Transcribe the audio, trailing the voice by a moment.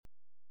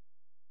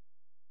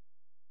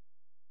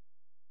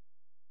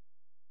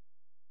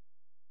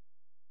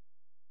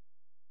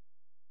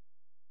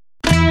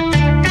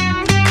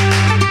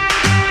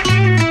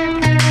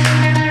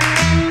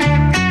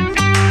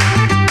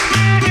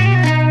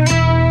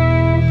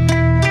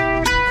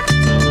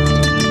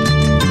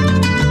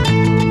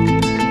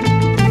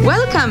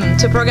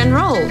to Prog and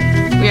Roll.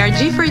 We are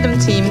G Freedom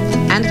Team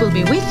and will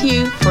be with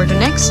you for the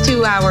next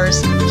 2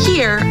 hours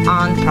here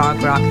on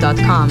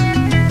progrock.com.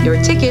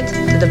 Your ticket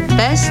to the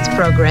best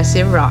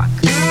progressive rock.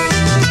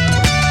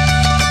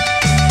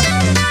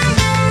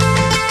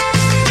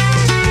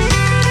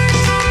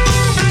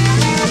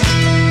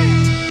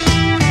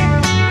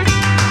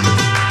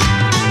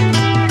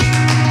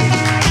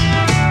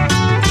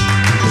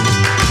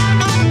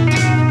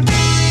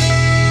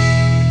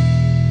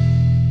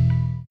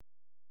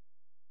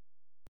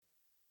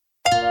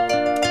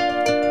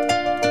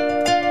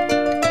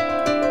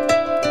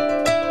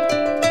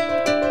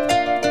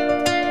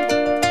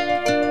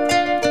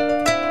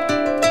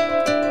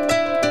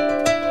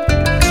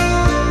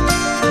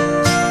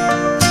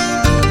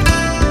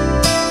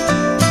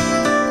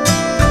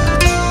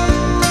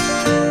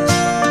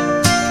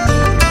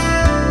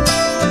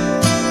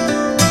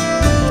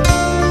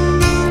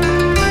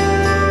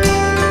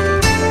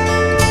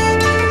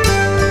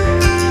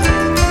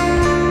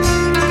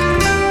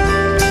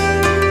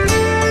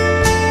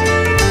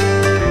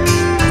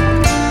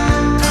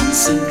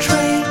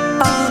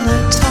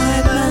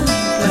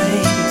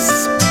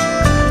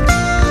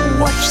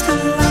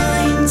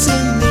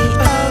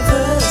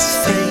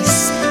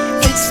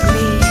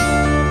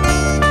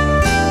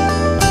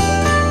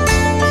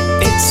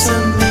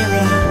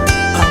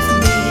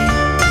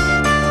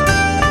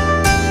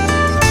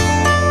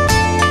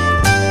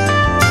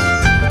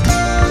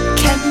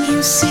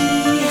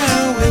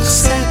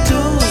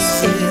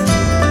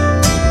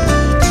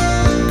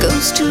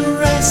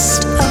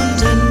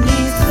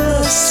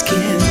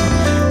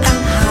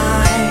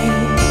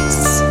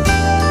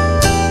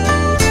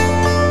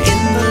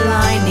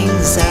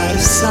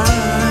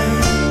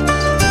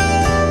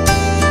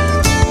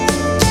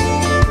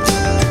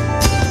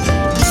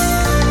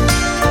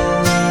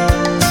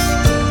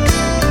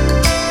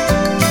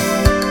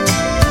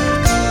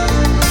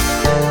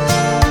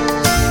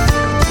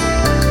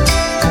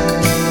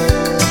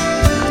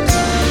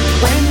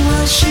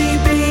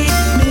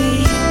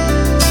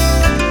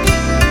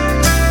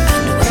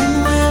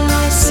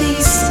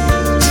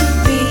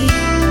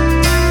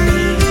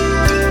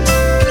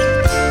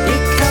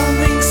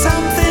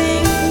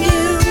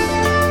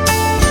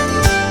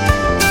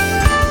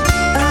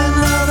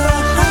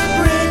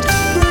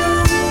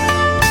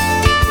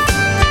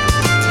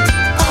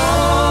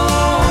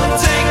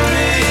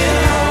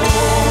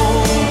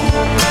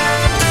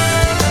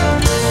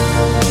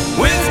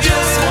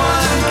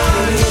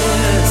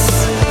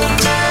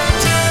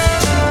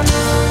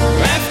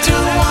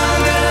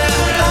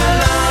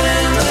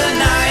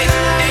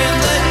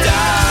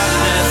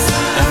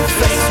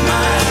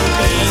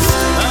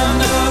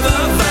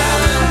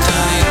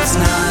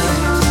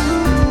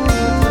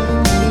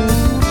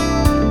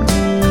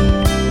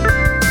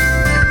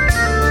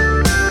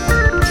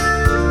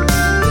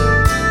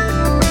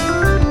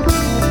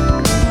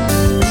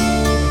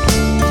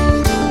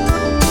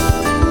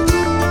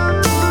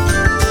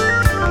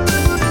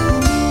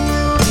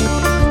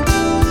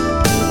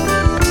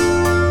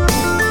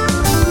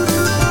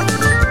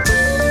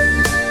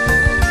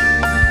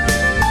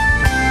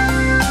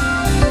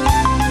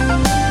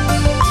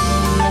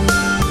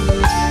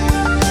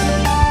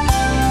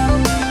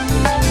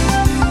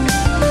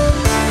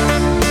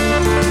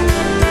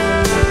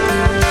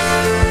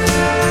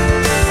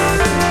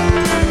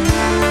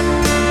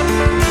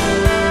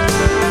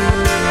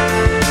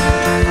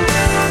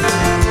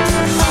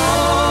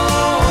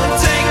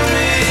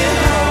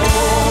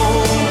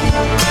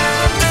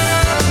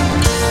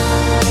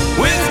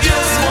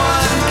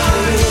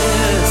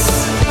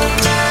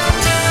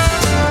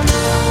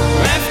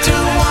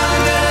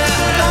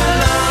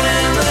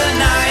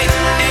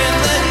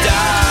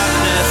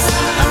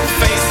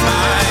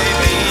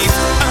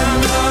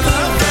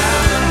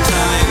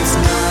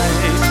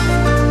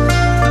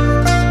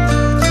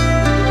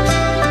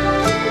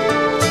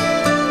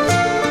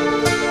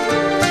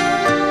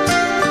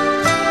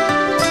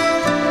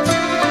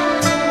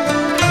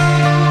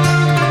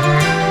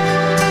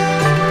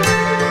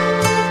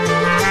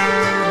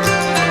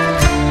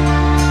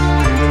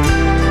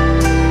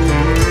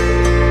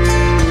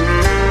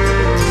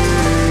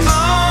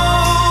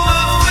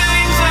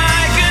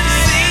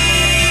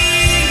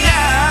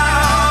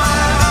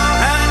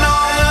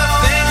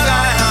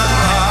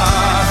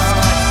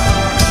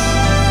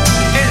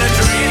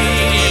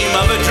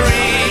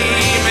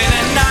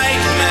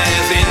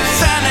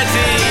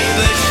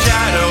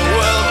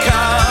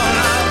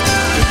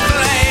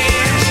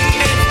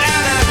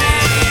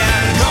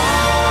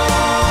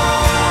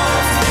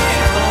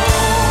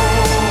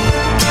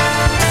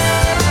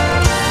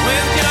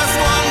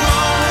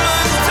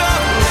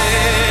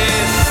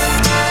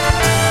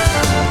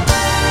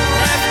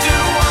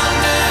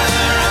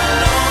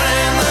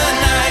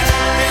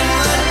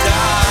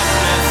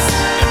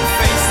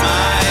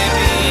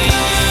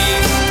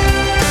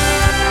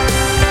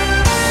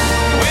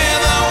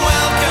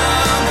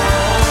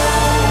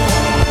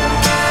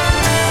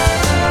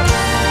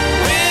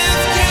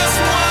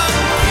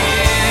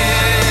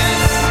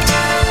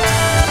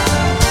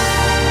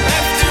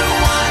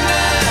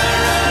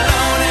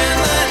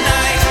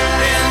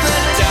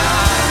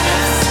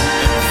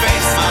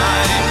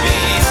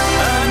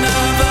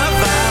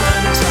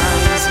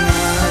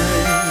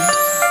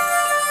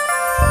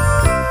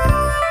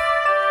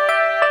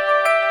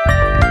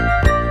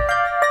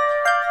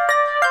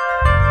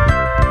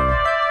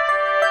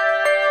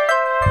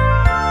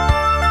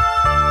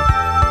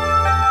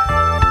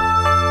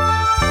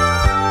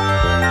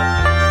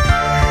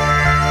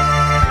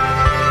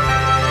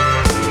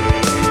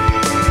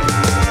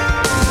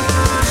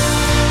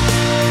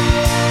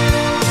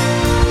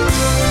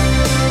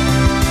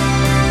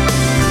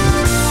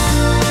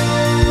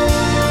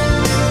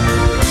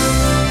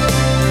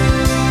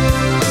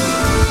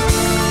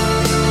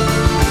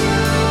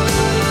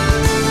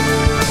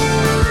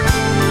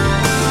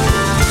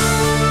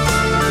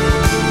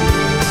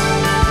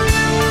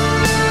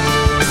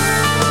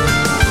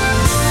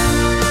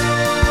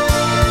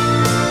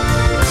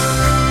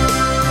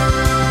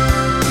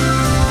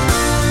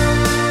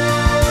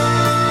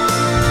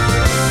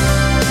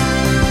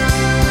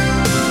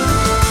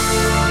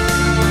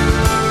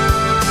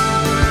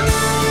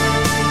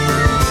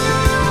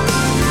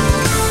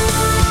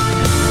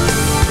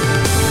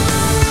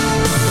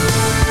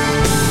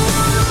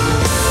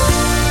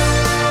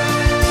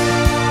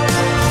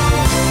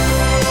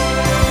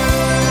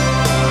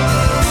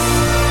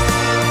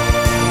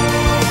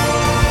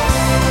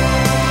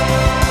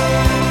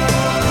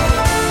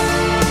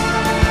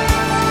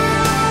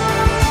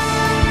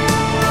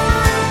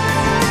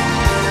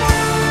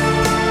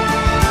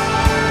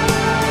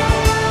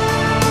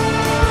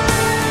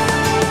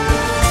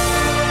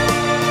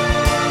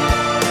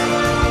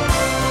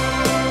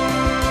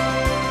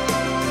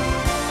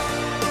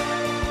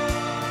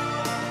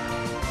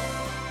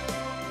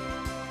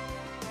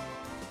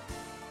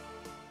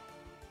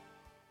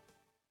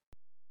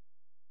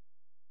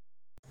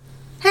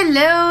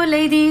 Hello,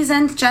 ladies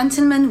and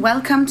gentlemen.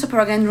 Welcome to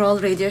Prog and Roll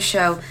Radio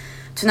Show.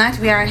 Tonight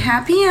we are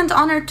happy and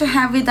honored to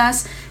have with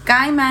us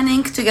Guy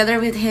Manek together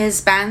with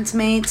his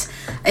bandmate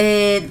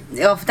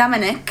of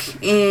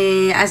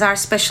DAMANEK as our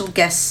special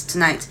guest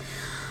tonight.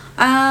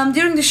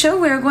 During the show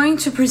we are going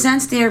to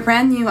present their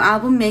brand new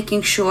album,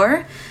 Making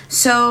Sure.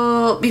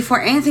 So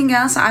before anything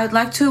else, I would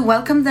like to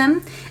welcome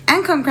them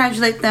and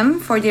congratulate them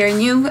for their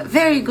new,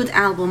 very good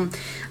album.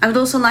 I would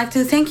also like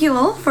to thank you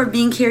all for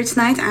being here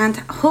tonight and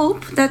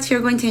hope that you're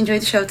going to enjoy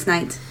the show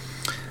tonight.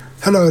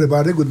 Hello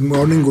everybody, good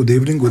morning, good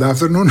evening, good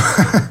afternoon.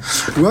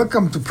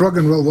 Welcome to Prog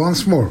and Roll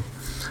once more.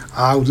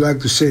 I would like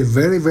to say a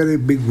very, very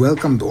big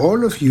welcome to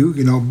all of you,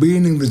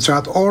 being in the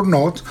chat or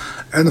not.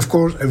 And of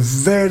course, a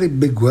very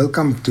big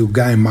welcome to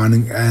Guy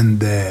Manek and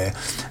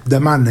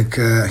DAMANEK,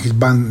 his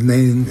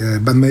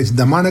bandmates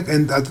DAMANEK.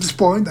 And at this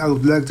point, I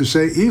would like to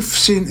say, if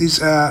Sin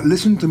is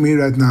listening to me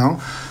right now,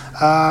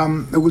 I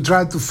will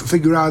try to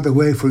figure out a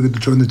way for you to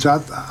join the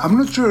chat. I'm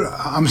not sure.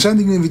 I'm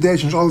sending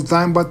invitations all the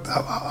time, but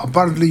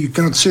apparently you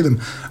cannot see them.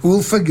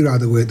 We'll figure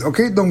out a way.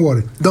 Okay, don't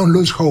worry. Don't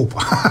lose hope.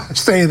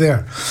 Stay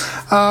there.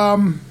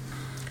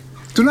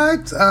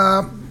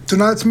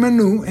 Tonight's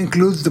menu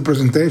includes the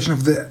presentation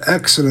of the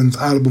excellent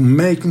album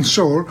Making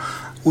Sure,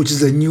 which is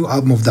the new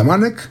album of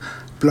DAMANEK,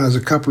 plus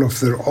a couple of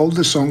their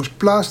older songs,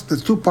 plus the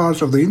two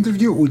parts of the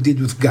interview we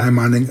did with Guy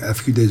Manek a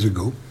few days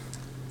ago,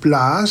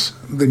 plus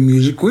the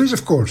music quiz,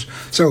 of course.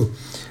 So,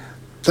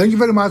 thank you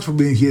very much for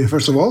being here.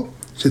 First of all,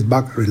 sit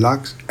back,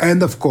 relax,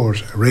 and of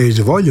course, raise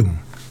the volume.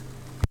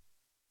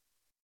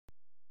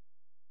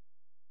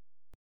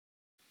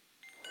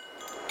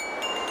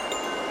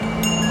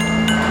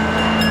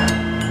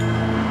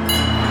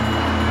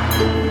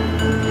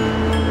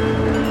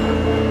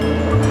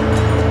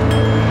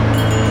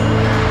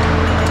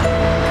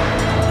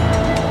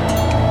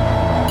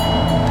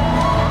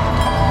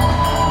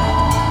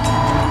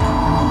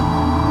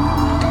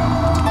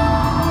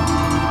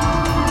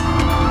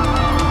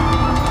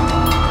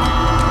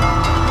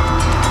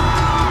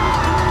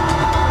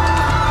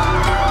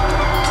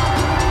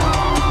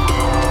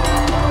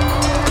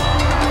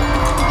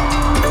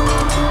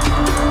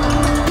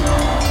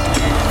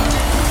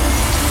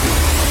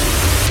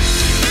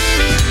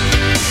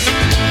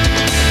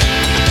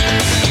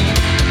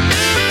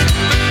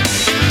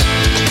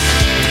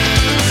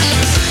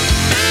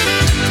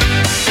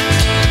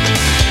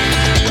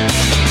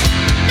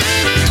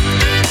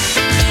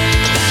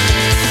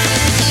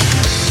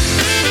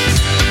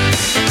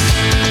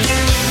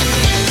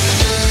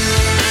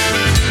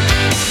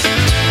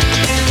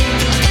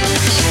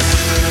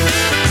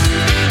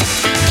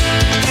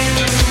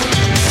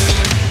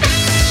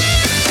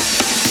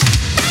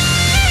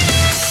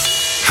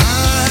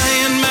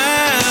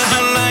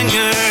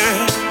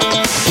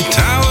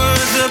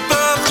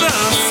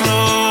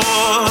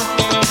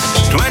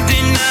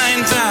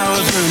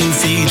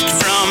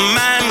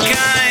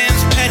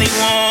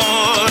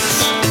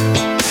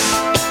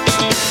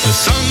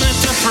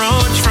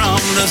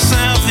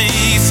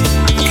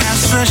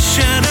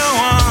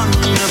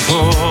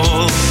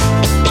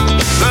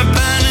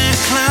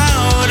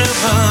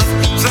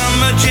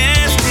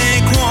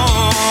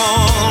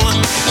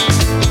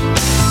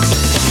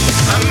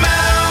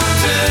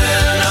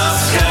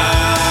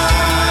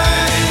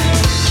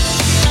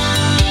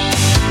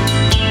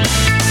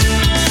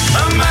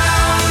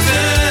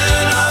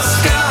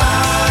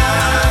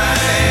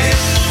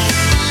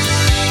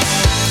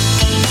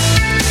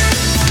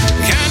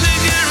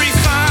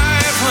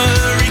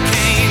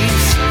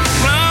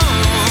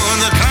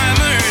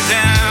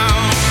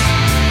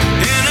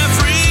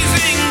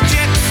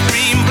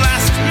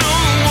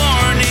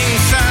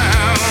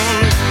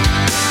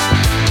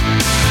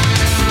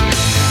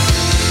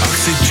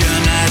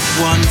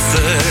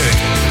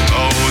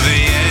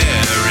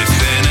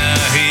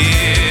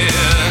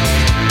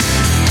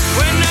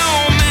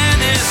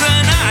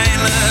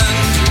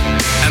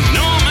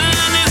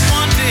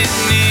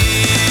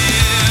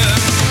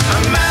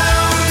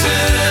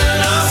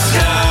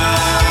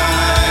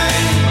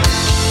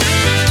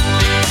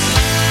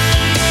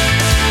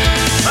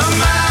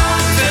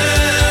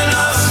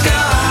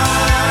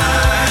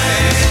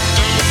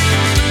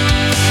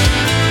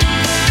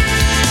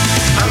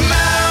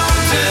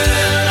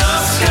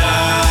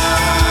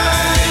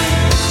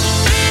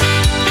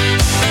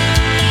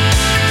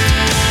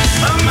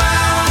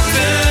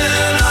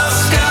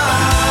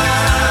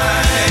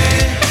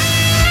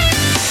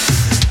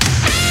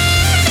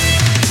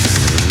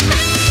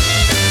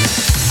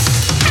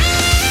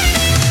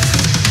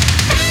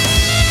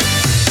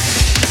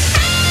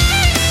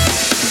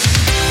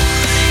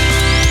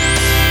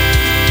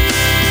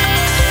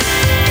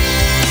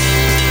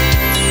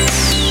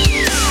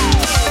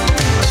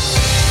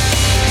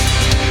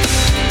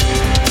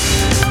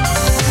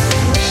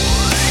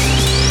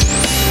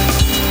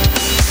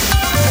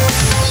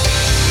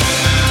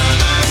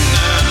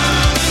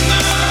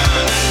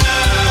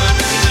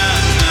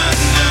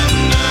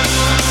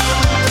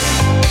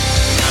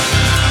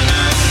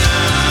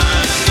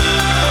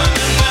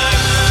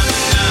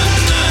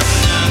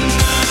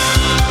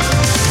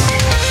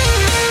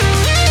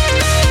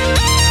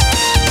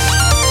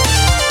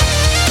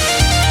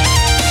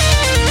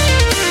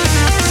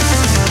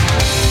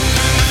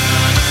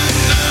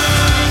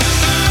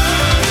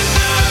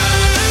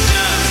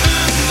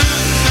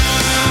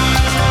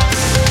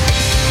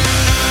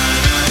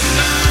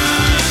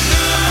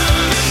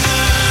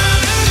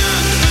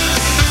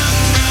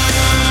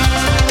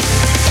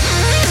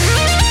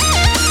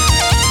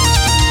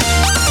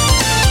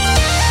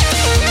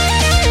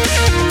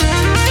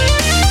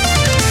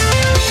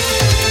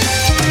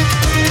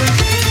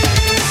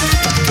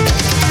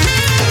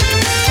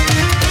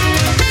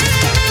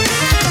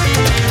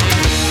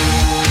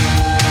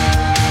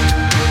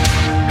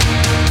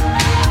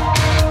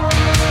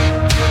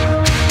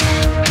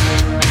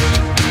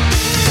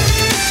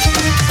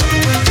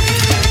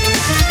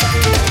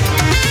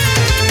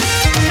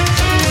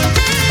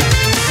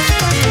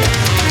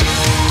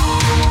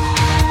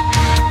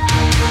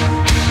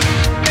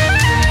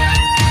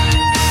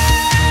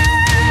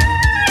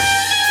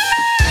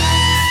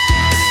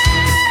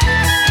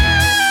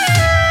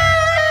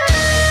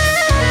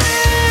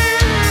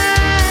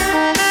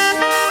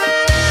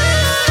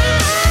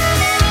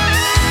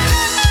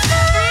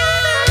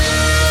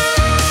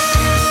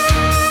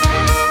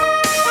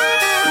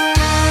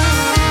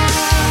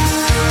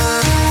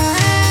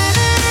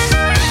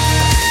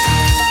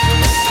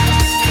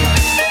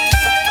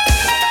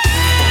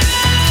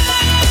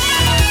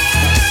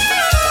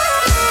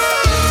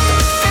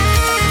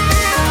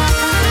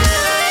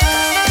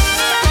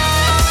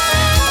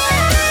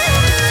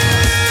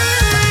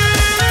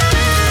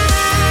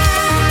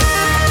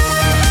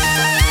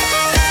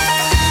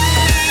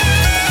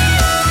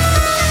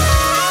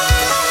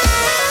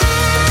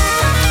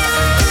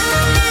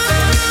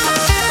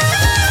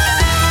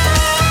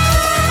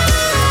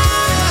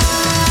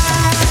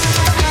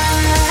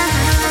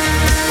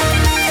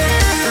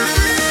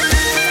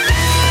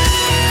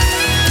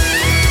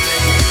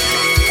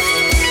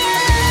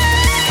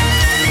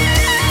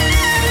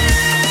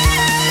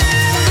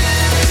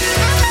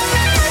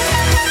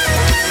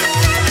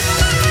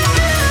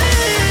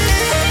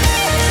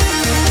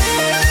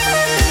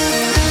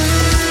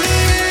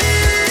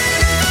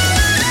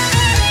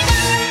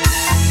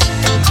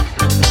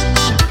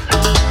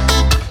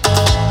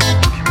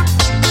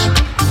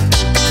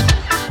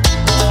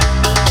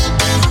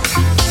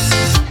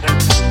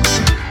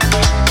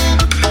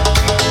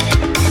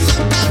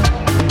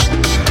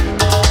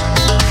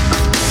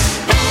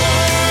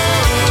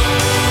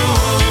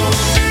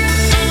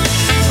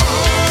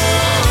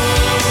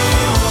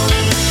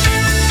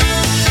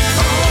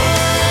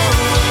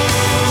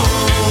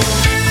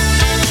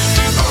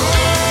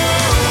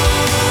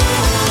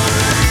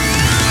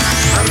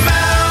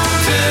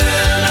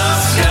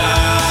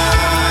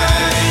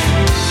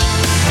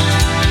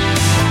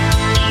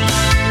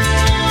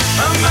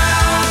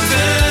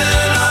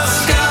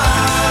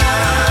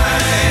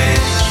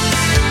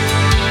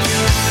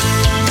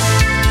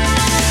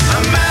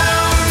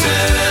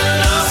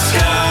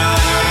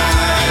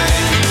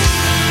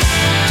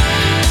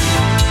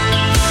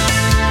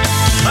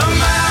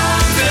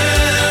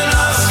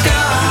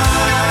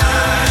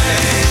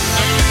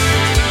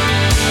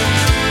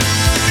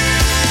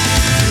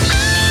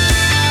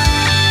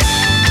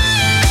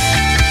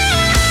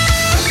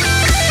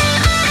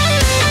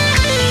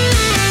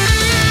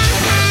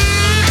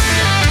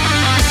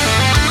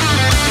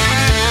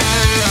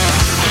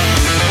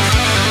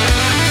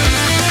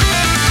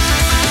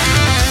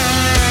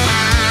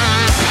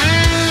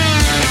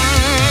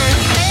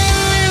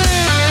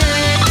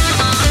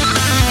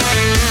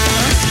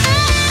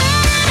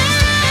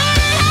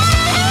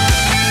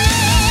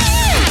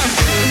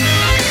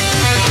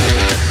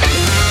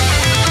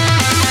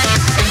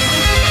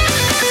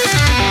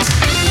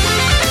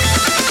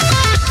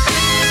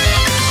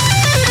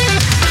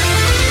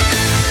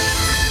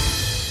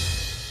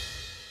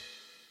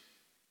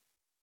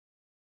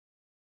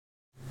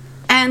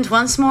 And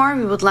once more,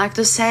 we would like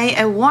to say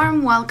a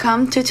warm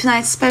welcome to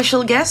tonight's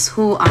special guests,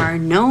 who are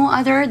no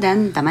other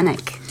than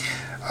DAMANEK.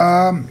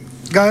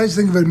 Guys,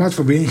 thank you very much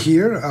for being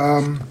here.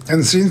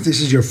 And since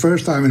this is your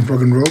first time in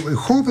Prog and Roll, I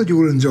hope that you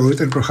will enjoy it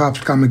and perhaps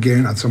come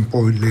again at some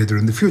point later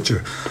in the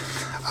future.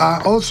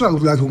 Also, I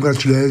would like to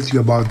congratulate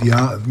you about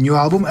the new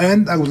album,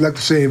 and I would like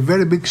to say a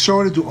very big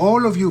sorry to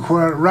all of you who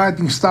are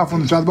writing stuff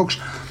on the chat box.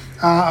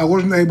 I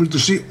wasn't able to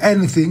see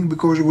anything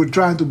because we were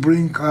trying to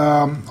bring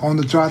on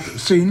the chat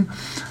scene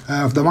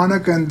of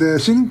DAMANEK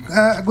and sing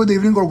good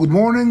evening or good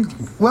morning.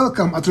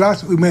 Welcome, at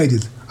last we made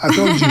it. I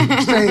told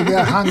you, stay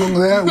there, hang on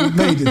there, we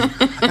made it.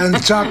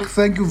 And Chuck,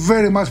 thank you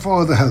very much for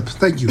all the help.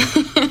 Thank you.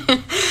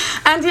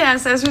 And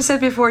yes, as we said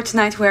before,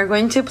 tonight we are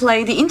going to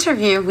play the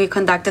interview we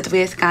conducted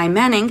with Guy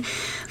Manning,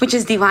 which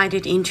is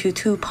divided into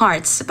two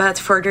parts. But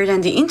further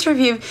than the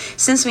interview,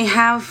 since we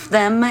have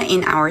them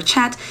in our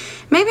chat,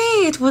 maybe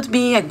it would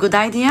be a good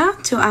idea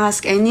to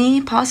ask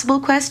any possible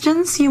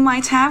questions you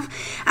might have.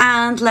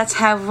 And let's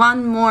have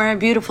one more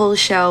beautiful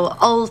show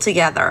all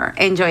together.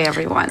 Enjoy,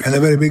 everyone. And a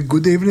very big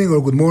good evening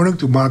or good morning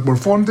to Mark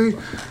Morfonti,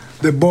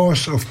 the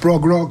boss of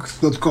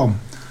PROG.com.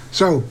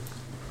 So,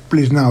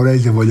 please now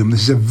raise the volume.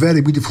 This is a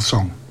very beautiful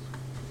song.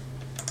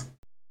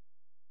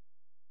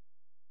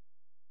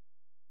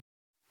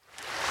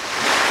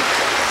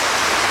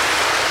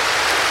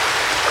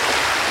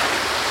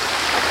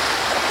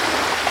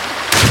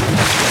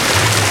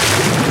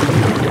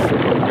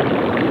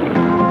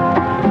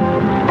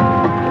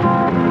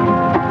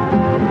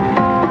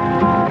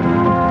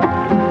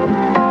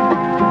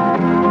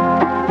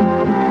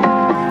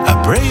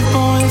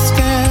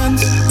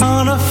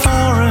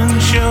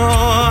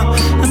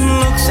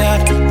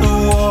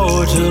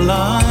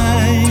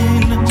 Line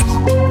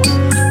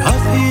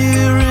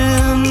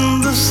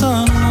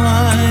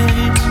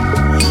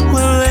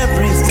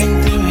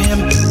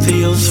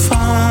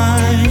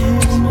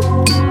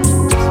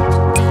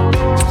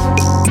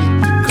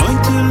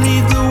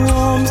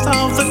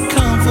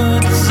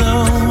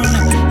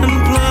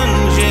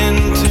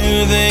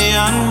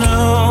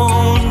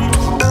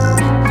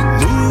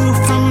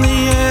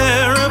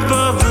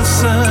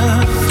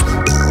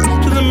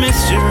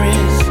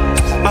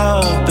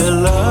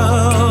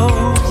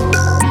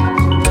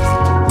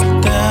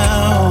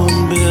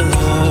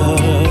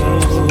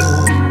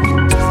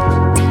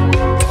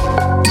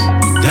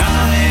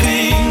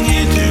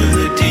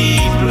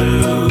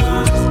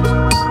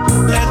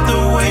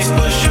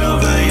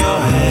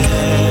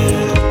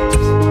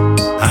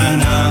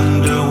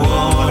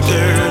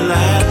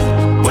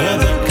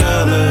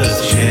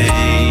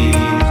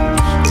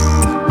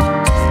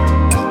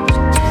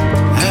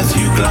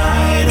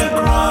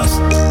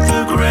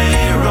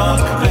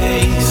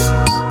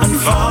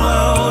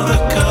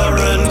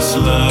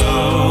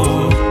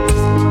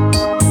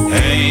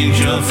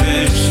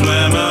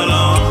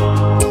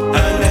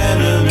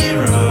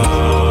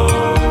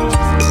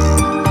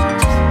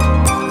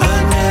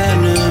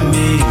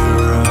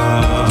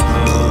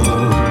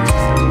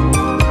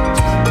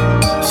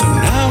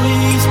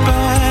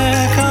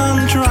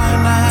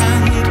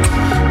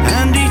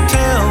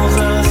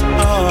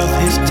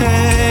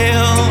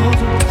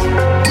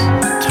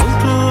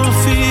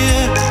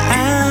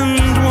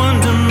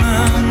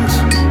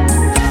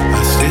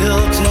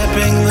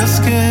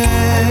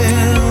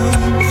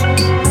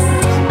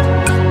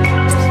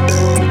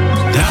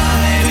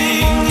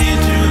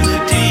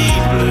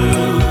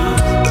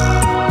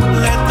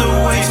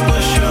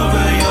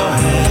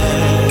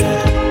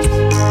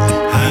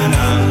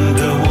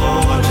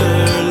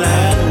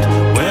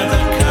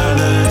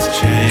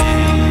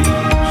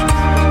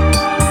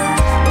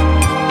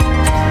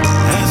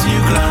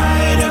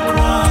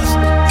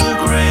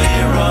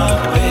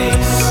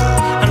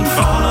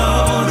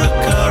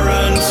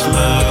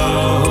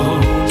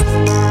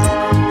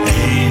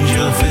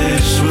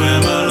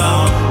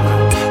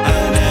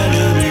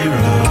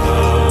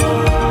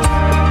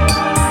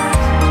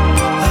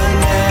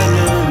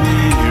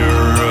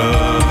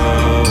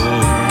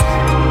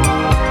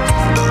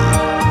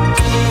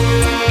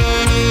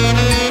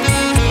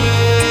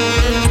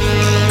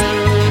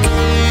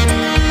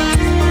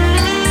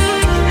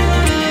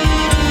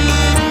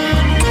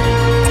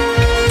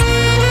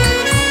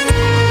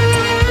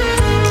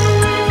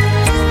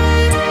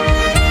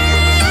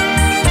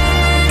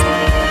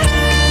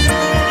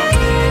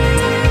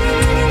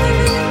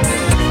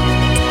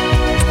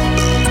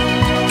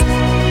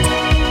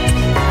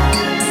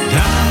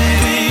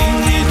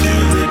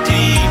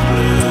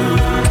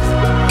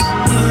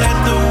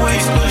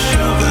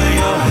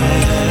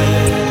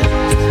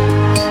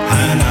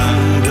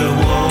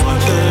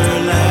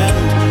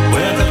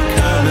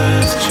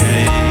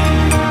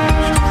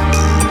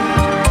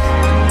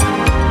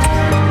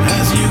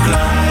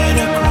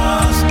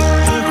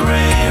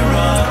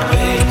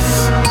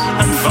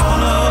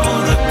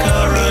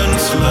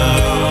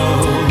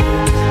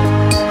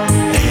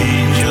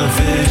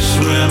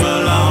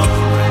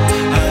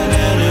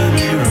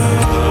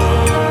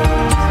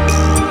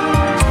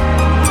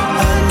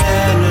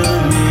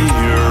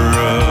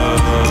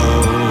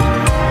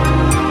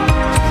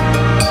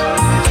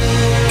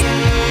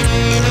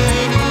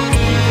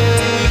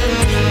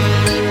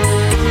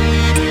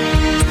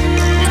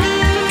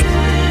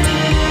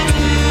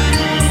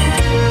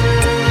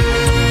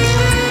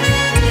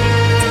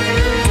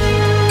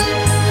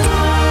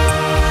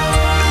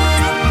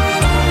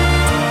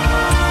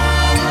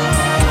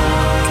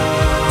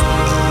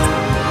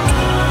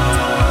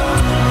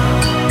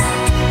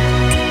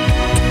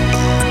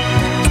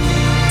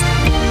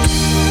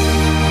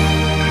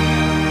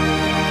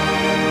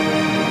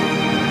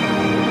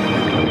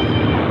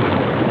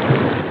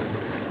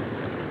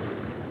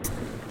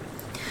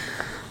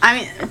I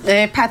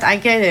mean, Pat, I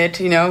get it.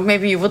 You know,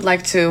 maybe you would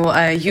like to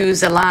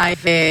use a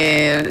live,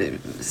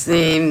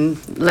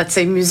 let's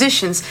say,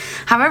 musicians.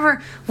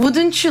 However,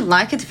 wouldn't you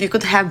like it if you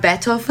could have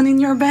Beethoven in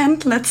your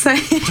band? Let's say.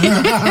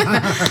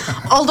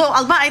 Although,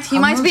 albeit he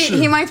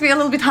might be a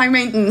little bit high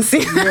maintenance.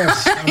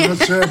 Yes, I'm not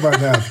sure about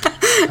that.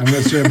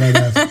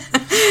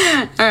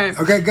 All right.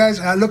 Okay,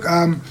 guys, look.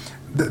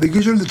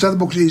 Usually the chat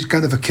box is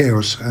kind of a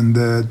chaos, and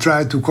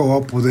try to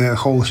co-op with the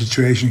whole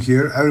situation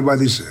here.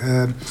 Everybody's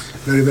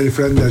very, very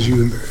friendly, as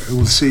you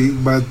will see,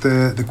 but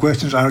the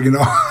questions are,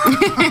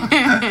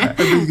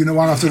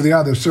 one after the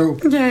other. So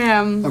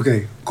Yeah.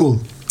 okay, cool.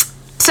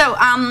 So,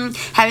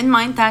 have in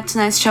mind that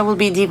tonight's show will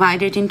be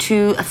divided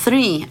into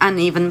 3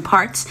 uneven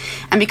parts,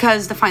 and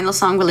because the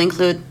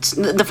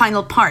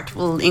final part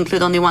will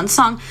include only one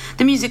song,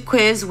 the music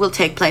quiz will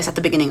take place at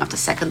the beginning of the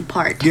second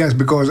part. Yes,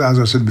 because as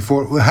I said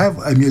before, we'll have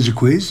a music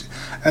quiz,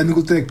 and it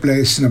will take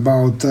place in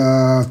about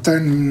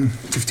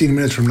 10-15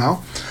 minutes from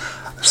now.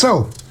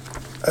 So,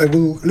 I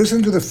will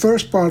listen to the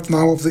first part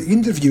now of the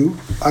interview.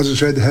 As I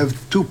said, they have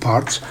 2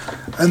 parts,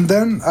 and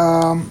then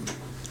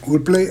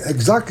we'll play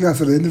exactly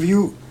after the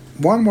interview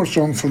one more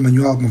song from the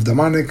new album of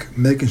DAMANEK,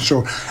 Making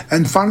Sure.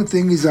 And funny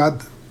thing is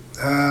that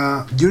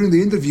during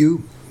the interview,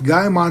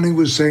 Guy Manning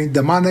was saying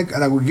DAMANEK,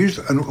 and I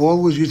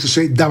always used to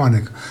say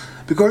DAMANEK,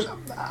 because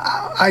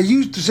I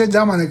used to say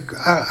DAMANEK.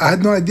 I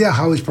had no idea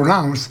how it's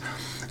pronounced,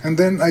 and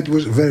then it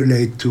was very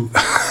late to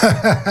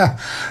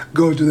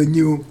go to the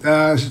new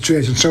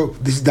situation. So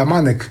this is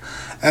DAMANEK,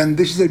 and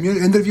this is the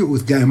interview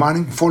with Guy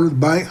Manning, followed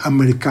by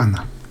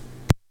Americana.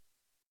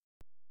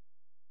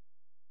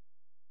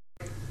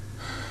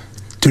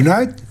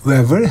 Tonight, we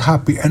are very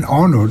happy and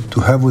honored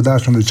to have with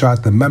us on the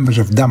chat the members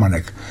of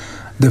DAMANEK.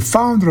 The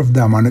founder of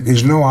DAMANEK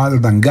is no other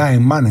than Guy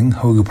Manning,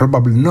 who you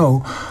probably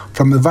know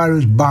from the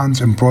various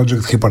bands and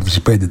projects he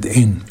participated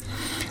in.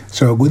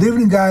 So, good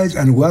evening, guys,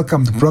 and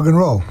welcome to Prog and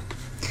Roll.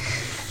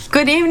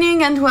 Good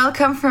evening and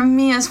welcome from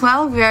me as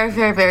well. We are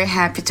very, very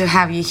happy to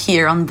have you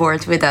here on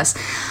board with us.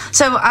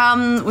 So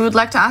we would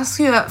like to ask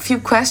you a few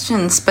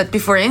questions, but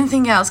before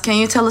anything else, can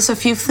you tell us a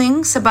few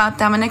things about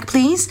DAMANEK,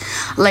 please?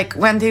 Like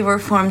when they were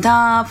formed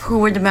up, who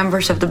were the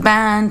members of the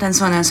band, and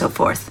so on and so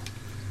forth.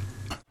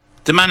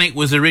 DAMANEK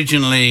was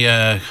originally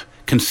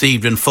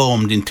conceived and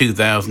formed in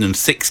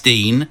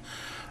 2016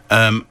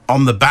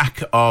 on the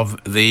back of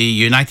the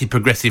United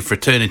Progressive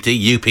Fraternity,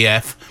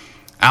 UPF,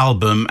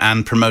 album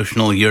and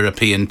promotional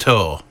European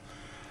tour.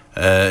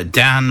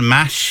 Dan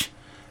Mash,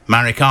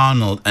 Marek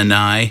Arnold and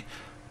I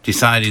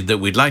decided that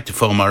we'd like to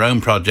form our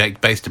own project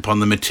based upon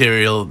the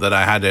material that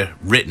I had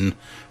written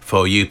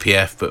for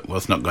UPF but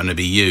was not going to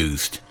be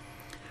used.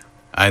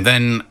 I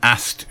then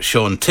asked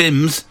Sean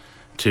Timms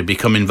to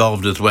become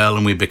involved as well,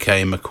 and we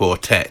became a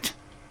quartet.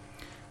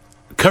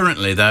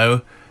 Currently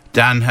though,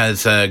 Dan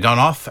has gone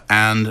off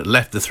and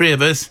left the 3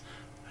 of us,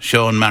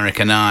 Sean, Marek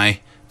and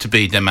I, to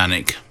be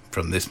DAMANEK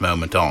from this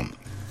moment on.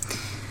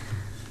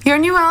 Your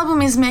new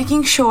album is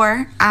Making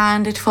Sure,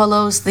 and it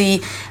follows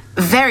the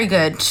very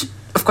good,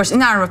 of course,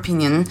 in our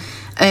opinion,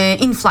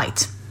 In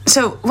Flight.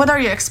 So, what are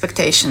your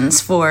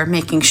expectations for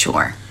Making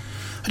Sure?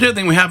 I don't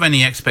think we have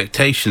any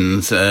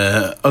expectations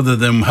other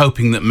than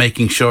hoping that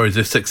Making Sure is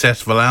a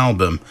successful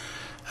album.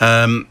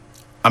 I'm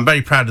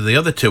very proud of the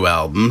other 2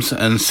 albums,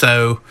 and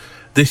so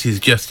this is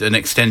just an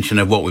extension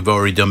of what we've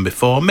already done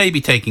before, maybe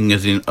taking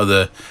us in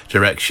other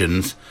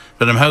directions.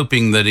 But I'm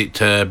hoping that it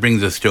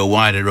brings us to a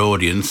wider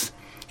audience.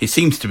 It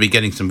seems to be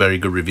getting some very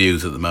good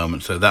reviews at the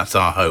moment, so that's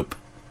our hope.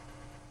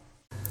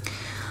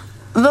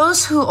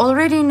 Those who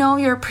already know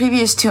your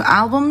previous 2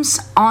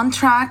 albums, On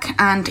Track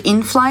and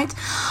In Flight,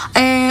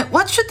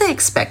 what should they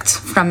expect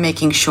from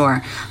Making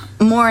Sure?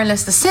 More or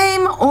less the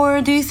same, or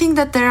do you think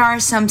that there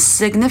are some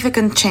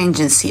significant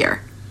changes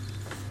here?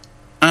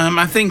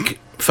 I think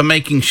for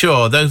Making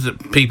Sure, those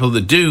people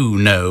that do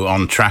know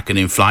On Track and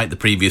In Flight, the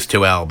previous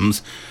 2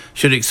 albums,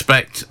 should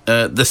expect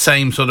the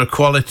same sort of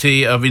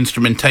quality of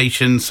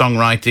instrumentation,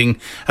 songwriting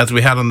as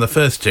we had on the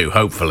first 2,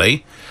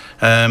 hopefully.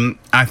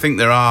 I think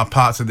there are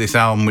parts of this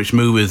album which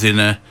move us in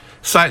a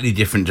slightly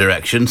different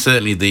direction.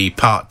 Certainly the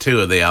part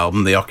 2 of the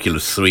album, the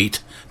Oculus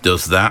Suite,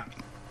 does that.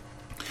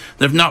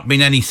 There have not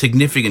been any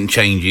significant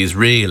changes,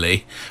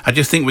 really. I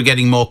just think we're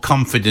getting more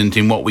confident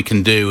in what we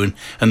can do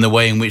and the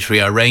way in which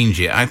we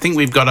arrange it. I think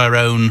we've got our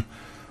own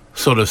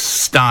sort of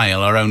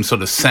style, our own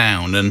sort of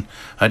sound, and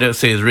I don't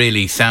see us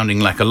really sounding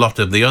like a lot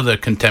of the other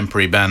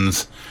contemporary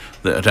bands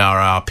that are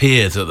our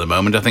peers at the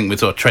moment. I think we're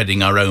sort of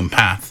treading our own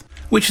path,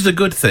 which is a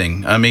good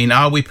thing. I mean,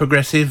 are we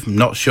progressive?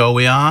 Not sure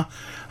we are.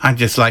 I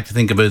just like to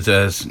think of us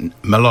as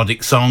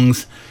melodic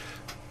songs,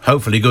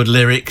 hopefully good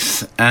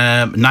lyrics,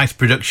 nice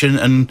production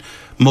and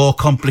more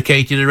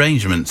complicated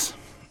arrangements.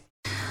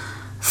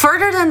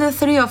 Further than the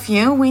 3 of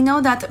you, we know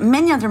that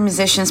many other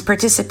musicians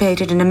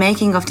participated in the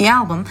making of the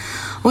album.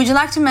 Would you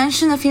like to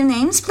mention a few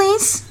names,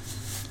 please?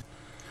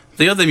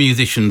 The other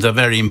musicians are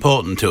very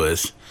important to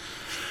us.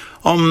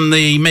 On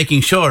the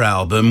Making Sure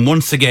album,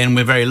 once again,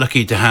 we're very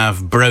lucky to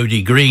have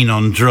Brodie Green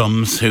on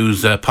drums,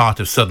 who's part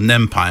of Southern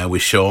Empire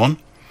with Sean.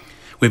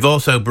 We've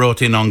also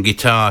brought in on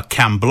guitar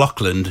Cam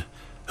Blockland,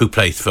 who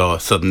plays for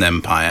Southern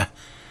Empire.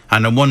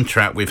 And on one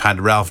track we've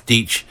had Ralph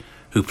Deitch,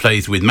 who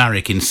plays with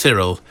Marek in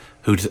Cyril,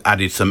 who's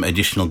added some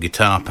additional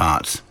guitar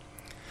parts.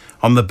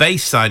 On the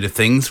bass side of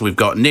things, we've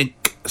got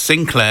Nick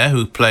Sinclair,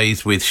 who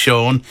plays with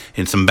Sean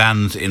in some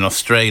bands in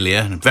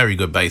Australia, a very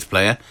good bass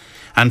player.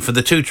 And for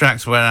the two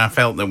tracks where I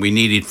felt that we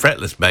needed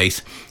fretless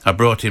bass, I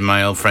brought in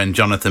my old friend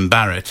Jonathan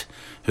Barrett,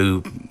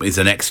 who is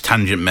an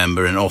ex-Tangent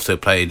member and also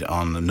played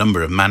on a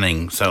number of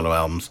Manning solo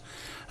albums,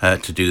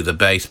 to do the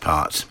bass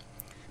parts.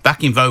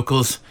 Backing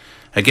vocals,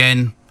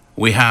 again,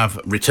 we have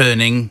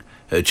returning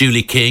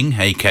Julie King,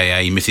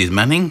 aka Mrs.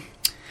 Manning,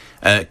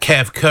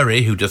 Kev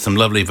Curry, who does some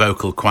lovely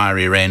vocal choir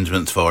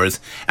arrangements for us,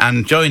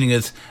 and joining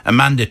us,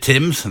 Amanda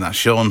Timms, and that's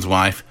Sean's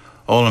wife,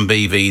 all on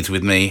BVs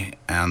with me,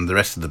 and the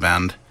rest of the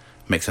band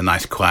makes a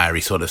nice choiry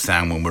sort of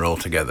sound when we're all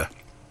together.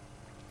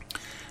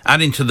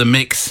 Adding to the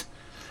mix,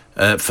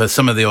 for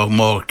some of the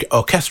more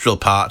orchestral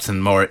parts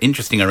and more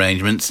interesting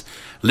arrangements,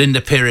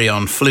 Linda Pirrie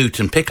on flute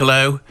and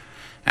piccolo,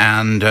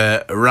 and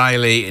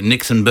Riley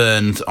Nixon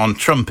Burns on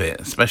trumpet,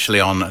 especially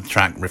on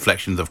track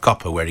Reflections of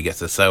Copper, where he gets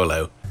a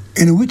solo.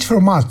 In which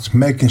format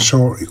Making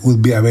Sure it will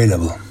be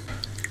available?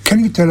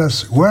 Can you tell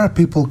us where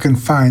people can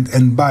find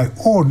and buy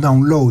or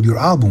download your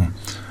album?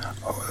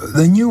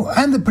 The new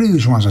and the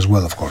previous ones as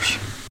well, of course.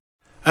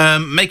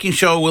 Making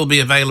Sure will be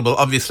available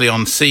obviously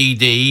on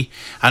CD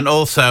and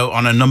also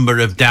on a number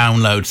of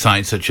download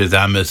sites such as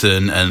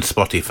Amazon and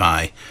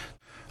Spotify.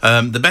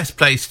 The best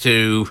place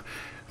to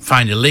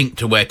find a link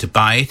to where to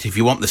buy it, if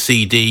you want the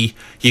CD,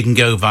 you can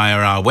go via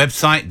our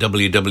website,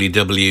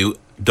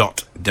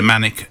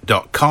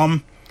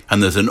 www.damanek.com,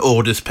 and there's an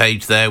orders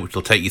page there which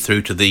will take you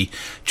through to the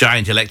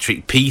Giant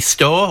Electric P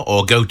store,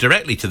 or go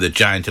directly to the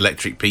Giant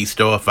Electric P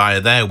store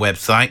via their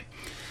website.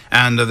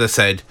 And as I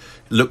said,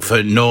 look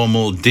for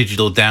normal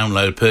digital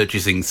download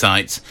purchasing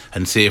sites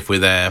and see if we're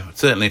there,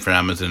 certainly for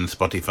Amazon,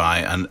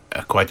 Spotify, and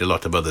quite a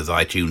lot of others,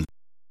 iTunes.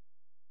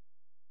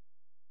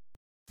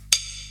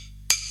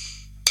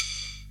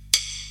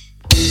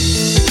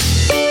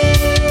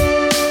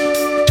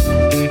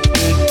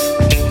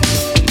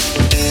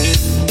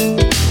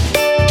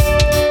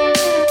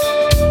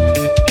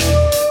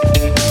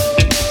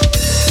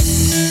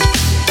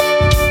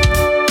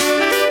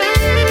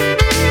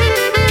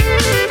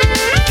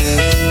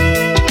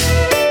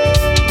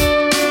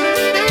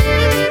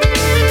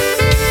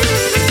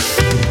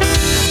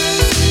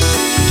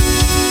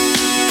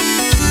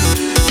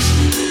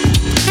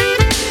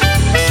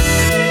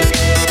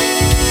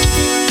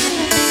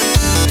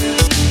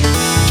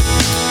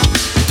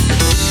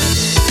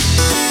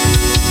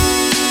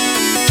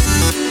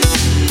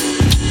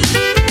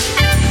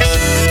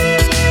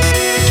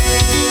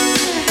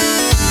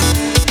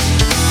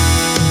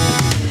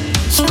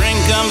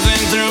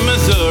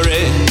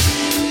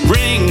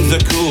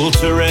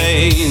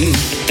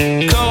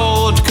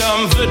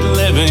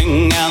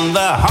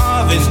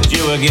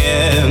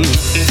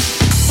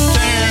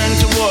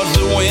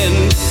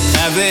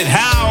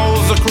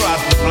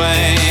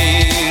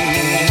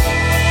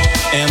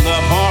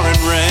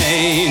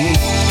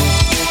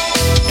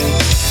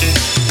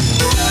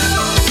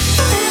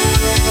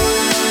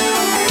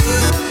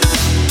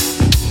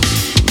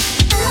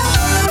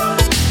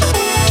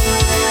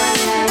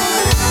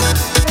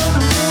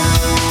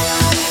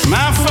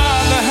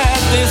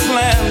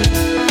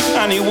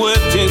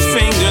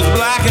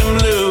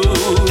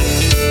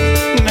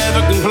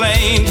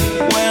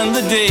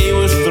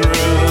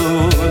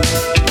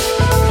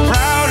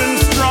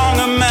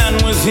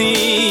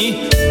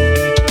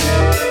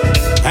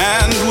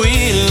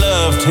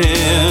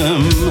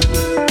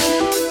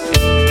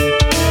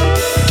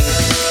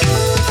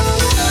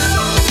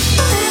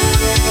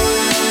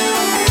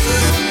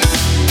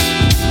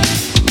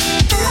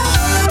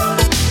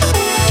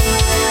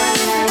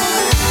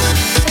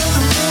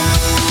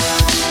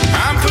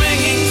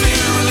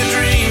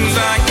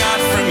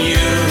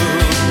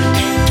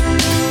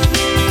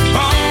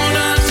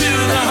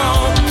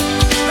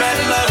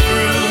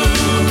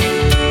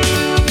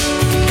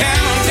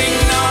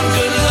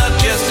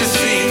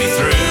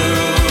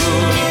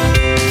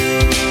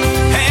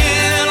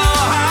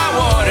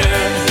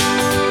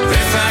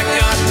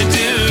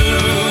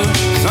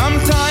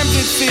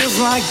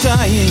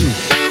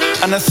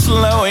 And a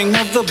slowing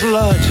of the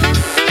blood.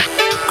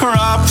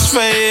 Crops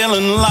fail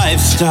and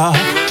livestock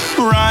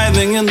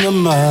writhing in the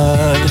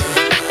mud.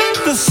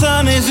 The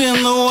sun is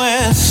in the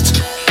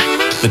west,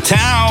 the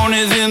town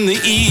is in the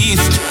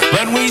east,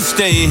 but we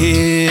stay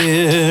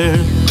here.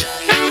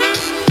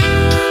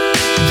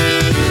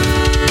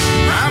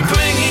 I'm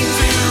clinging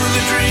to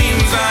the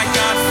dreams I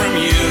got from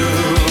you.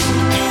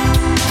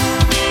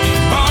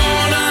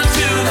 Hold on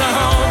to the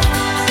hope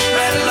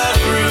that love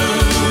grew.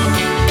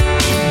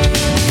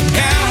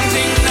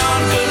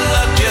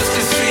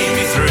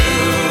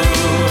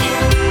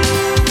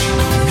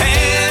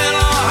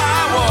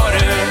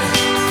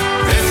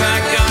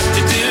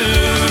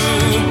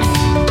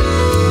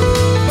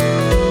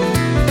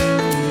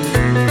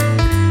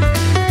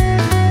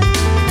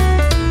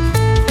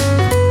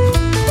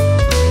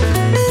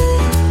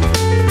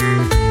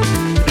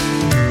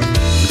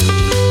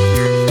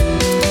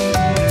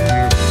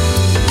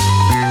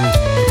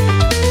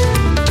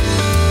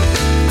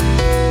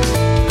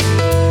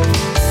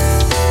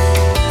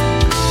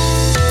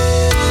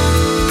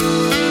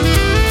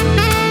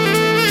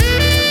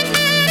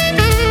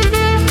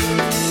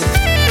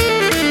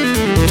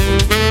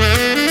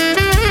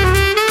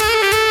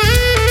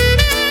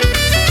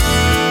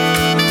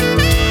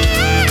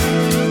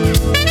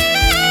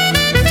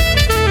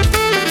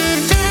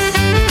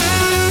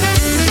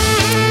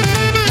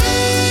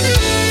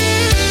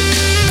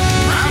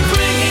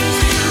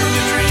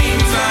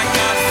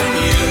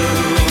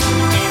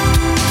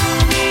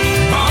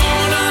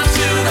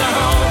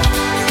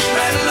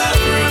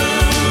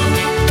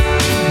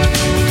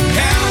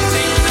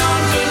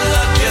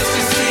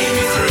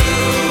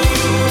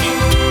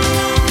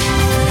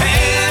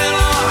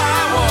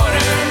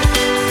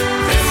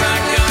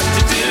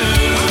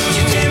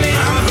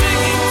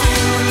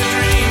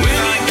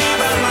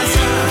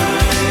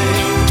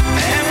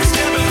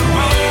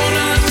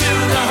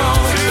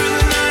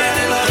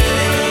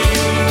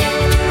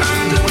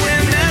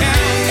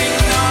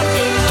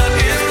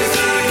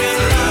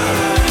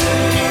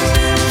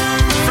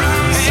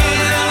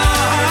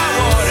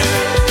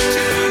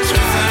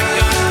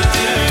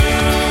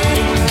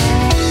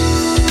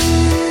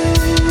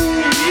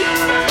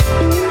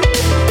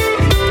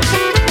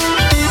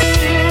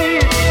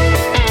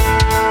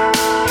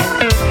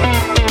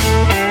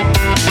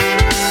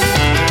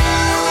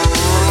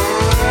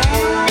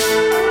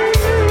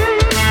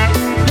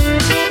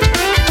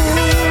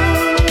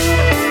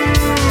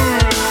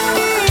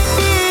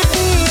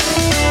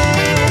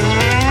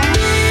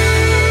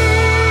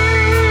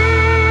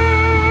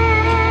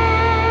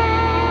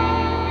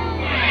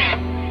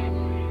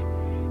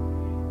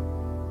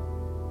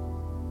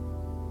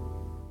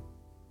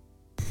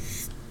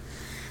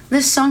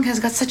 This song has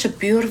got such a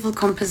beautiful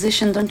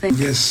composition, don't you think?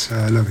 Yes,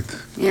 I love it.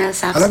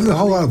 Yes, I love absolutely. the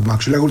whole album,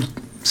 actually. I would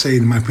say,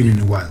 in my opinion,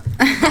 in a while.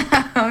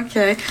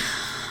 Okay.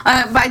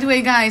 By the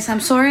way, guys, I'm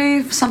sorry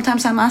if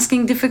sometimes I'm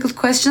asking difficult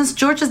questions.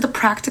 George is the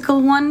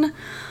practical one,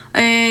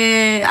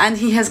 and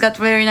he has got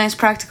very nice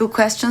practical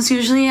questions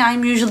usually.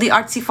 I'm usually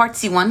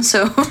artsy-fartsy one,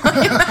 so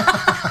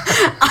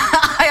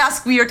I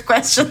ask weird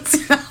questions,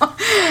 you know.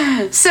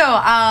 So,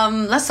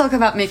 let's talk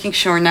about Making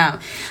Sure now.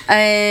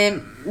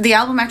 The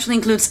album actually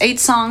includes 8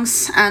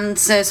 songs, and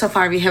so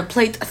far we have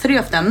played 3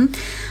 of them.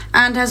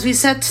 And as we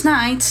said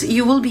tonight,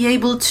 you will be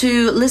able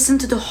to listen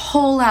to the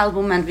whole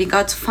album, and we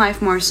got 5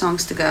 more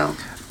songs to go.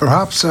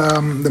 Perhaps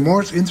the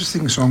most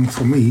interesting song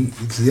for me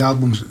is the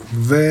album's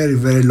very,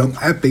 very long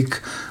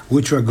epic,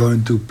 which we're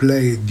going to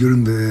play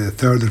during the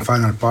third and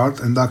final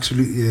part. And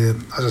actually,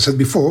 as I said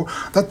before,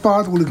 that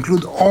part will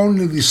include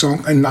only the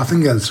song and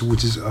nothing else,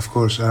 which is, of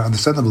course,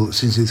 understandable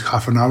since it's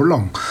half an hour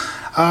long.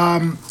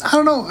 I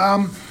don't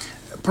know,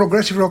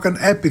 progressive rock and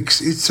epics,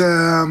 it's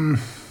a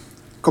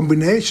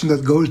combination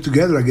that goes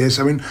together, I guess.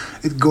 I mean,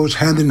 it goes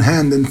hand in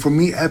hand. And for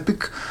me,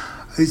 epic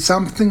is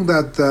something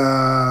that...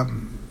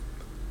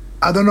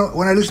 I don't know,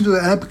 when I listen to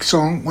an epic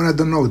song, when I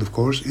don't know it, of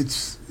course, it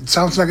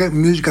sounds like a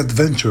music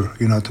adventure,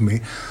 you know, to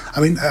me. I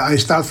mean, I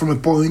start from a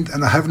point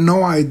and I have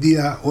no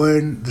idea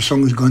when the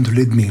song is going to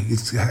lead me.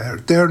 It's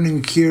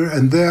turning here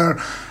and there,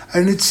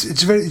 and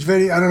it's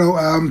very, I don't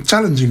know,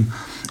 challenging.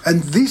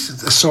 And this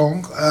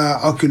song,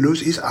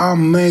 Oculus, is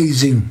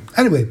amazing.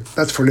 Anyway,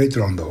 that's for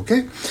later on, though,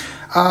 okay?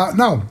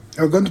 Now,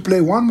 we're going to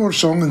play one more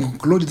song and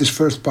conclude this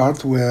first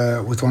part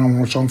with one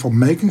more song from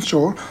Making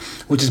Sure,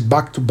 which is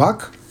Back to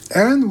Back.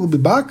 And we'll be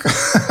back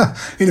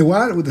in a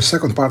while with the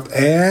second part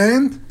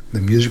and the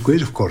music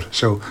quiz, of course.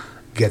 So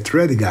get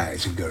ready,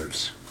 guys and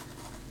girls.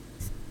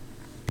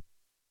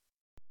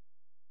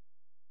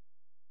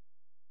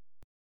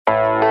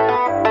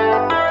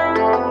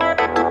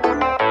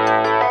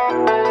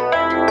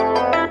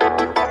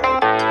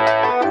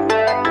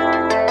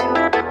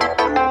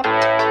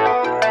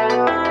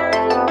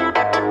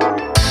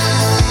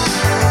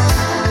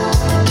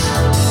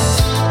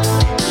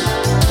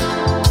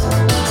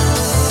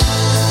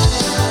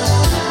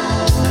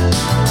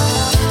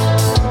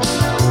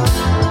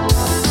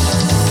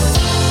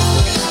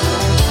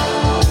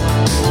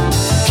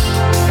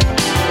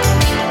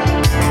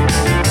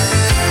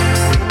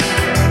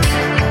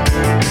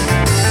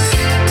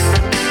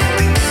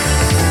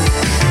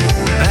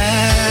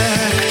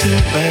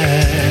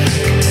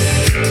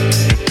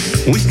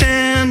 We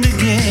stand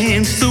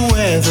against the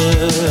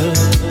weather.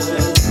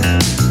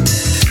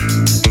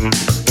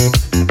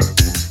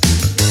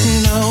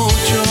 No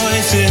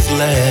choices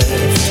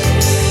left.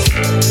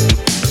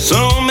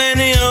 So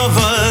many of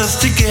us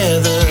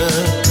together.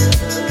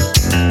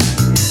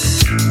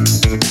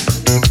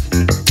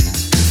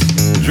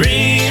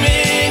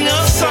 Dreaming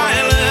of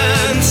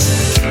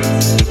silence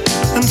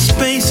and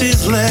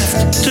spaces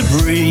left to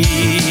breathe.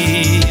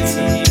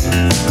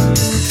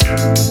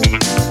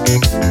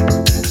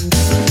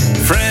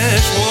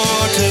 Fresh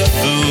water,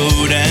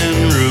 food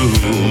and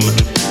room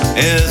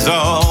is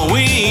all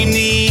we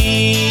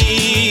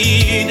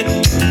need.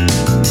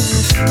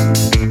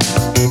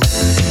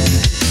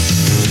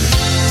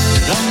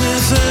 On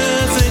this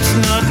earth it's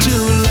not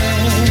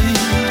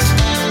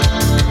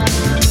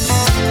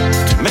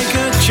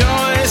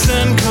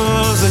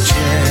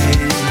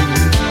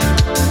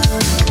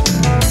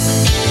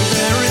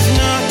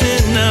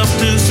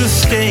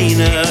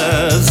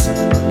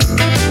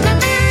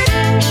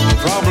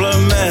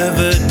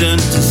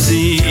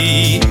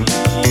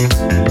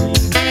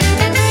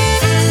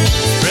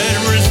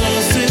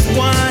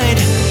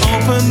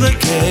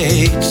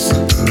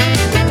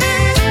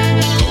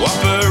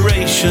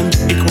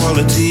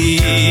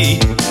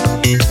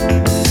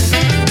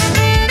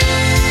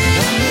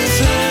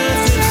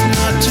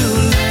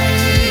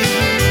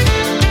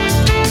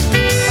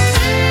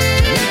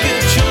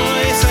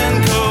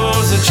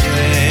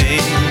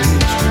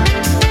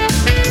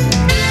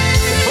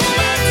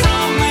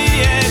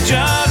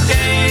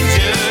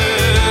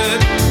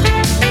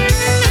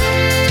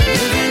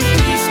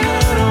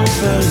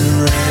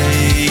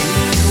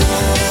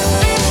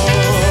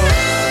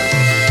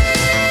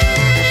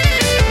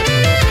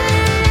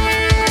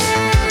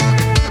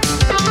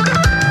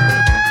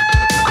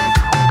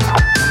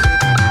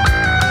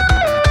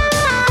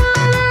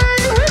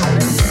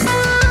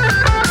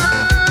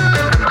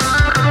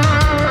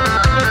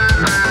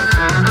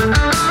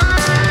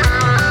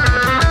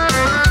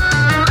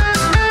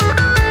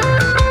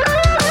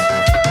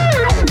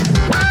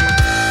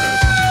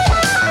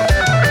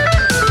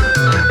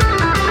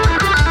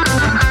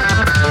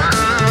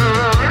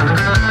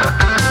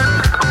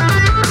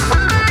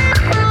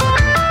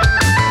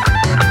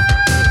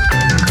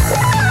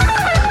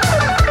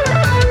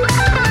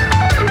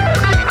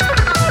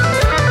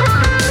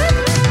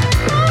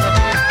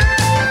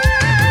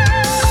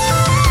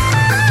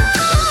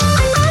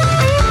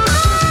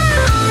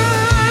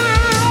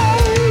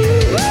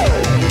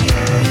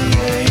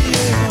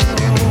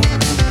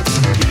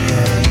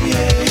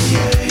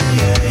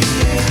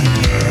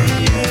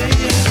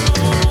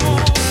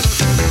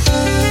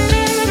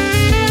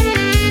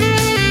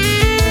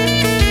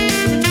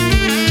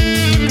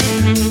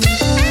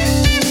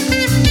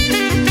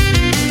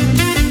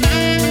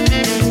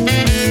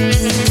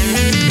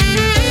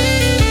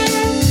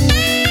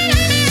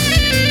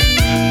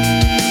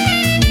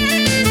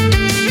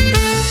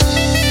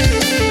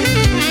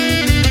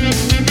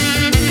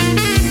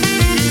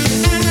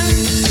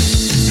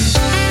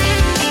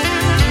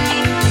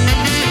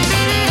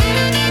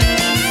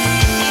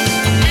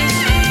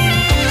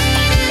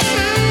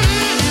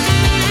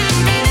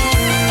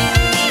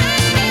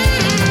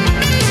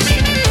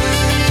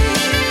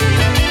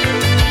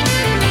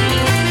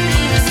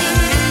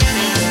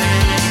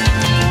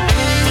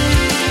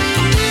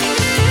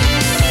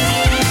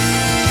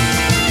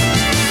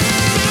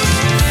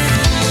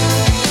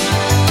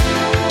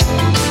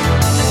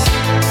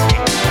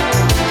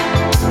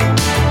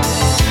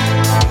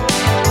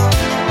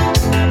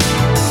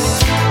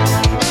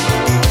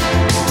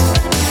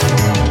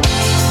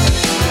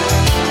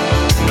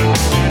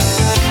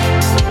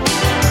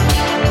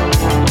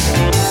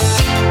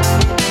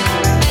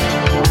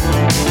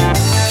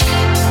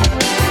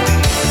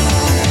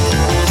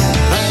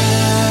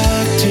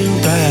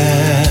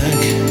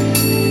back.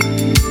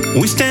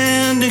 We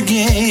stand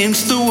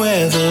against the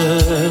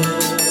weather.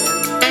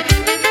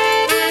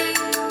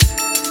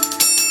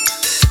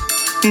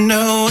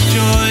 No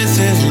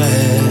choices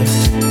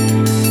left.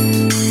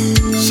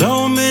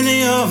 So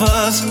many of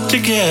us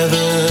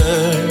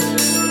together.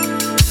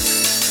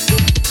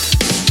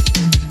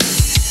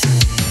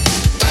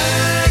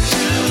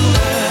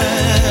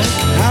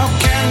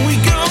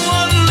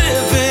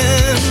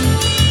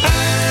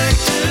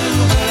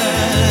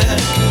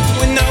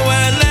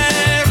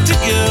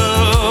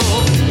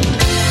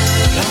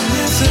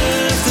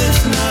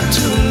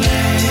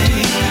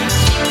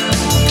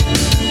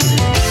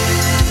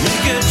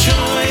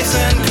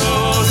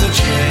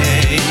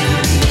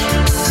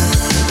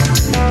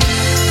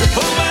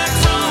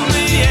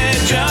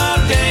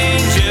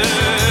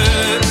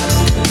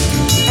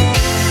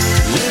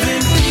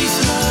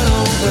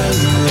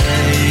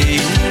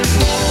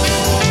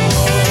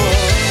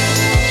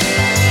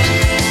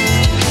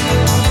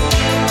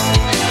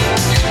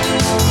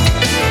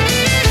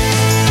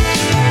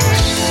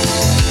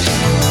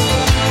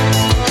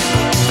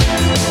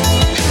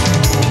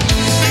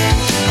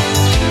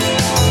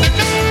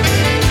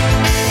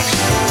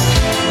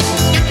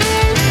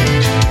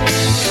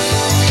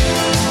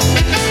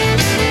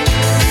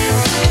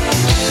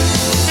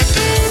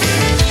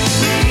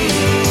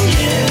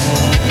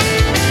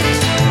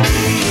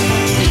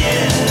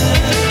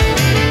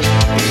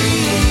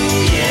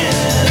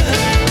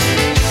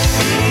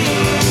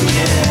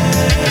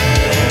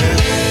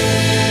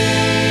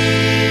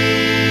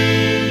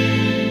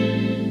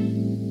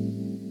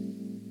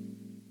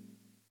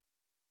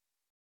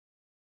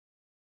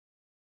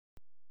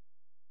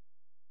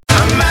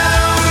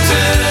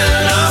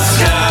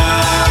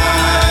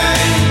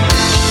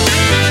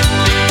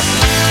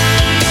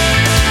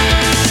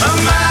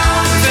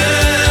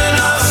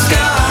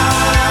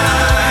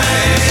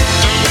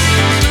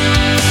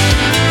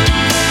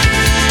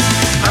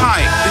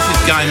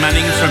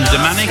 From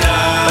DAMANEK,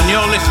 and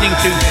you're listening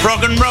to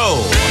Prog and Roll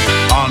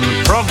on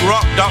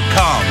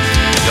PROGROCK.com,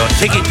 your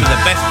ticket to the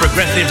best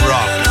progressive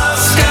rock.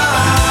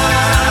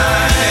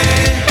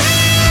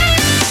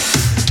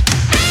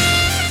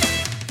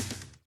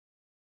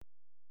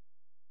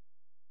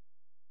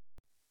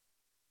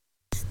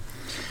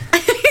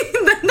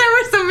 There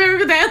were some very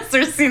good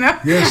answers, you know.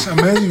 Yes,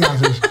 amazing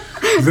answers.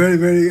 Very,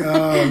 very,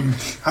 I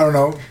don't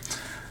know,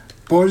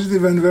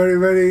 positive and very,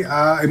 very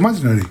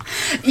imaginary.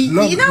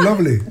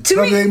 Lovely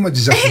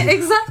images.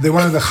 Exactly. The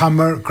one of the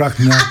hammer cracked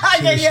me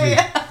up.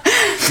 Yeah.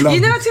 You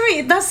know, to me,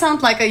 it does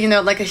sound like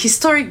a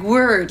historic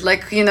word,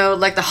 like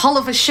the hull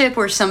of a ship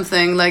or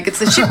something. Like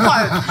it's a ship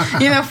part,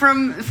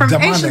 from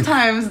ancient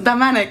times,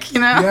 DAMANEK,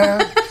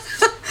 Yeah.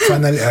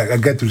 Finally, I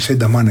get to say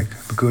DAMANEK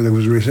because I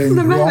was saying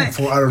wrong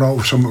for, I don't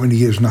know, so many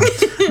years now.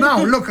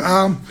 Now, look,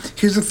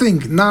 here's the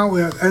thing. Now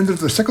we have entered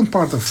the second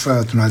part of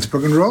tonight's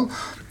Prog and Roll,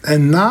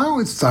 and now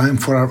it's time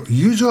for our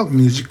usual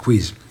music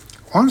quiz.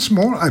 Once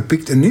more, I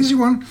picked an easy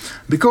one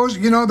because,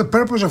 the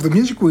purpose of the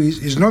music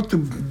quiz is not to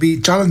be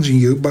challenging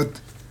you, but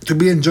to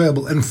be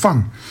enjoyable and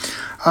fun.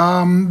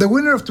 The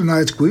winner of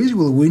tonight's quiz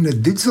will win a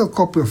digital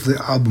copy of the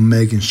album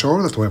Making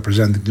Sure that we're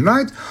presenting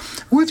tonight,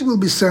 which will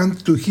be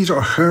sent to his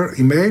or her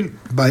email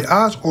by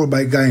us or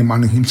by Guy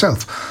Manning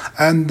himself.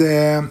 And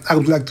I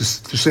would like to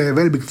say a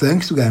very big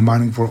thanks to Guy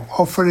Manning for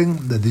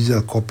offering the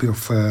digital copy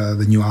of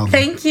the new album.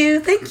 Thank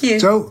you.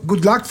 So,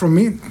 good luck from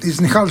me. It's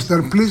Michalis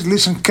there. Please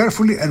listen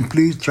carefully and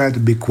please try to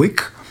be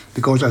quick,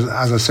 because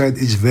as I said,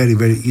 it's very,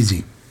 very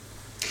easy.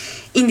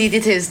 Indeed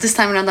it is. This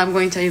time around I'm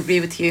going to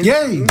agree with you.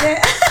 Yay!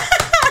 Yeah.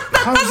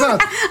 How's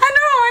that? I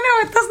know.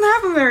 It doesn't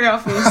happen very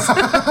often.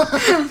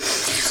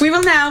 We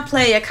will now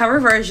play a cover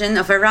version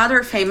of a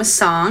rather famous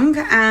song,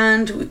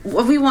 and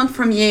what we want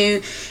from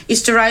you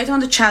is to write on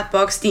the chat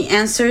box the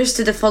answers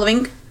to the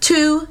following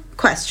 2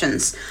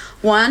 questions.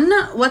 1,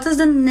 what is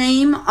the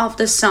name of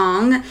the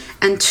song?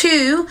 And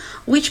 2,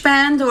 which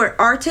band or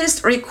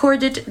artist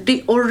recorded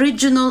the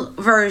original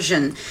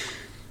version?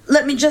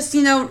 Let me just,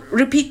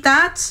 repeat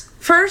that.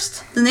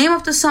 First, the name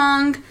of the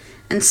song,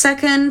 and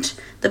second,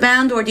 the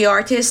band or the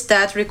artist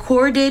that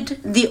recorded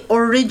the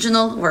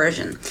original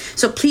version.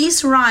 So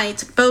please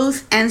write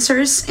both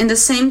answers in the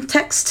same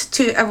text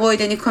to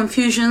avoid any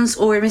confusions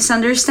or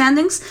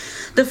misunderstandings.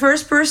 The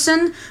first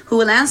person who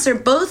will answer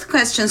both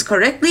questions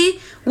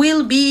correctly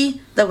will be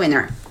the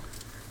winner.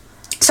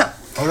 So,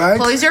 all right.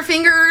 Place your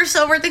fingers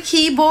over the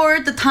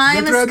keyboard. The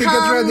time has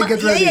come.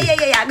 Get ready.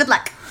 Yeah. Good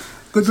luck.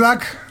 Good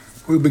luck.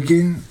 We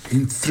begin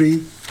in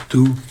 3,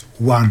 2,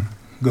 1,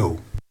 go.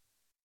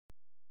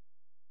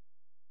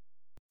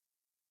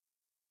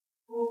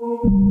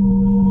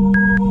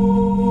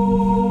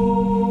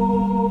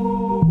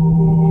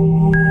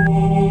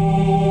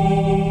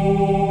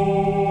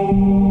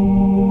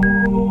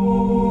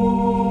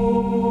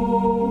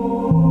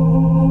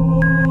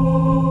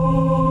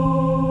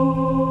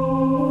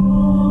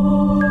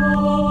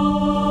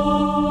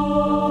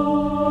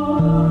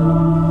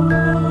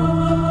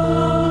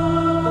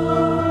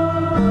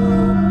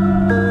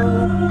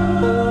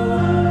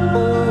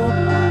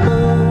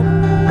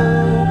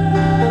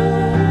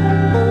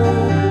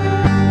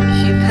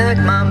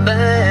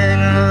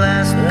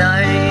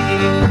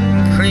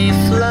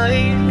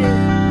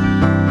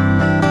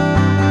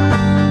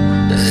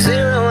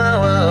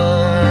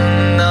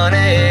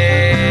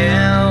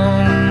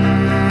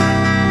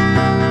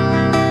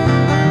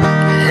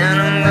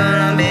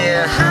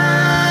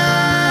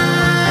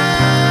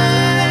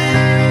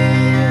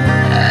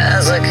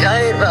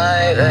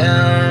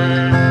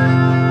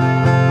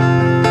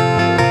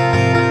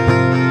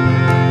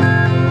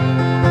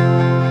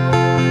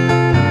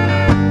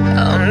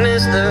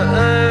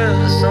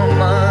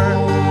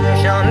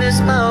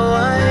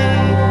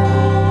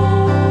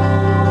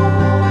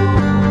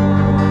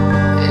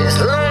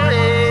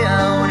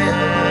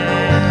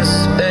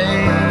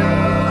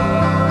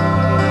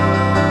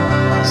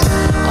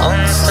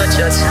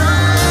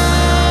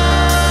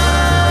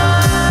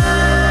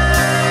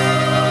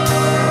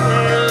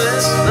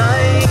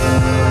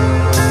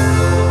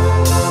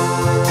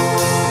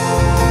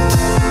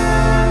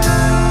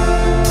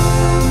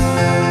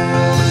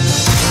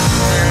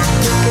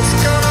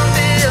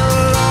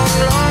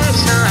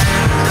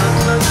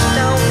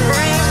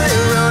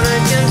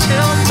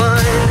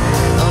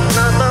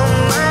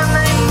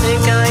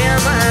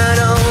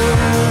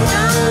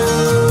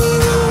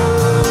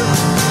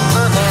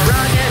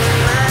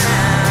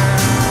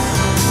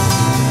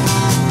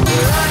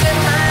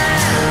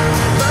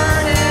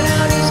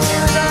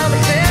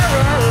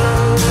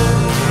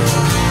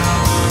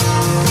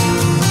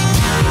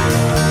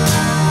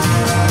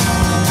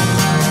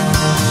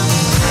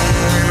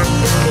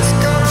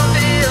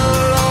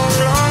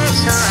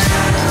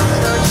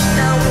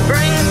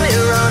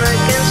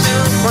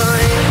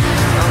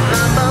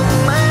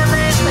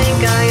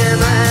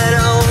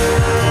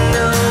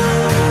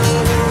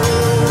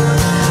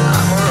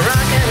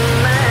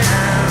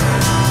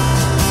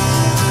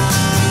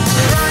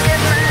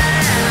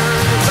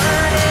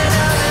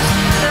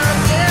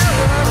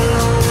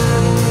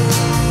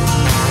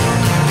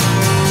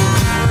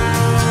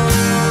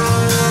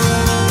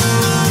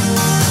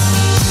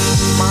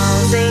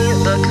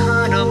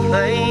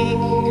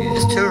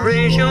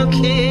 our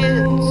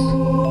kids.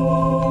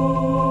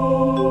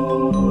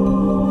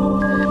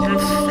 In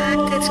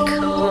fact, it's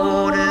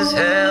cold as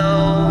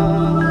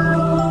hell.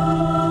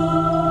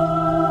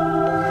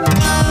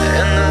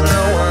 And there's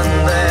no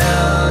one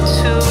there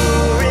to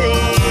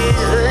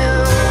raise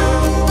them.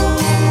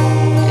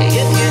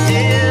 If you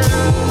did,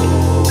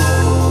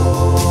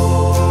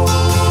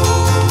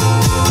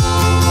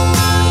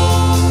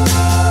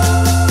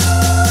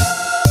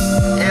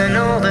 and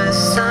all this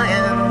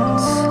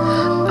science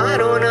I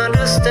don't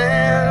understand.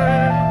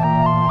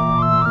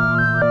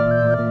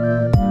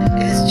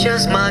 It's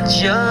just my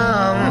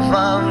job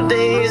 5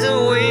 days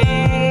a week.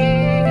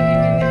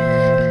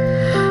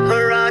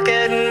 A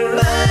rocket man.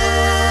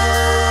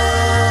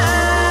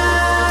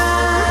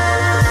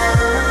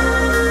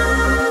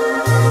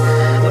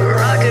 A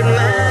rocket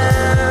man.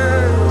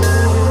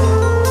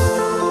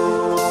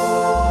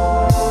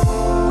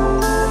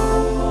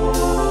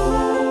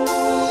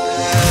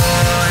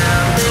 I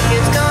think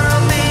it's gonna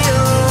be a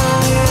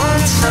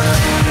long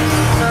time.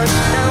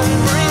 Touchdown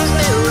brings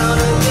me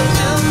round again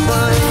to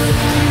find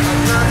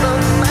I'm not the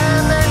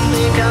man they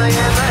think I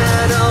am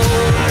at all.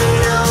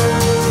 No,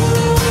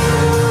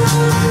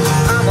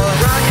 I'm a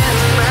rocket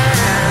man.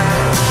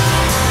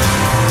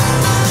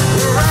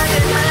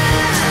 Rocket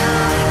man,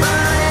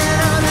 burning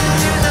on the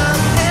fuse of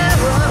air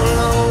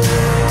alone.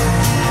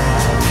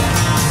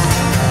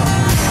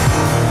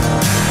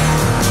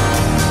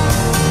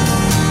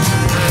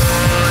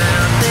 I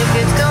think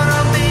it's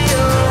gonna be a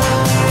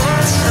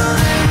long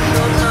time.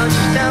 No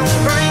touchdown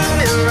brings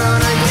me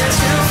round again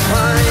to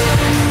find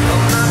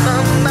I'm not the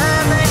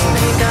man they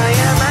think I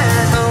am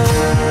at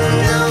home.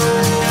 No,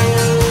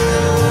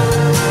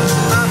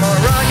 I'm a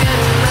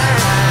rocket man.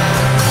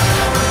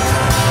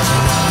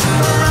 A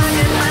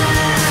rocket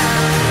man,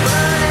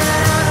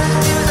 burning on the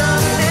fuse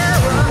of air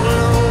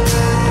alone.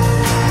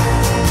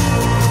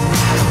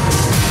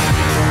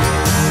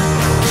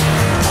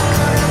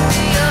 Gonna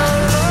be a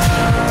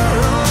long,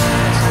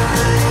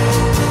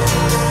 long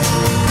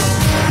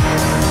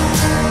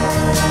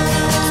time.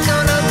 It's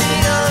gonna be a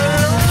long,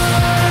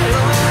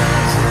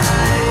 long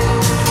time.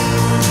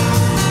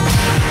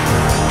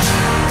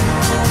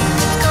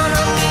 It's gonna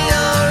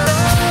be a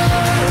long,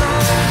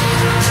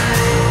 long time.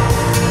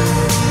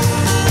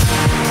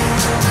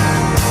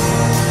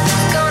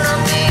 It's gonna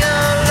be a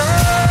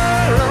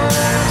long, long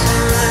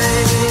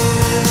time.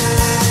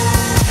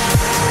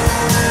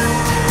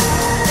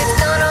 It's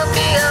gonna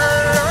be a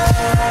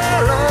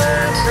long,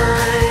 long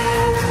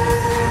time.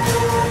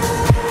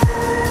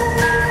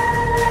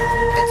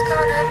 It's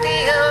gonna be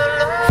a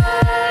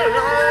long,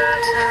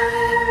 long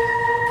time.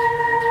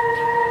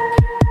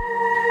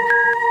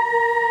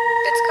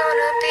 It's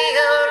gonna be a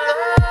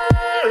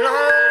long,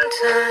 long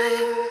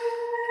time.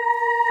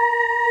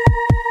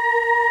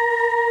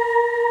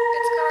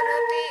 It's gonna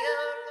be a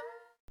long.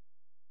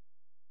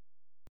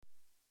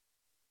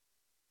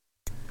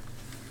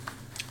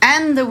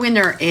 And the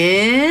winner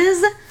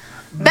is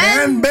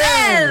Ben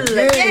Bell.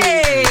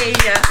 Yay!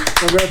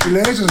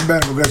 Congratulations,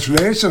 Ben.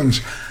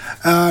 Congratulations.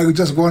 You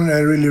just won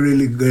a really,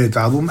 really great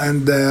album.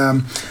 And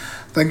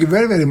thank you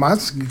very, very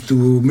much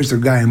to Mr.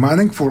 Guy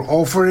Manning for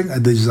offering a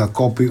digital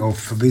copy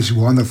of this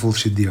wonderful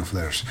CD of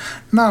theirs.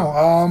 Now,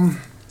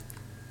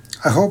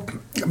 I hope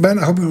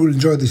you will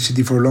enjoy this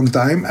CD for a long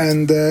time.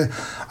 And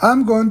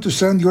I'm going to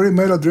send your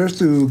email address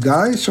to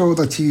Guy so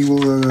that he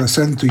will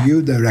send to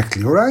you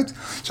directly, all right?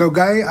 So,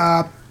 Guy,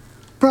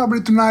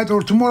 probably tonight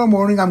or tomorrow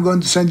morning, I'm going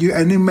to send you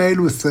an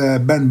email with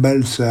Ben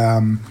Bell's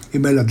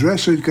email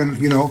address so you can,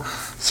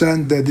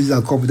 send the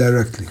digital copy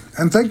directly.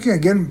 And thank you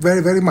again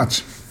very, very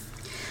much.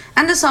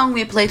 And the song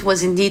we played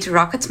was indeed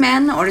Rocket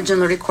Man,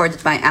 originally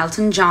recorded by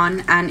Elton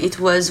John, and it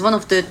was one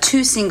of the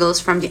 2 singles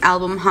from the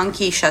album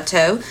Hunky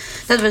Chateau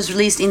that was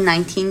released in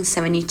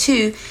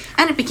 1972,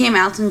 and it became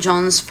Elton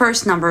John's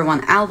first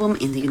 #1 album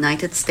in the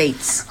United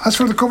States. As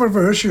for the cover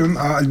version,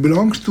 it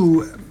belongs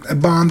to a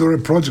band or a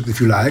project, if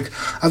you like.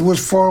 It was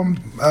formed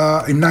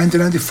in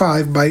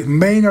 1995 by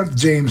Maynard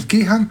James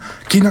Keenan,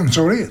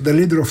 the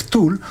leader of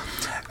Tool,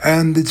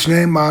 and its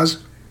name was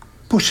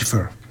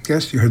Pucifer.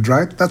 Yes, you heard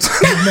right. That's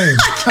the name.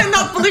 I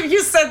cannot believe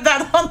you said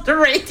that on the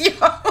radio.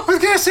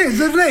 What can I say? It's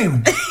the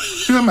name.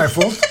 It's not my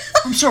fault.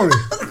 I'm sorry.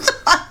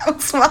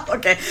 Well,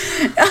 okay.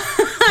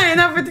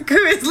 Enough with the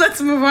quiz. Let's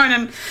move on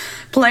and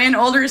play an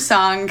older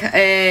song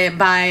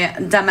by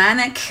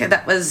DAMANEK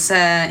that was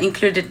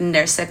included in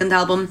their second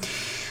album,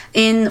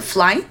 In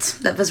Flight,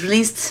 that was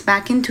released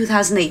back in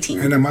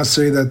 2018. And I must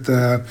say that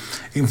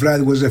In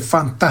Flight was a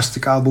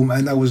fantastic album,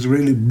 and I was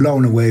really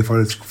blown away from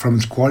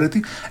its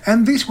quality.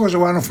 And this was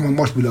one of my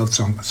most beloved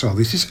songs. So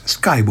this is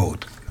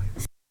Skyboat.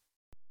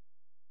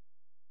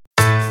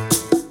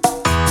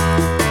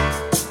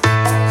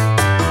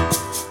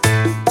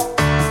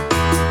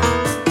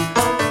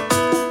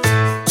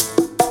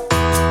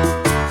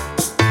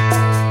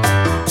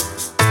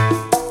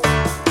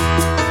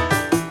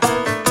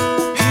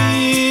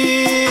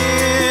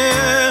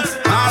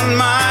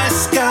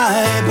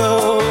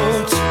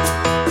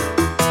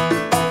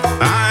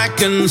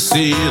 Can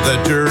see the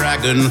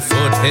dragon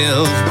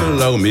foothills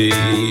below me.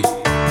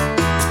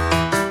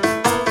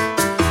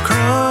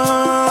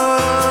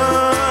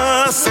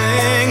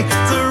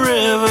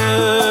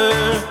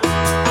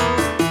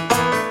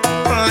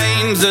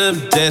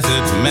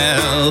 desert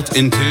melt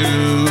into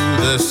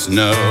the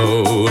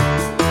snow.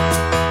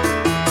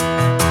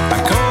 I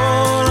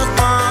call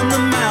upon the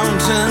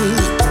mountain,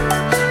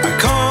 I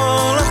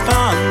call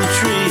upon the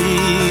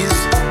trees,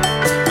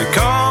 I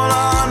call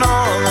on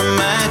all the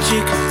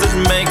magic that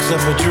makes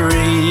up a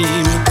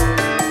dream.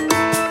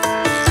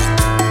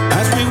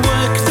 As we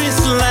work this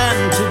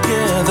land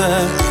together,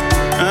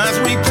 as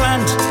we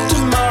plant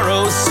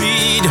tomorrow's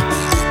seed,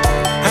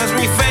 as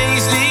we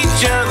face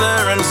each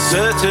other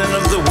uncertain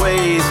of the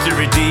ways to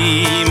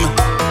redeem.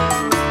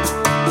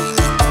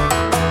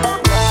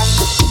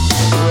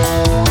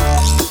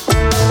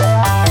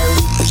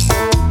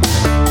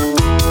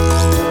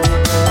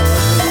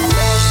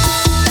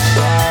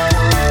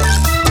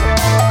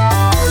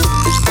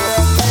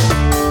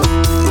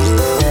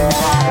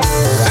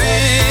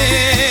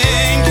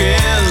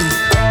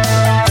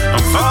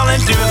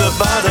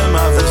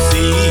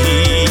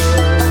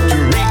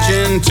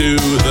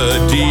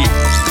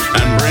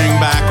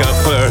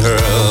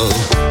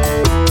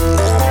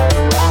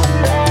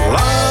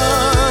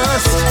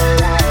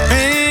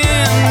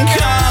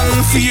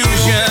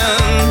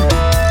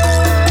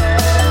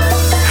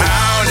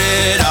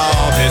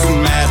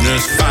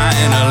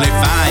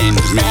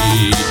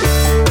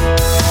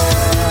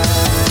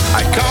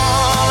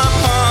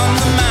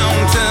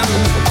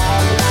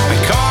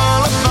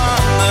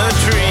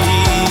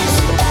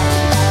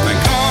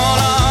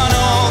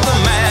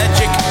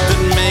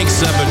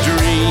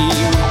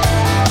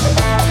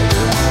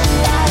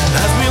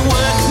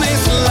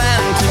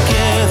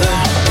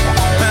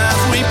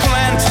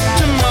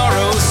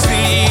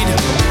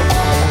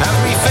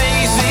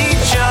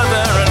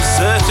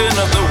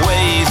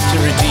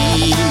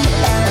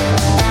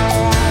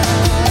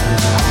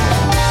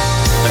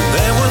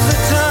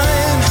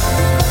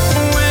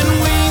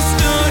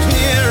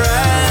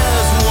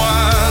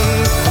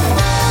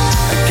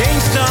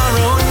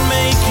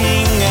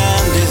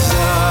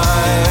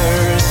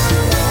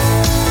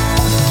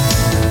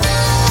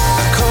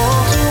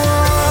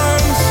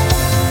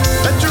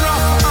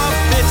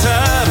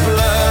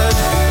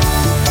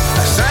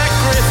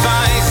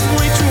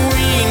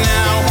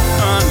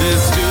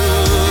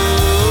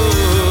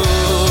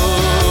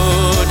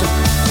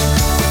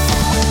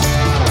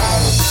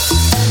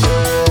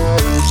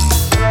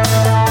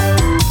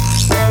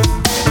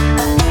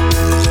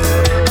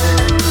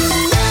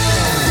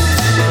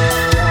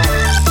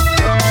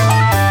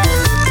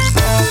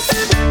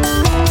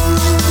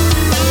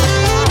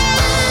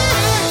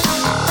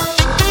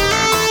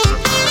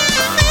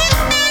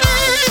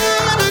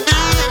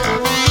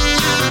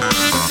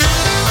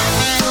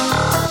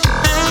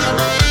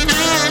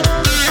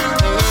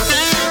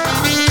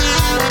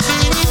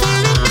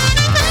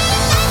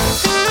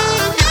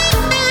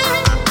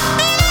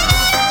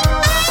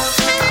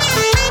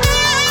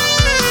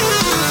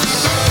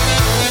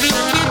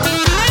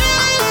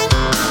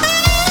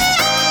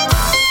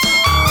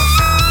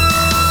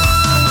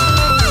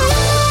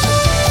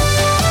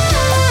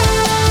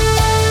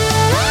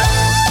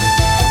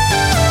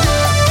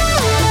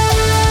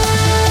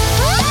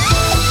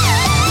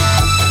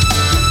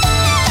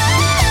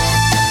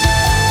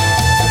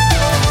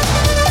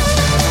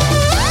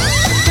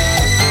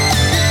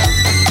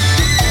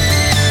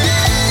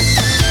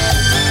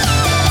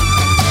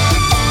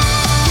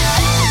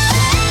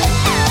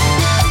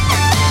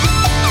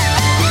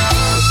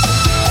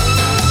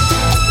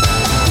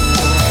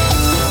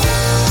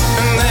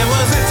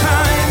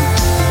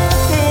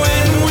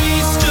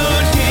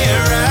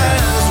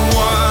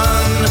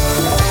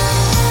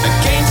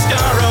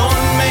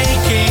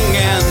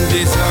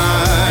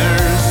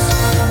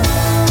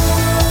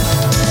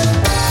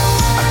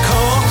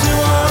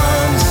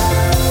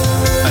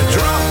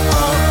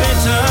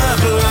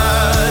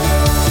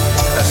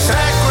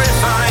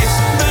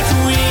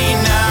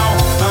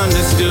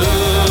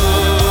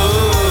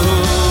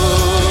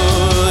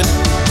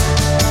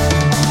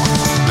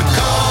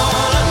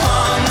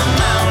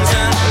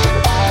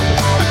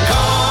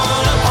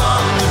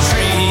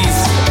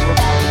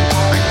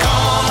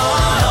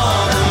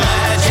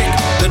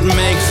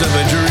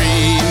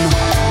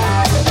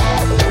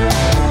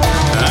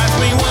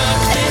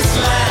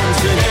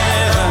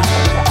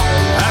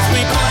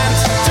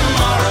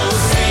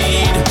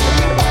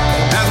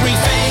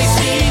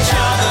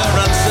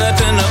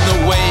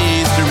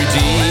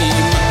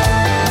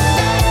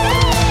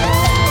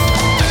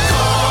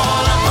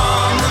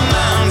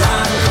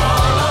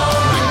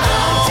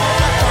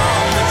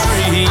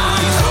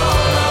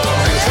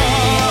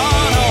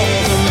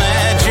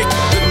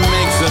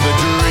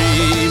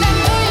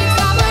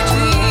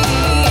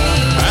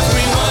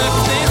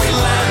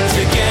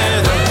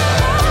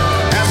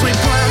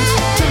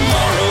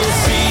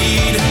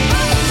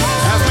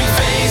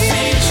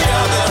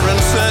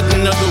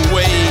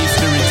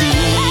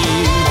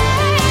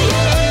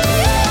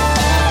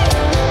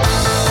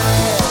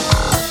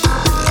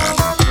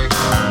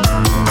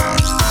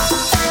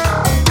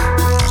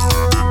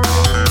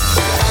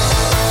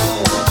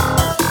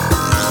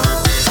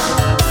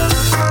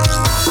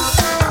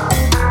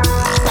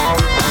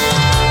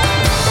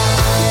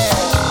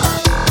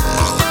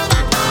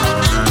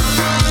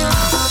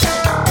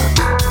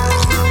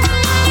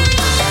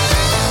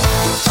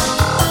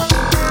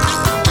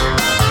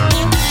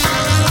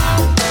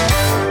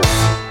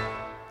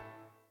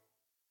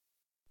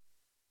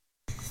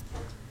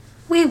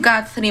 we've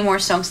got 3 more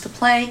songs to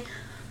play,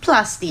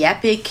 plus the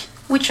epic,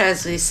 which,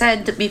 as we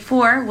said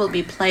before, will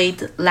be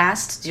played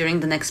last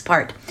during the next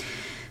part.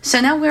 So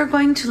now we're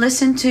going to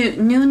listen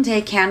to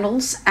Noonday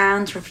Candles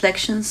and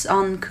Reflections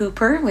on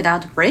Cooper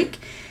without a break.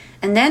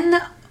 And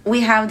then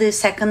we have the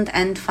second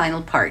and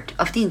final part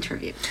of the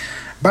interview.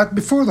 But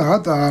before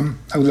that,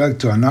 I would like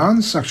to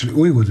announce, actually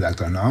we would like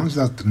to announce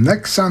that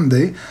next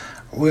Sunday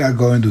we are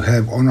going to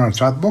have on our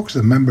chat box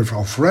the members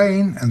of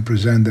Rain and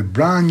present the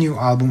brand new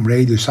album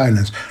Radio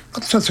Silence.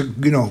 Not such a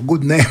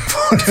good name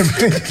for a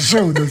radio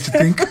show, don't you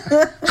think?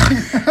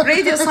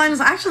 Radio Silence,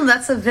 actually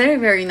that's a very,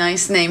 very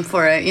nice name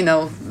for a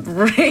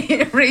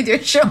radio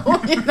show.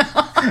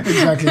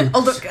 Exactly.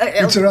 Although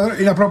it's a rather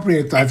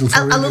inappropriate title for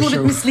a radio show. A little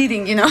bit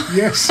misleading,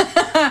 Yes,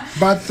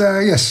 but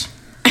yes,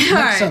 next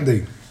right.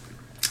 Sunday.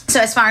 So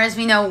as far as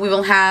we know, we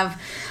will have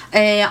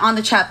on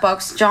the chat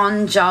box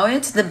John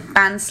Jowett, the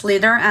band's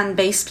leader and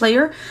bass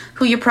player,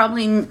 who you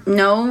probably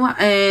know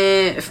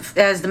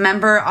as the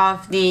member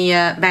of the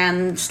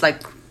bands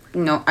like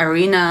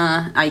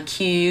Arena,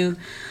 IQ,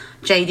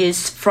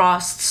 Jadis,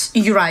 Frosts,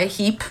 Uriah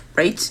Heep,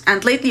 right?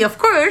 And lately, of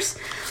course,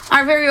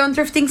 our very own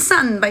Drifting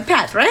Sun by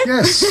Pat, right?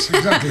 Yes,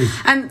 exactly.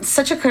 And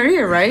such a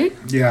career, right?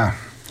 Yeah.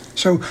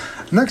 So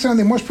next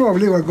Sunday, most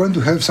probably, we're going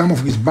to have some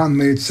of his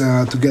bandmates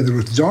together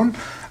with John.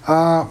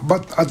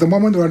 But at the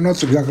moment, we're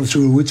not exactly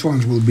sure which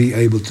ones will be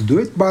able to do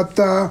it. But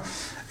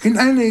in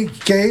any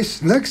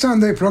case, next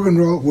Sunday, Prog and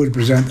Roll will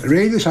present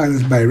Radio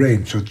Silence by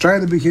Rain. So try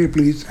to be here,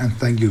 please, and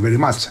thank you very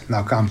much.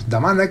 Now comes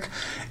Damanek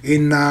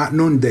in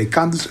Noonday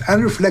Candles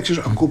and Reflections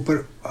on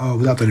Cooper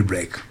without any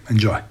break.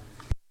 Enjoy.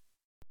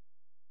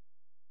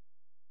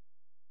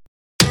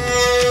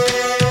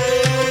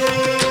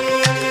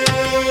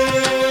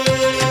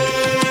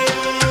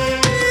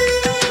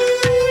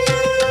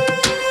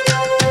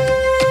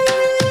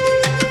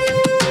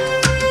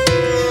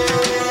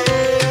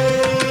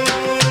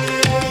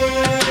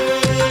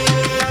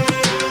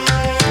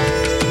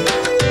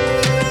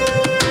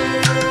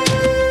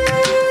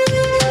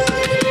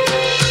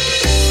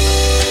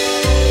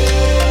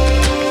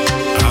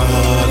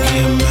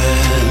 Argument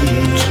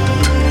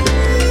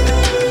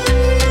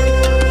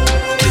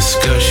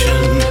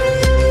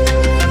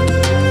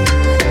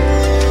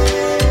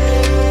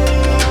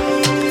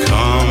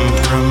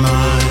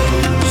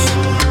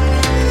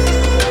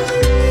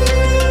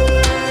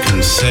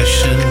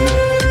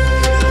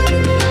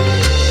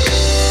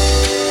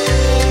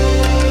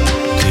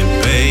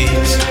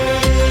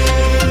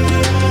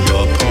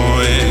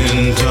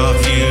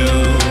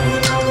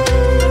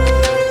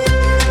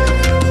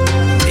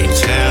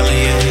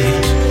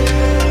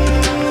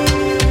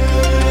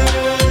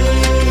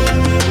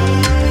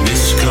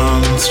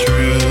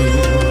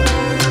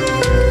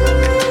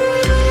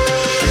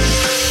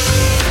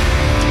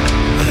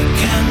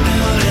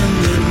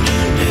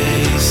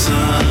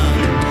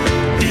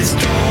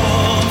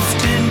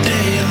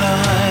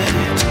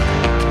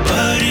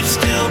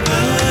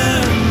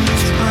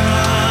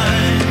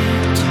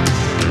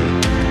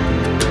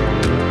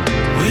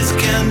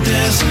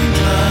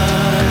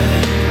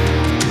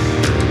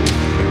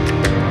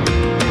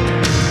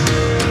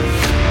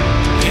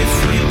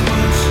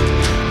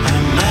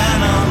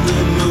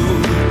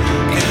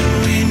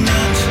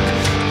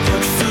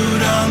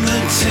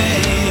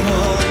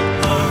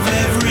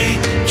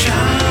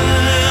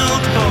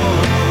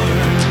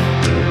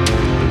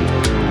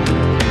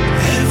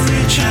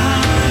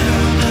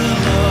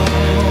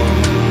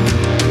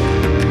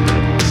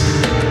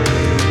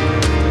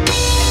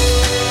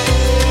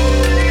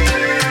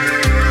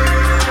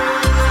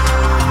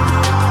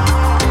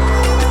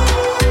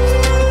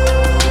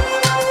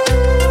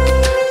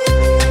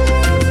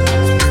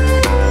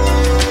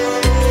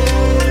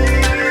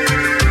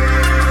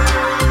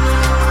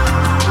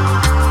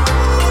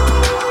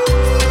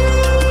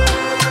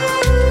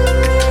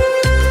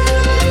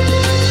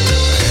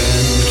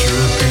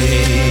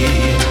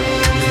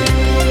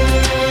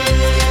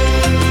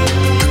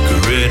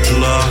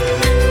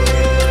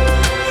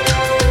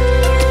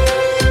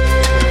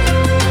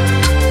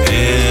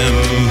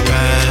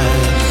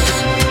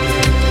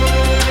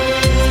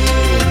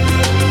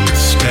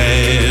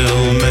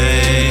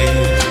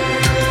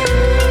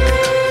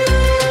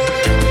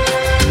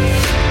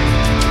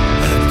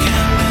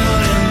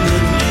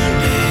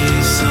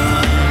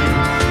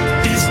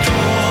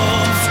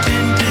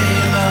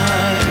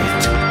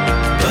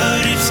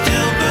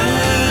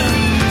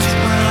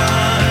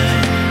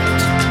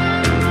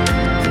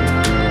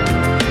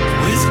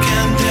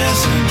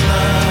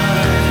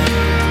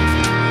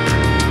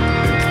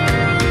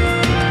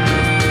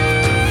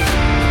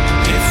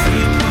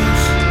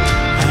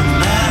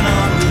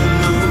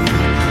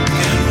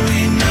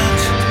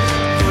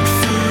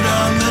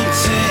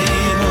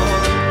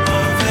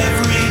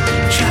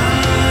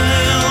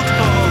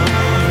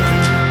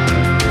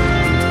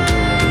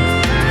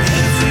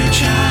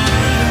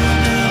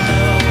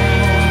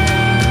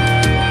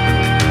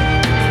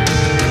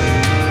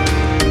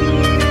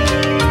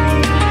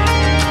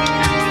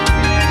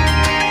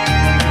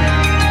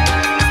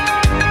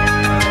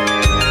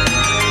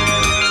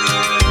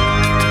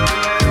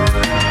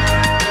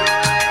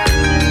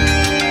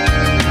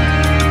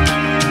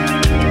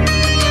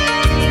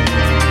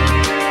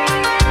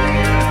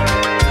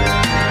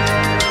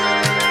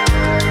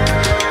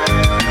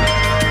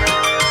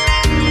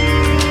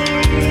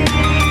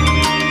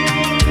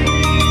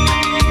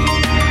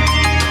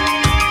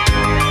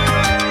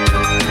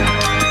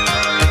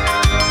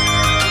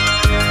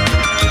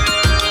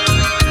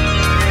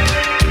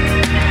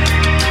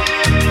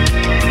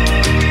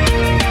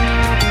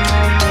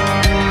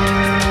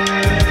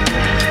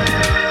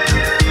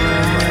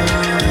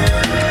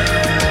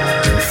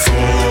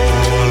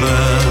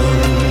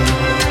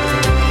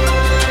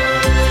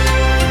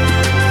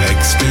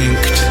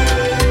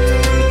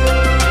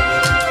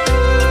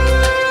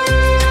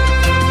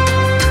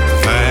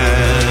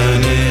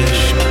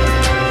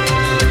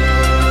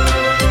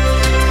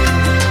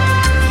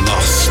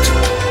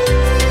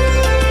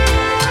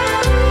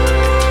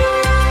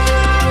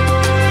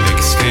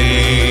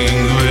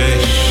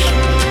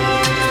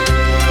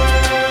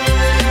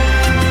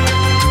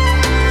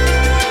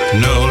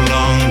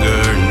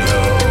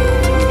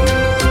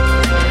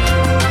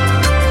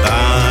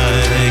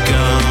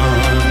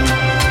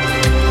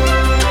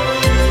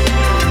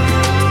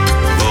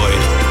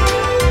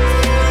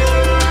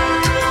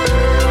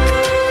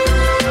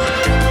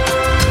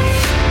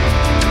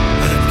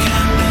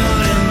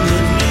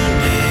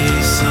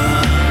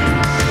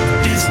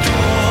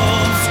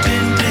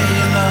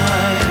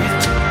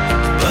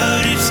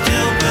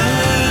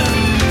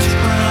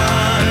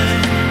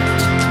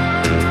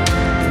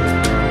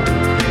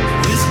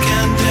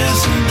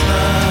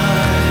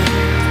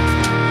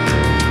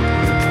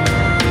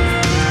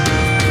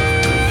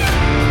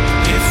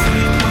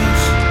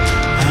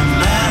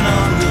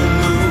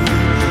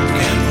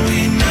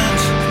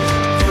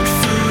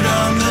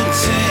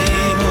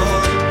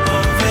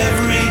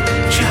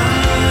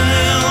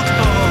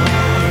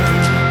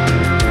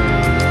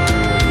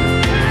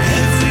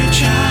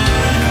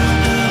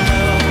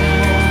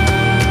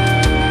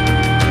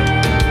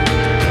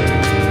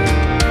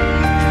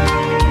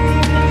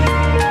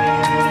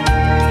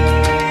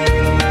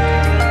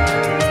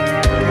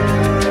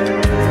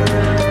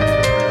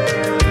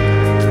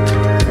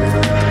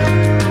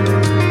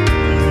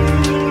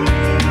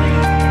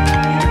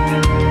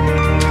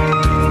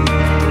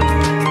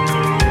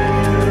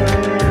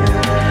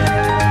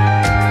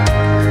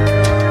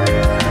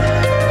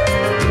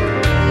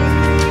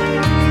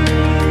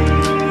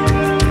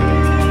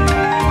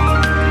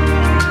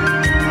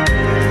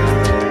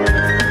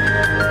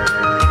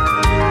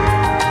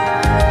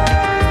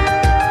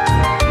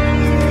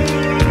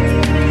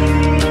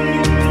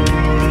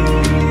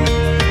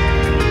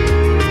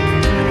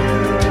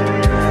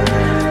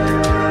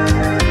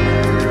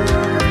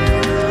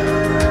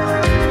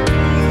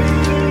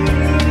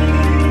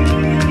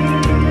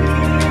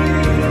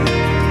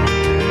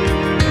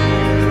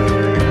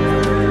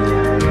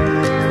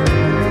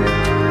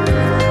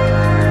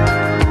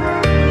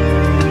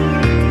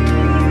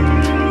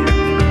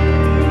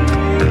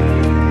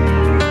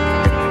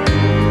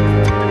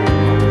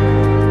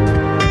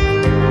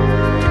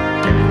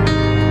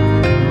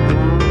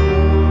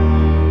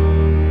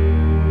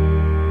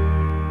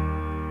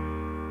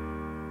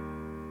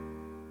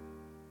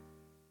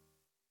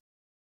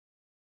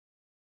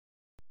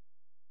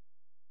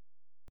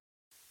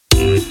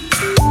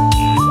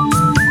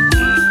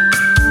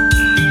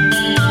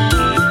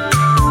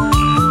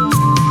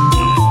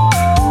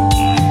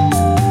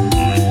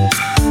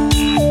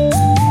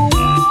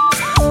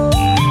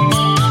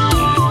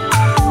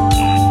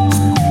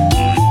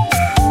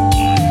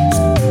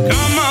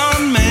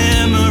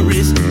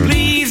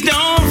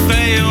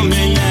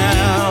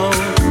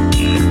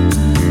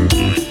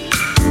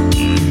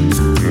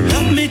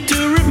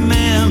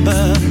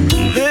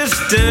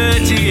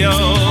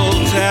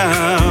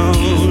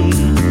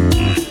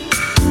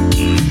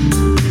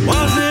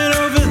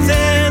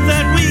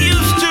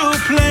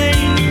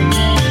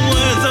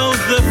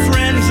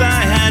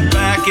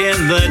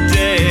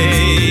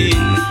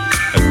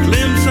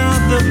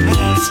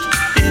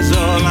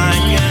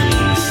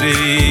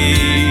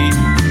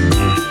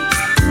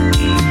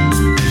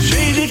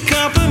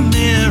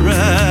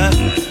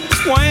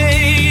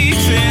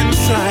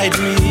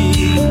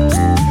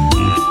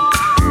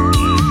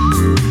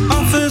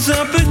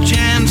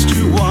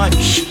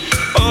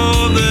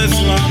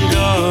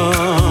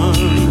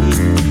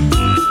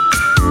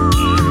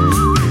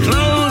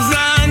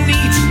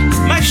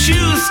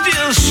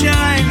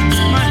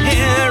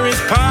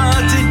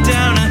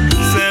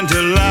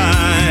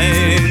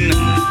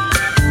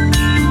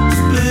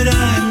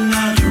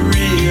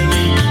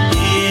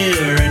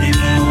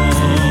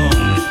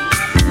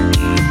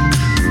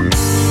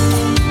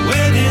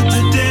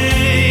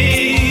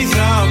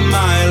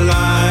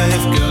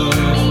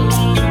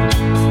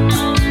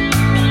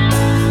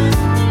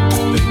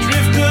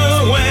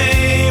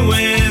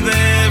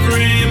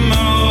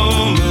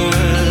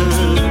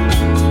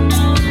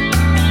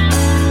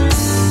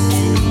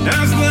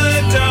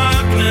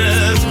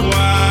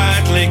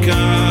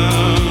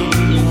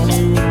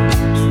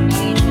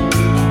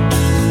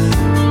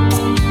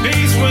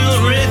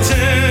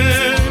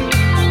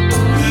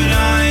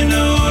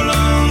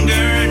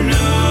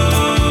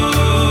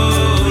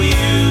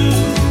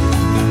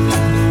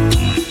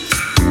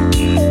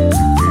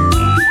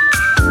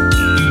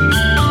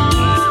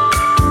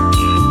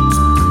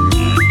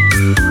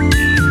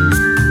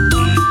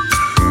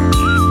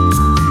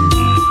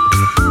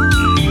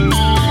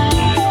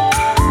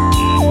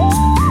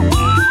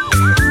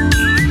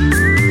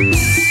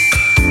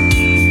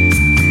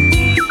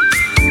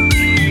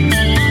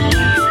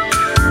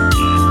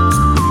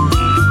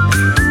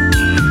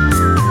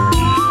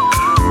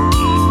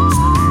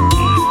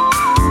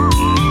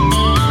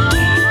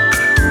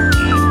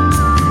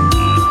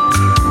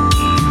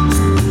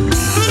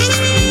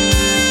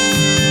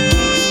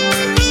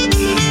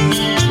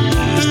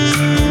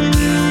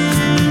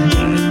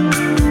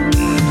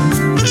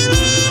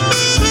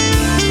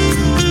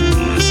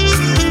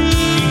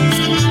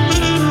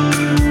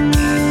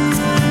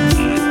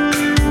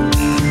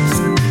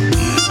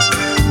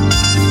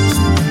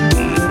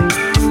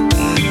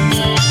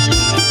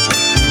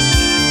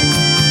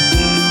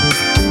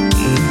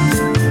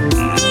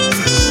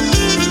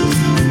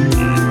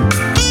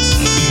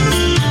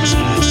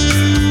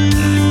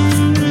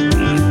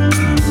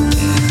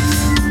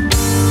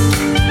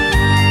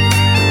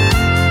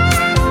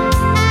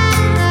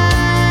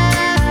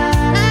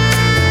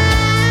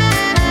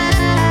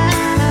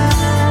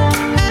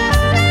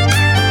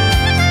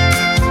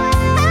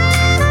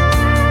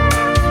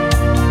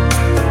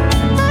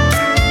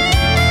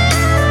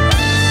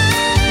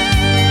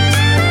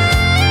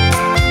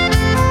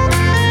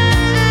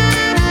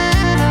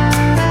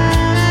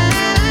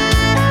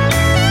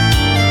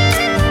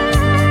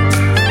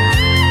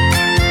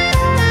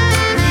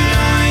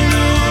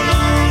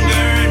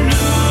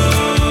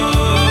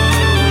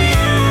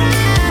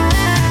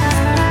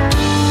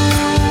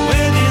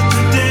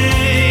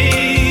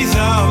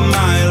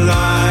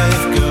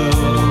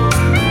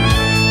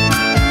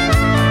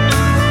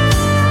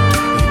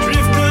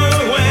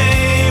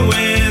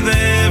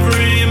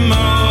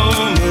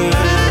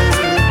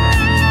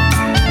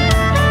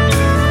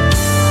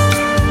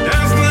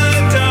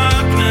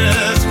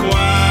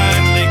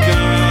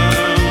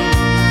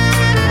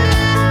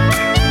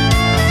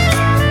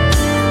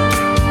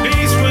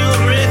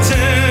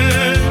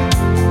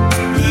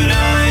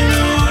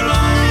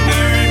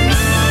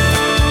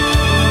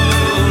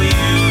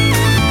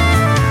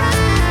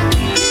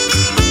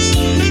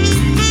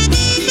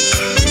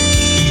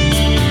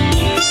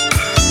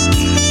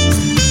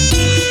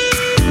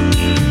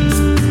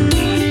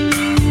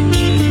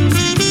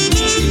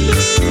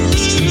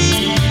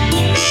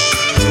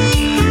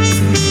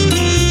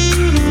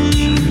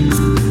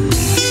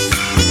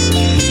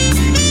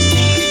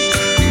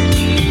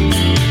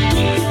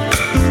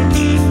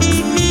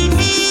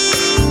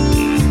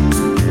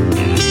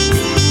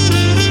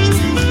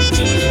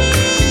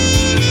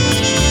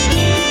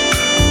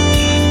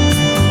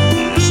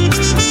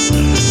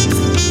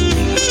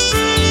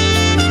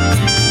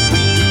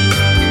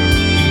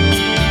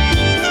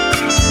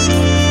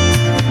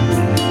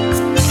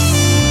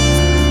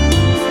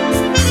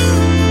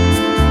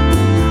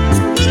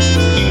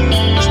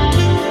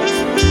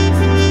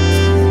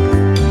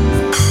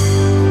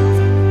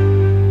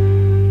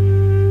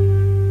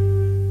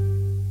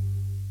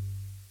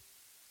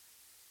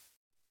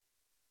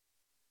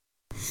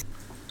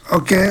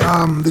Okay,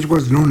 this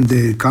was known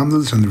the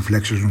Candles and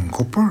Reflections on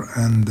Copper,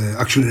 and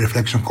actually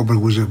Reflections on Copper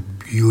was a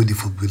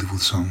beautiful, beautiful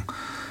song.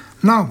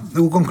 Now,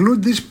 we'll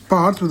conclude this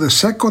part with the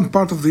second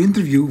part of the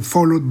interview,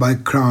 followed by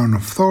Crown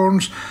of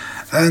Thorns,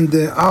 and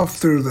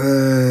after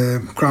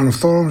the Crown of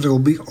Thorns, there will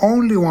be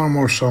only one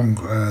more song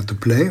to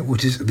play,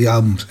 which is the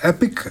album's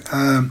Epic,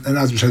 and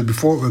as we said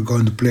before, we're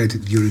going to play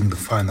it during the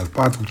final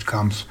part, which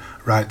comes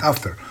right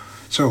after.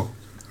 So,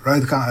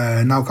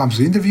 now comes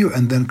the interview,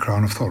 and then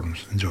Crown of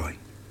Thorns. Enjoy.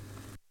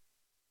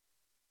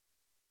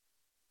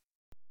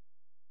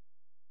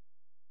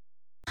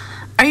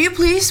 Are you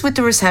pleased with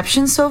the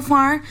reception so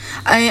far?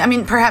 I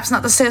mean, perhaps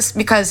not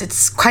because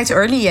it's quite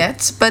early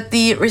yet, but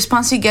the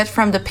response you get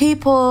from the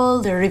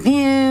people, the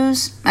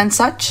reviews, and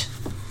such?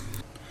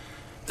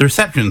 The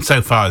reception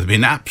so far has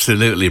been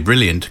absolutely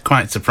brilliant,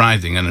 quite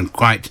surprising and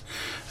quite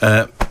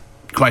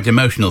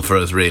emotional for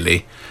us,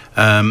 really.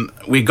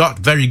 We got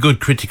very good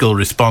critical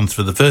response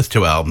for the first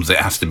two albums, it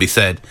has to be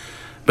said,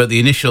 but the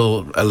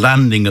initial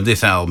landing of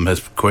this album has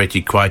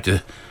created quite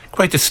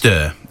a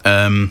stir.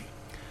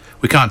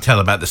 We can't tell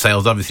about the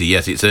sales, obviously,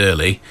 yes, it's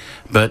early,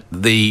 but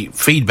the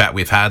feedback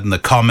we've had and the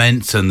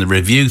comments and the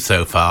reviews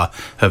so far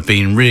have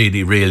been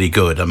really, really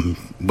good. I'm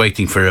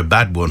waiting for a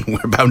bad one.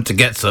 We're bound to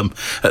get some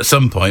at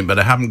some point, but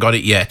I haven't got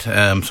it yet,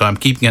 so I'm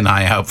keeping an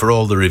eye out for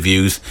all the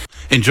reviews,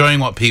 enjoying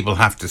what people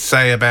have to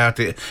say about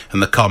it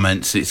and the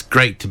comments. It's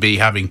great to be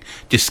having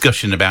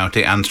discussion about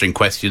it, answering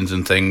questions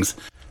and things.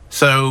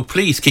 So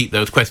please keep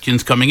those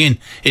questions coming in.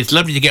 It's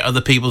lovely to get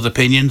other people's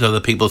opinions, other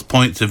people's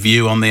points of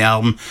view on the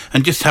album,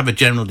 and just have a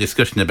general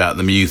discussion about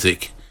the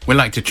music. We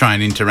like to try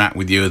and interact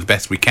with you as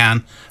best we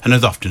can, and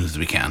as often as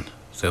we can.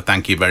 So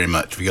thank you very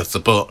much for your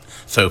support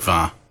so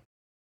far.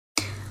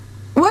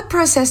 What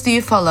process do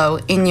you follow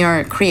in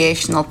your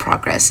creational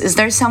progress? Is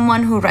there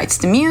someone who writes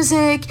the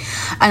music,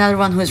 another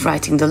one who's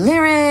writing the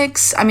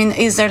lyrics? I mean,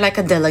 is there like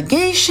a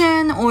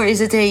delegation, or is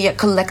it a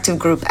collective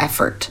group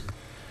effort?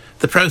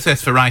 The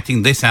process for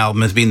writing this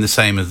album has been the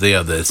same as the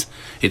others.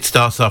 It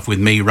starts off with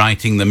me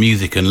writing the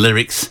music and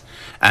lyrics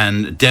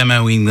and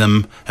demoing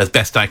them as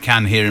best I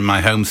can here in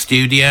my home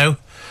studio.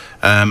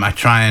 I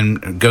try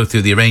and go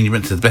through the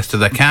arrangements as best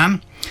as I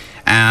can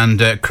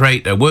and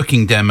create a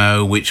working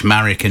demo which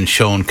Marek and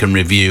Sean can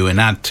review and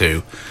add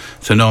to.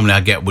 So normally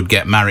I would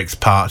get Marek's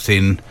parts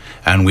in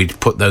and we'd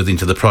put those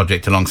into the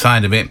project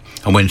alongside of it.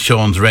 And when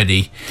Sean's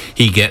ready,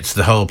 he gets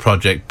the whole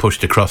project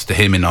pushed across to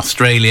him in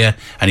Australia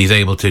and he's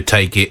able to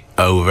take it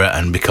over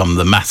and become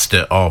the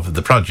master of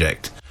the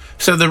project.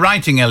 So the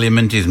writing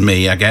element is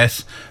me, I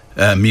guess,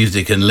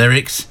 music and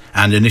lyrics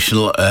and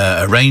initial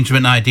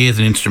arrangement ideas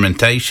and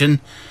instrumentation.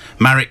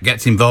 Marek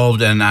gets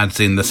involved and adds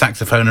in the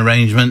saxophone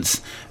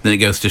arrangements. Then it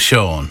goes to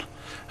Sean,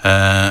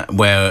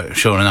 where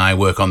Sean and I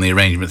work on the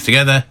arrangements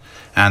together.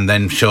 And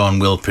then Sean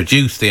will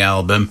produce the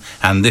album,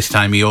 and this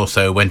time he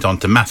also went on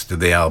to master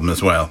the album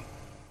as well.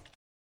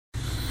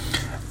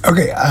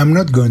 Okay, I'm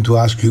not going to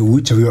ask you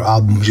which of your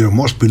albums is your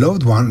most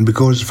beloved one,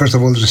 because first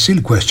of all, it's a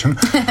silly question,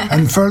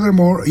 and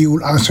furthermore, you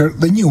will answer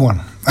the new one.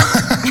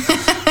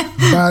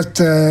 But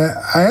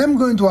I am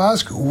going to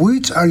ask,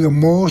 which are your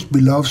most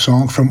beloved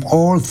songs from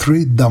all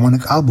three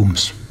DAMANEK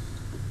albums?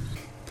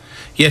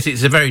 Yes,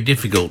 it's a very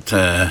difficult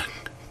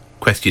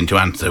question to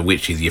answer,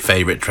 which is your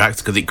favourite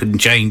tracks, because it couldn't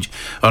change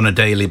on a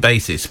daily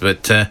basis,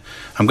 but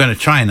I'm going to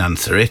try and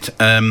answer it.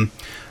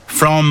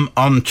 From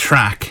On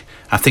Track,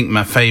 I think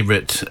my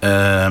favourite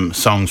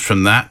songs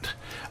from that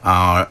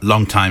are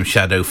Long Time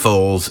Shadow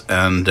Falls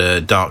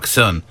and Dark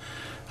Sun.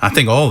 I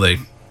think all the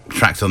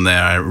tracks on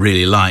there I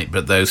really like,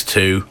 but those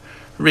two,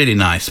 really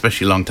nice,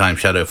 especially Long Time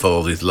Shadow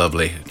Falls is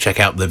lovely. Check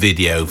out the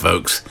video,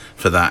 folks,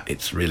 for that,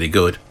 it's really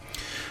good.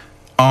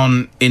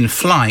 On In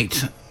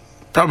Flight,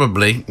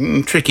 probably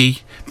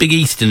tricky. Big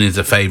Eastern is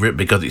a favourite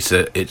because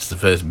it's the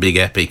first big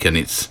epic and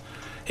it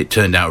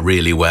turned out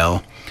really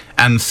well.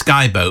 And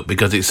Skyboat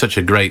because it's such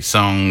a great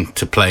song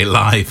to play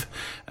live.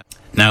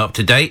 Now up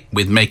to date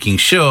with Making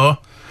Sure,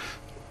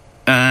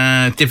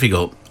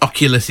 difficult.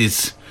 Oculus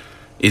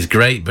is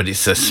great, but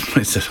it's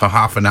a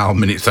half an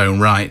album in its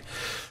own right.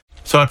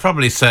 So I'd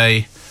probably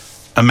say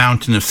A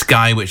Mountain of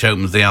Sky, which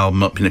opens the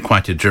album up in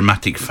quite a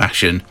dramatic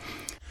fashion.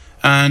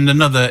 And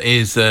another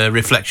is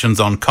Reflections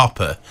on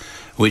Copper,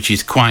 which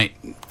is quite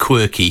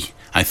quirky,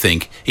 I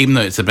think. Even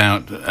though it's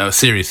about a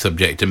serious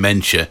subject,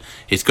 dementia,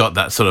 it's got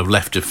that sort of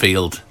left of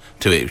field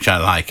to it, which I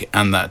like,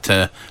 and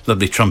that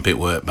lovely trumpet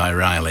work by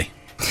Riley.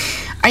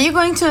 Are you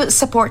going to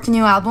support the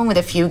new album with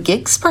a few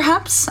gigs,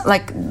 perhaps?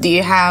 Like, do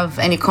you have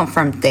any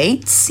confirmed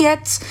dates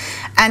yet?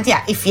 And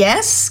yeah, if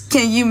yes,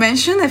 can you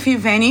mention a few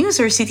venues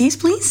or cities,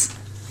 please?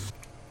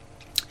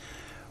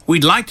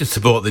 We'd like to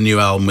support the new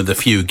album with a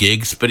few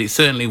gigs, but it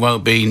certainly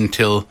won't be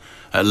until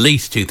at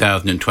least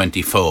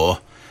 2024,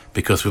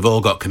 because we've all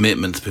got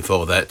commitments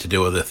before that to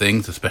do other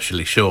things,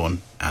 especially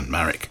Sean and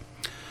Marek.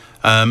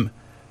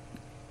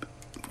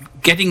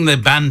 Getting the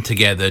band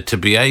together to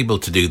be able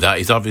to do that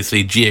is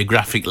obviously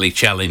geographically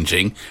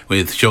challenging,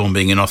 with Sean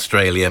being in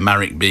Australia,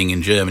 Marek being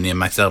in Germany and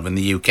myself in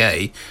the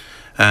UK.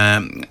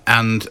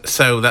 And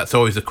so that's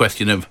always a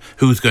question of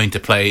who's going to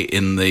play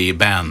in the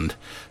band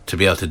to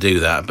be able to do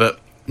that. But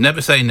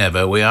never say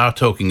never. We are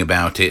talking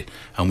about it,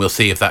 and we'll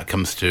see if that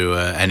comes to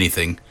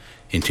anything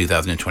in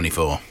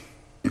 2024.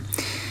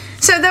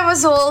 So that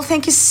was all.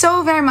 Thank you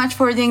so very much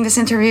for doing this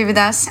interview with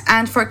us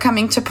and for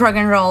coming to Prog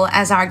and Roll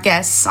as our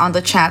guests on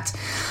the chat.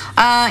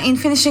 In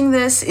finishing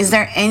this, is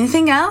there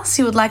anything else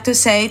you would like to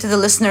say to the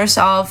listeners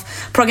of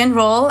Prog and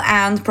Roll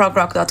and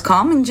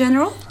ProgRock.com in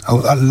general?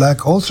 I'd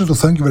like also to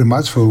thank you very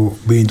much for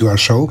being to our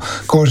show,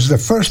 because it's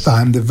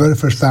the very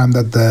first time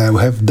that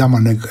we have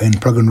DAMANEK in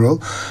Prog and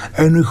Roll,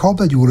 and we hope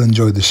that you will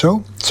enjoy the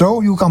show.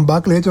 So you come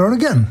back later on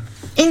again.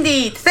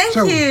 Indeed. Thank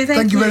you.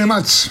 Thank you very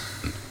much.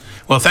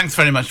 Well, thanks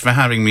very much for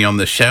having me on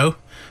the show.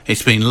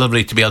 It's been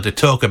lovely to be able to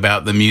talk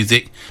about the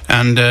music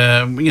and,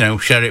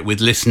 share it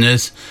with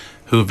listeners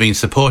who have been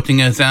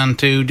supporting us, and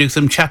to do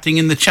some chatting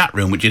in the chat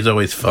room, which is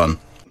always fun.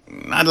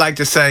 I'd like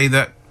to say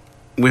that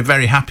we're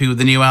very happy with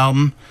the new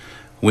album.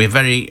 We're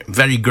very,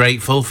 very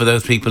grateful for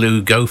those people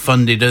who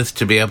GoFunded us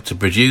to be able to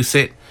produce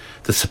it.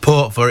 The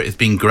support for it has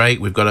been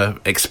great. We've got an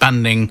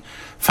expanding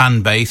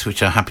fan base,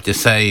 which I'm happy to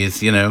say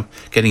is,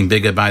 getting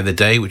bigger by the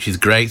day, which is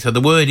great. So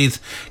the word is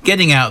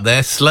getting out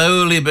there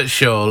slowly but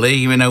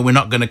surely. We're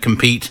not going to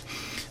compete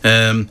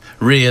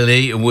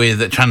really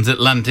with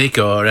Transatlantic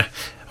or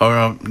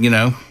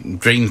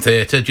Dream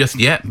Theatre just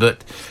yet,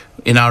 but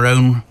in our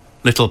own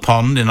little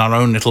pond, in our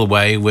own little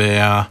way, we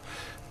are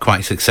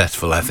quite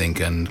successful, I think,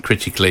 and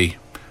critically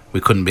we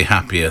couldn't be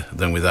happier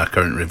than with our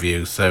current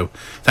reviews. So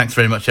thanks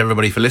very much,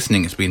 everybody, for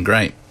listening. It's been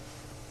great.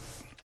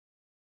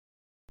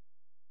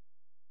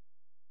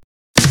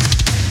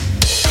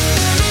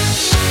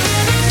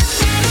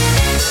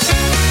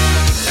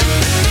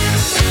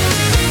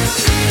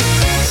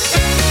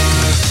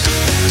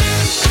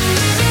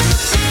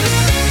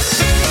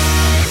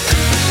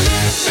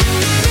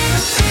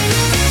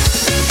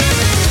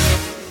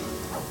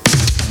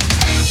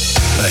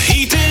 The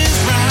heat is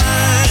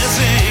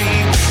rising,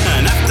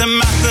 an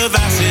aftermath of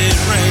acid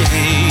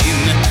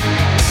rain.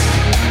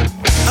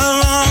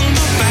 Along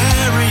the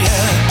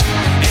barrier,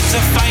 it's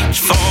a fight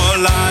for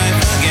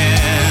life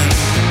again.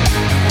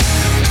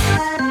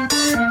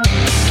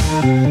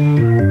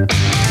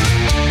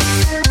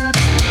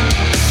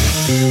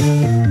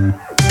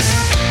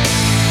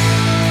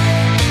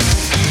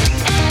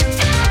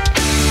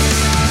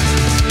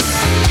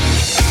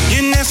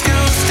 UNESCO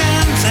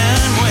stands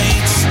and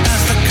waits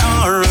as the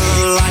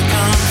coral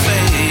icon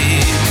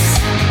fades.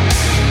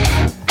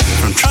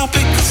 From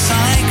tropical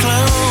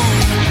cyclone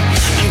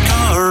and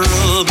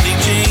coral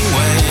bleaching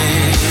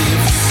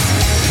waves,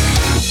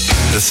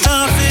 the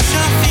starfish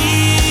are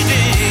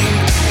feeding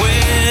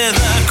with a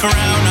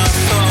crown of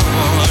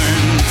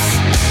thorns,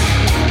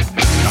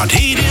 not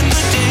heeding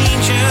the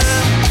danger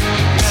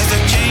as the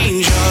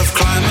change of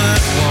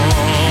climate warns.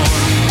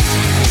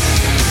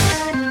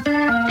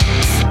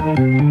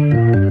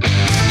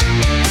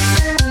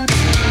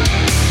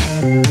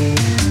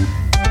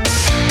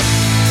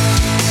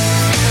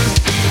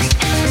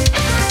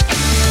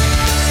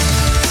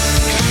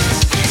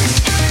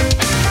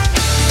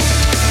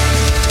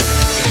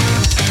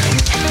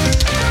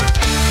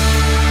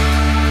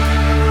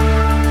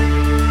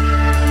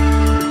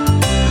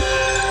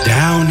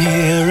 Down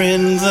here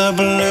in the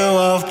blue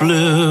of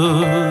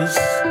blues,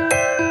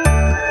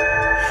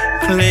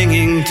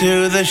 clinging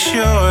to the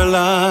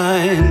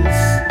shorelines,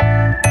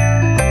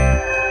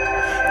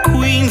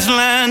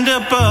 Queensland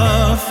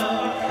above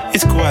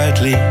is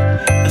quietly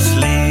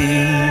asleep.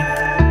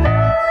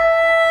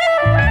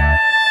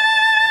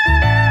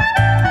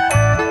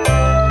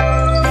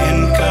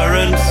 In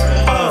currents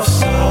of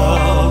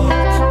salt,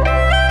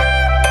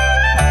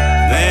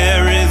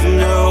 there is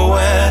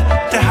nowhere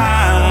to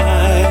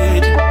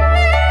hide.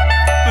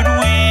 But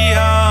we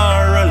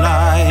are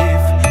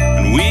alive,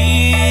 and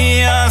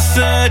we are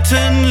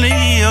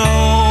certainly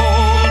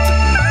old.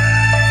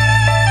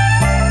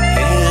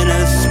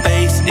 Inner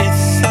space is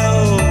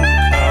so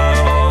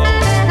cold.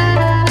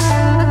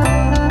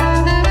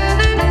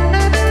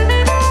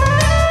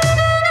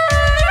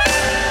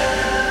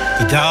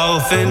 The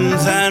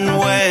dolphins and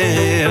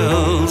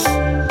whales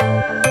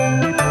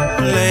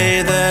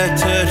play their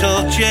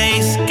turtle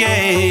chase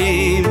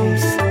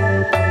games,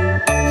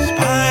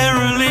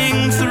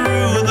 spiraling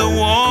through the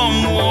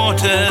warm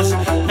waters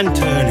and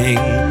turning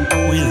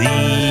with ease.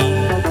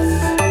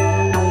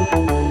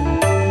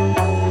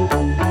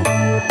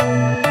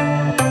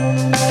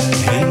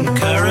 In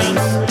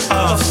currents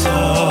of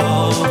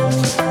salt,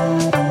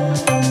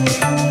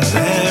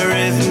 there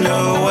is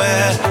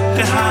nowhere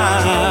to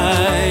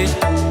hide,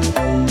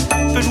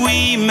 but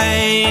we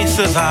may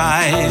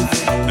survive,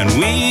 and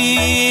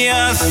we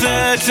are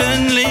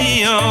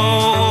certainly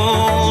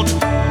old.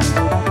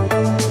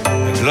 A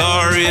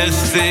glorious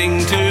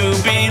thing to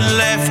be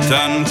left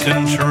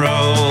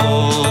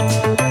uncontrolled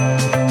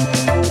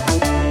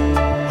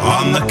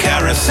on the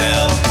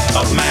carousel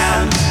of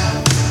man.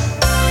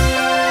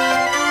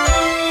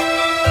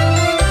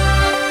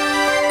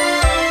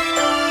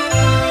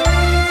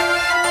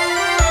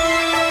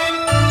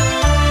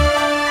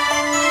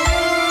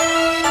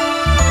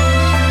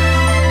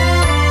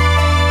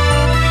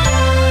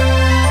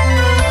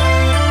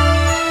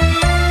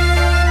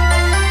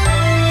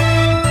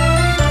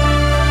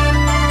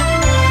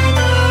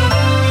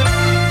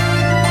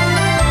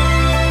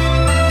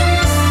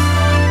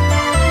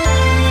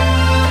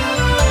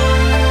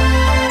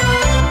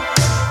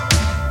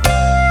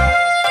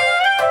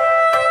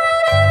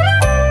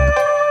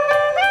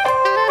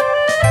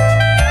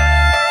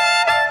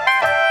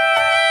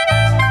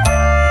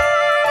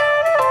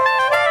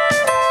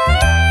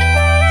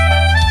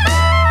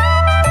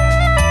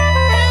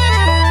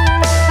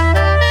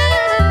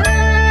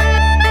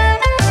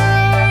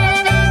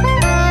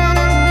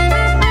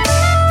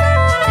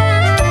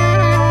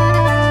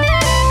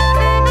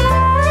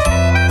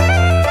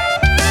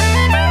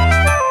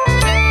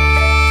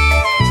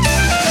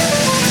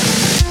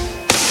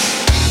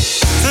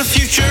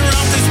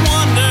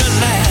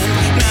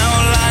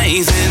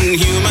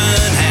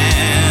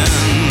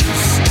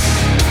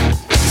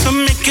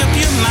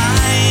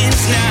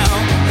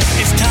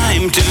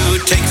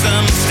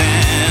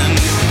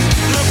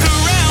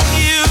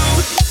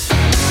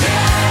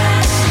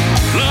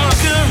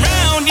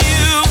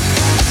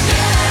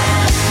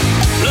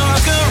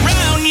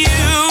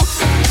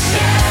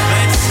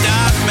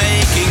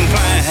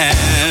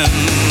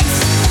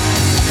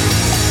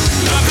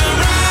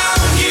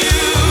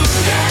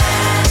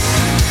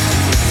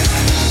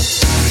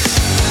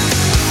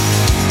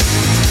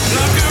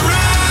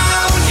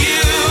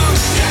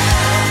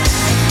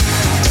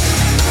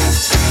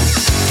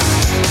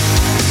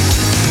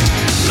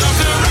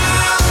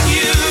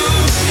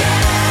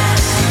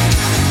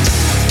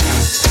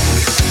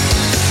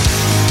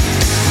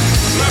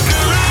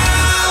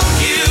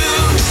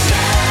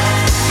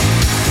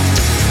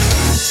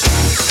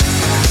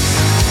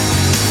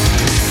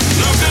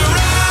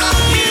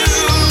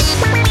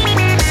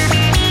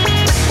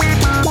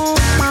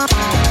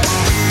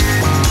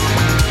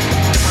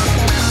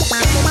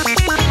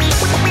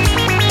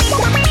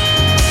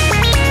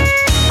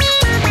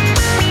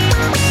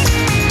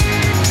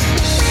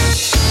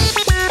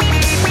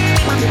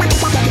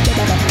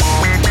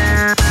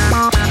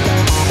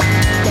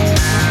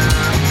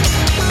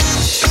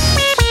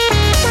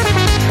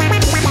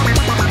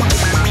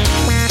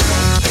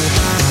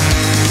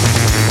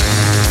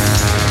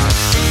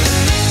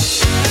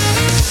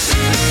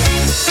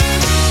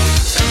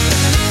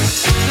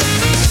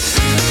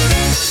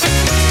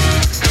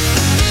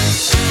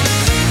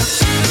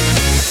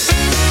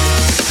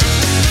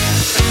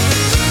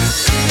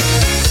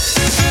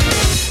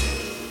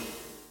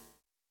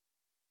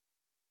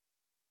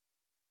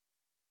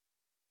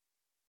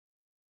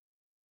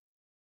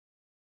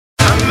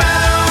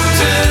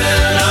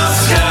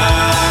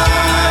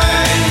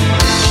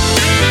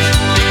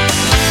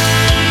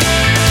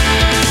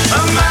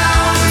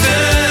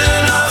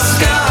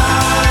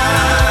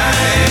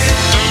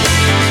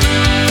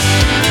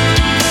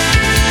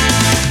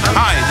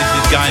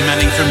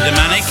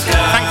 DAMANEK.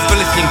 Thanks for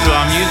listening to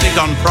our music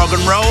on Prog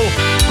and Roll,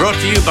 brought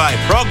to you by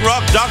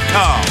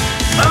PROGROCK.com.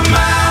 A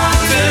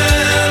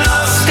mountain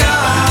of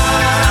sky.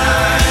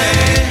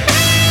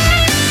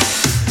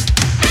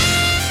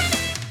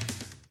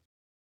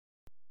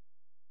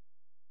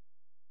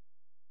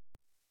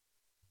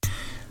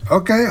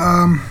 Okay,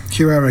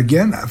 here we are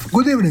again.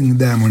 Good evening,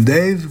 Diamond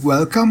Dave.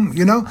 Welcome.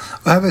 You know,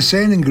 we have a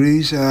saying in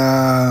Greece.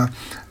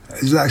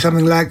 It's like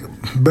something like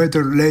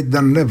better late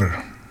than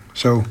never.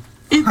 So,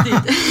 thank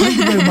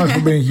you very much for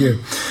being here.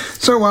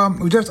 So,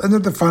 we just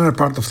entered the final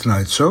part of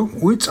tonight's show,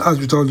 which, as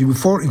we told you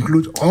before,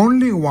 includes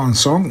only one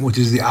song, which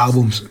is the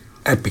album's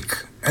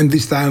epic. And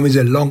this time is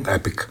a long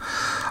epic.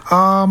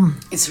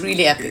 It's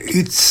really epic.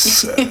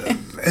 It's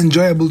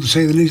enjoyable to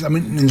say the least. I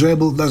mean,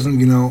 enjoyable doesn't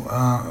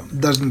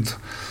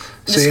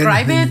say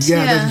Describe anything. it?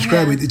 Yeah, Yeah,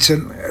 describe yeah. it. It's a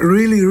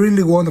really,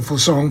 really wonderful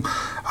song.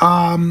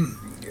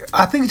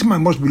 I think it's my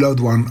most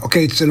beloved one.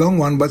 Okay, it's a long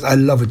one, but I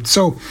love it.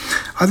 So,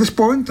 at this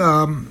point,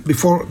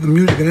 before the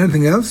music and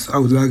anything else, I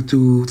would like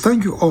to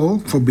thank you all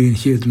for being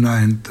here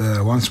tonight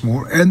once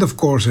more. And of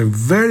course, a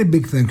very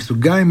big thanks to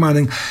Guy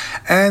Manning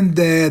and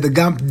the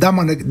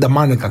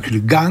DAMANEK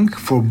actually gang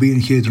for being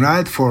here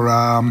tonight, for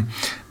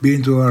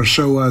being to our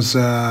show as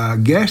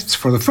guests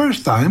for the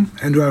first time.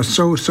 And we are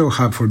so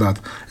happy for that.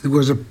 It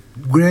was a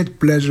great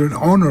pleasure and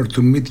honor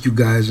to meet you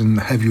guys and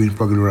have you in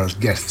program as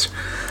guests.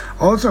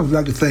 Also, I would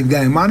like to thank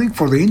Guy Manning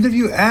for the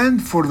interview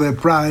and for the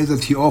prize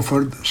that he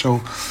offered,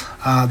 so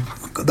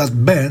that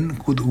Ben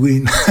could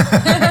win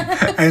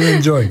and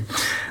enjoy.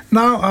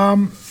 Now,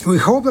 we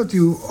hope that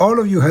all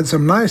of you had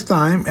some nice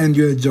time and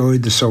you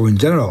enjoyed the show in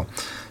general.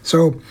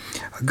 So,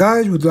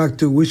 guys, would like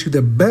to wish you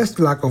the best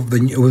luck with the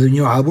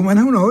new album, and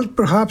who knows,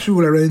 perhaps we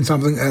will arrange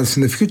something else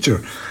in the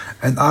future.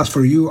 And as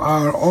for you,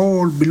 our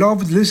all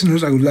beloved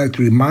listeners, I would like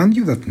to remind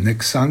you that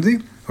next Sunday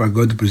we are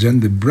going to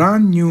present the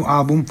brand new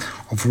album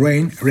of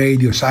Rain,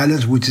 Radio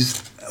Silence, which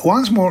is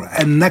once more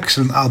an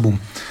excellent album.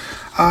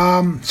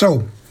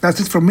 So that's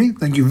it from me.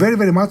 Thank you very,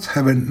 very much.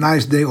 Have a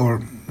nice day,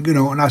 or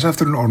a nice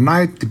afternoon or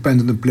night,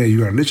 depending on the place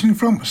you are listening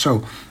from.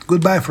 So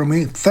goodbye from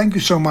me. Thank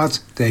you so much.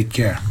 Take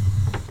care.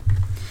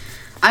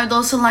 I would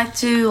also like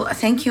to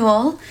thank you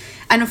all,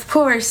 and of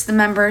course the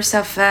members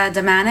of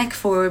DAMANEK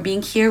for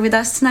being here with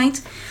us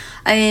tonight.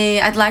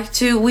 I'd like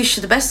to wish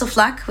you the best of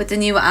luck with the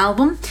new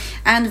album,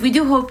 and we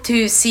do hope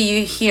to see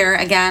you here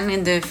again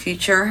in the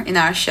future in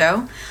our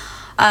show.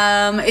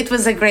 It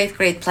was a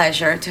great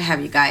pleasure to have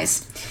you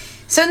guys.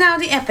 So now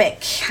the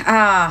epic.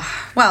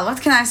 Well,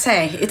 what can I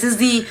say? It is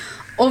the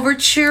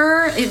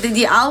overture,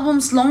 the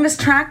album's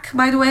longest track,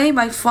 by the way,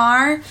 by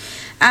far,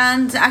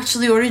 and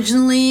actually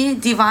originally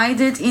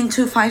divided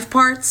into 5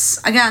 parts.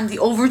 Again, the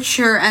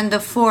overture and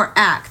the 4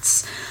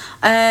 acts.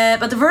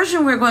 But the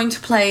version we're going to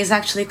play is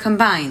actually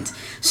combined.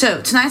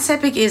 So tonight's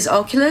epic is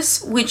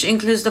Oculus, which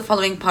includes the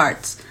following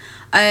parts.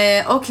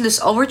 Oculus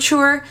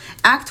Overture,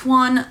 Act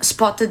 1,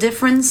 Spot the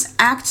Difference,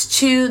 Act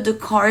 2, The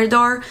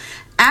Corridor,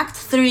 Act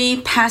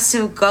 3,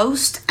 Passive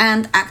Ghost,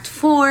 and Act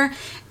 4,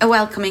 A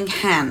Welcoming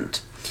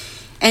Hand.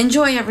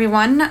 Enjoy,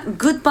 everyone.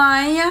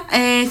 Goodbye.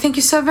 Thank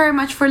you so very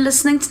much for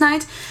listening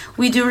tonight.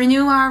 We do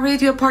renew our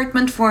radio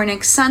apartment for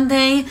next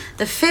Sunday,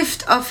 the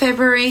 5th of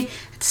February,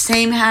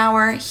 same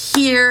hour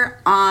here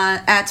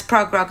at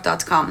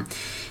PROGROCK.com.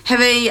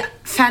 Have a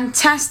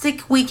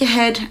fantastic week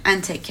ahead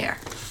and take care.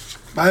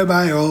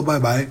 Bye all.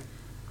 Bye.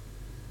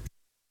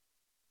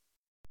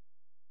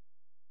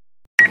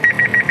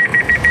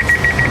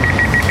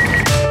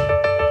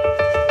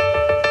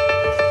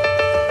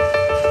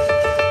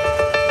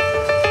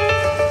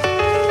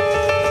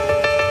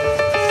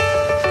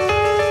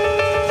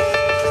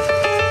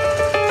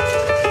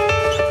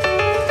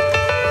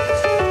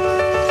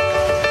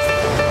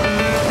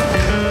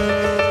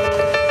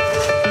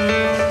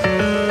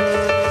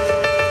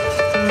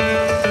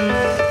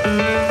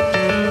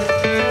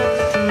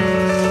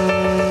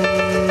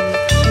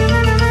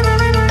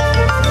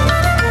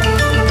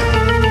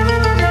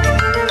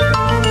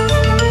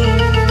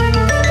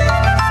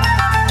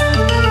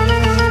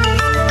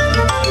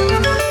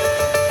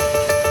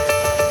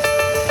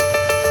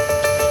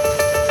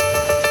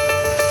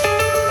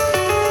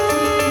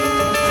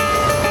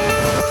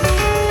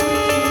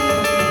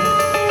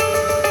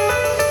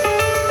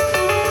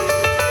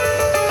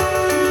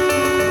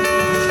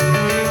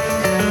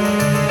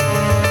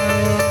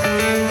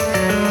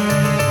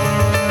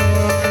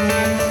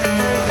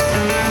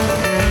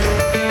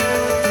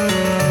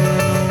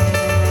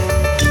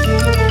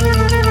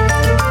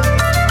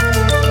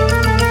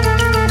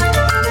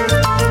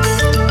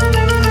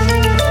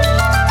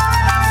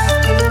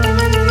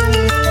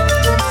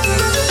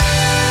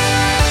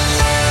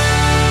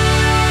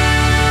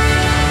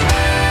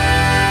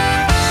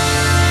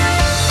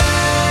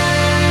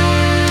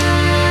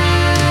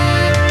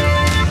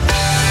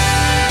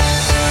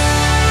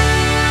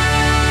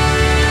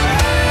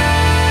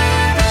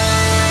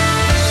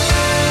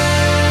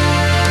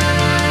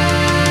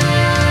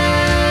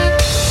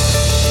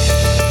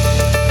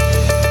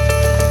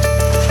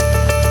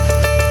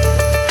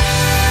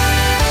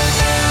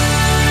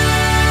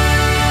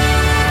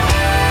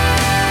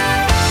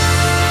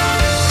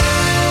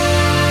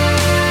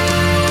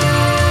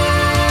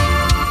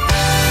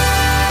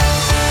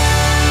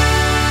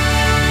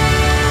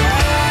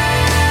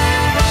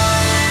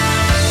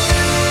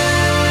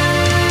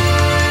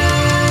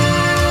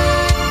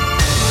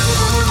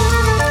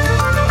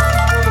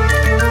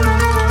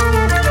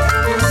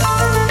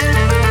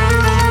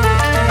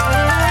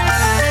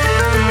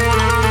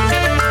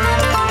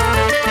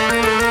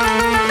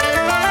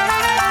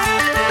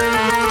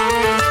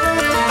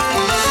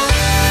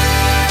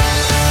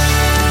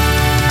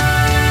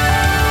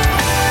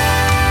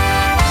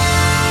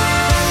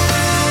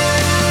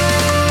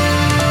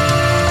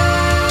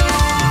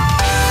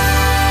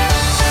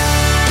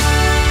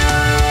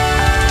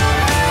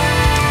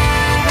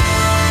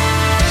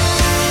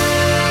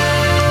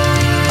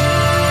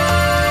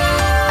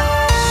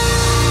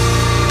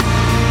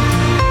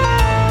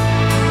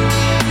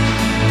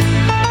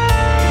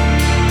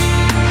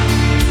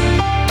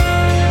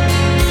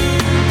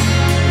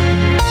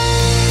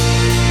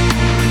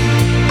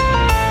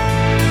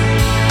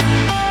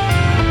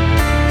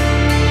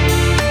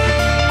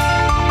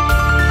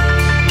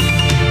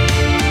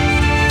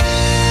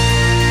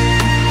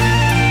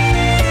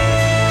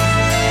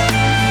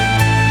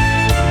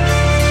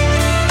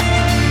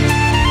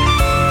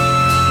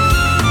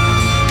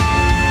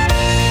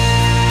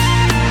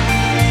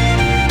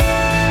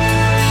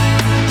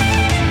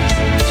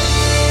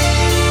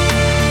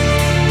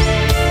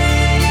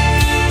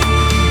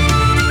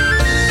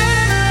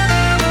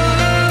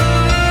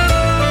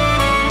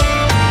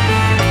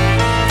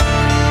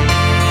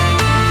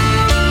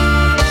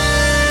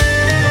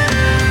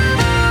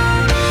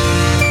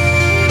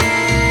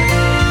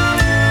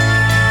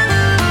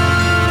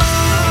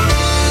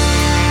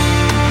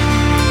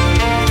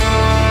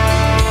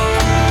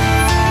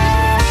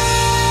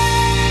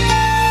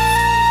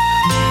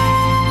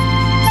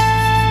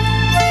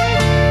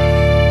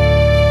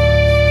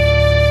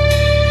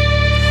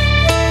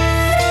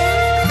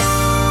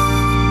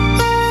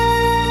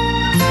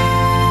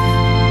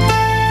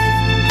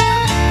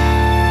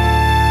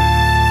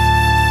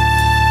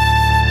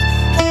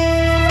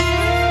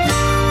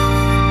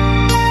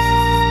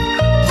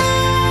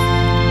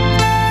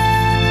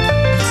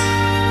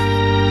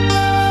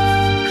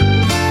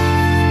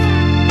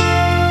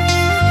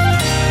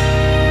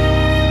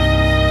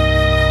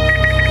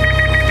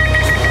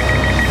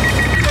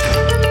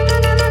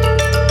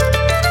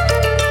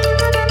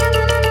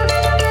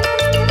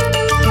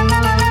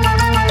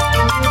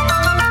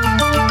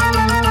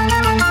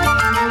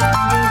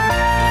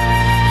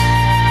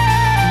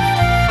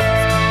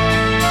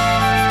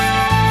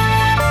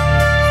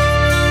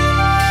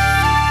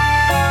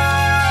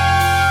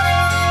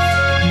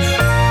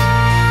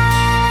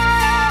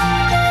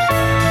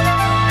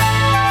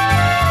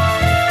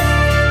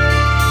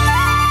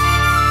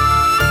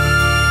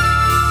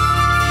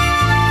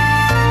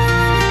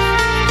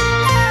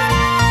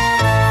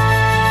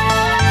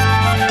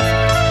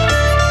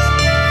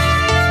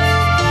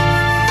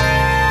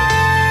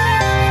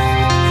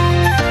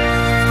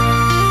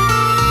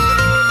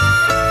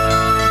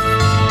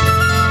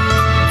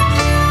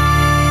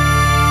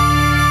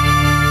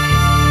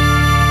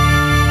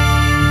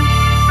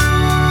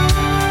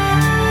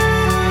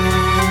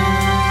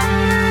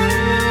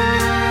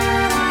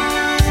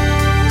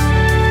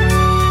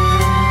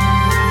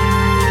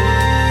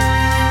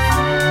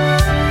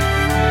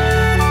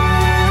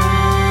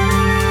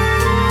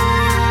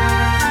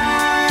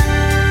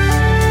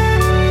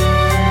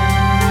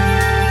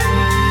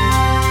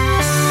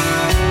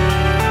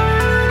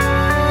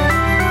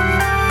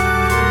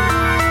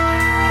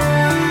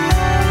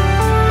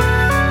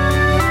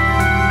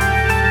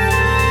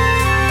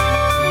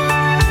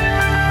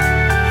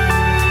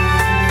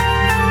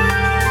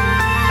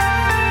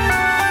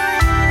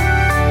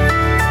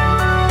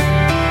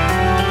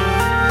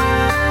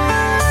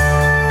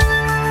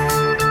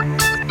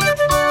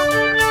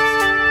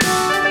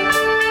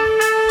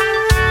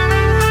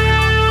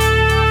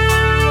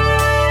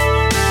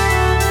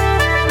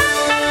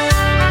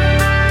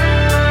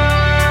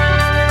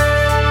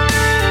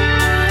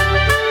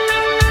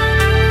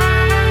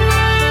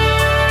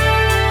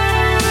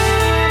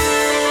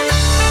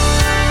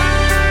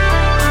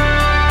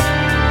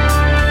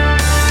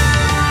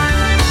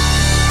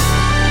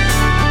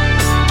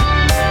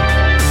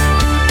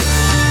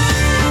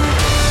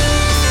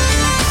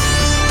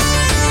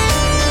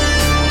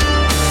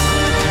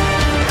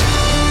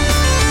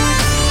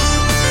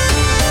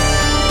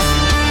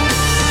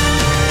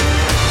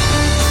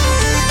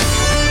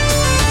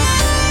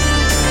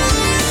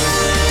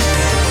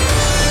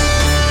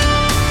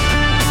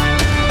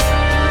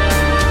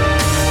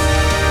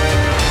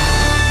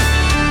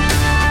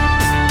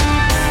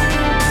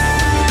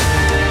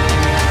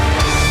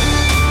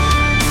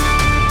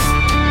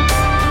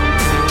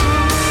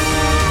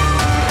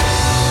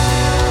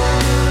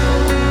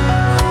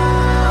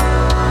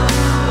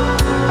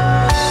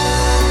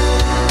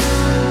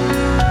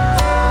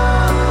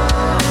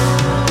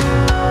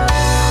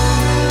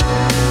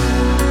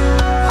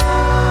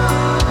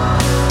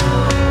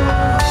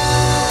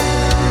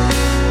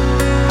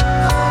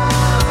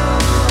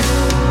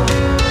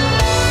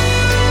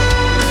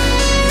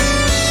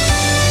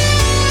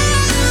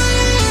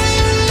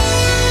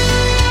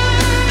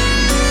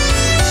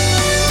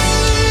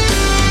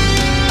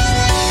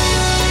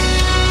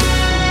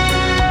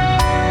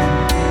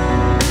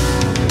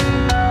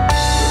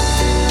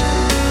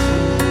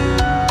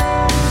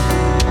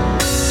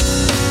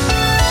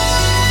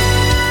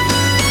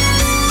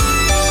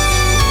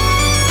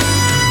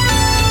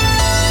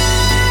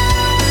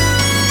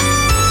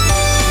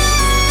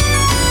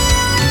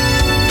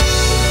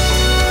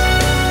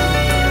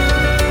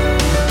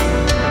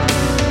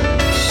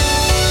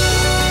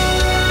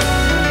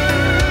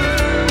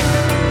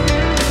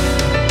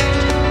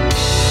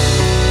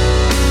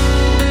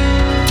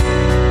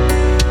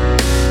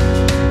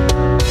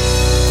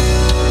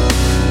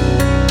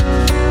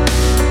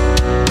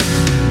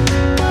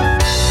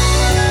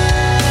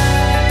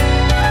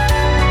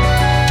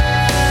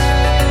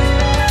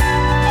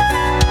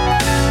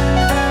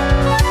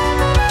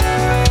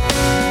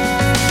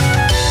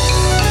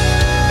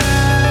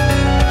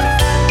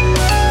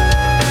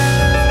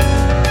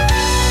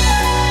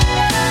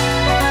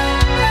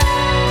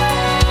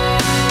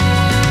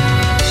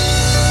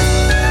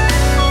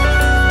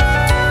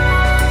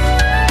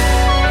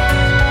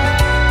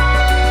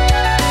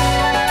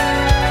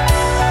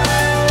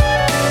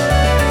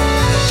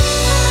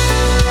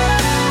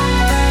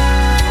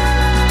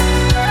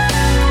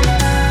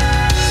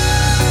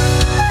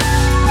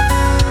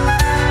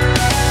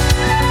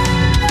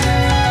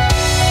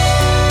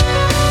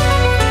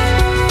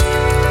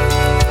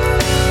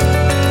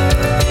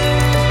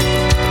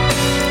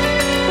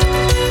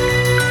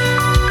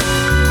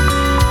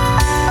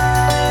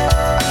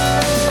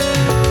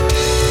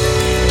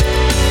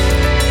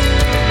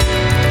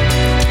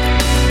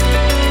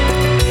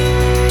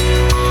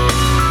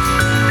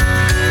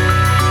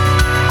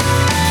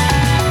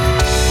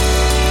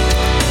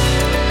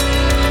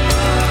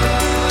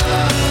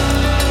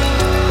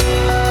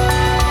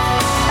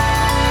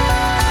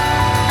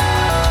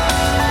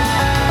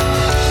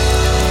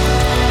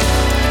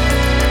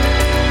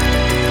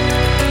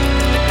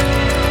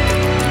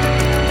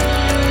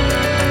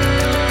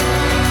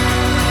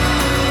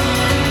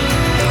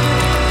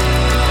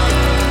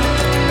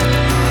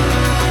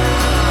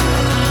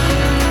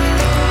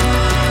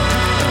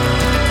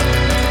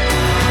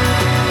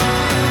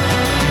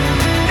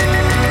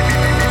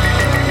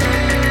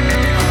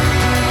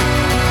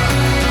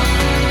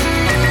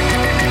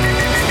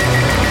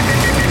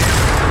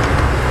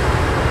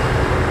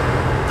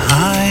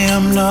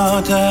 am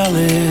not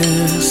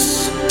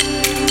Alice,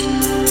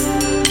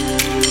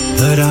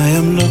 but I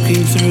am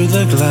looking through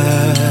the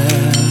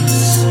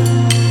glass,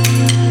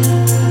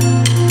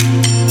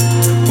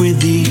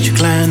 with each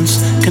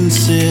glance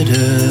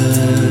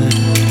considered,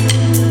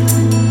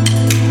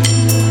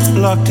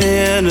 locked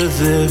in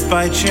as if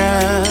by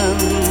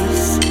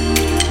chance.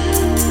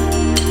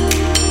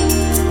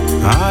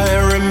 I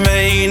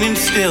remain in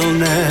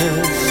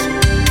stillness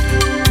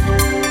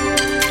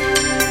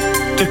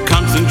to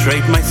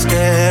concentrate my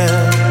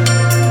stare,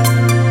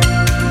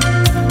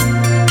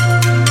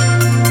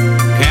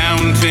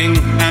 counting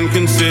and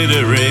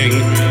considering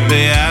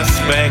the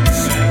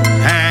aspects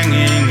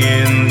hanging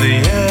in the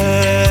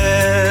air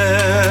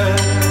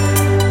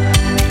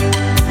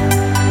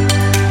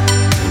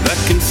that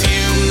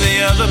consume the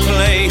other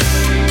place,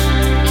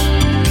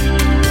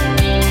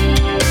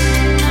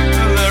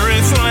 the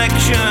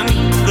reflection,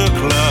 the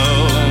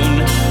clone,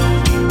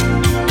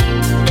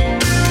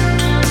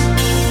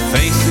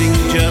 facing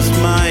just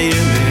my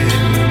image,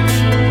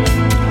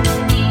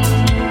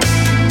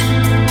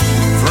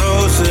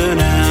 frozen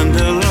and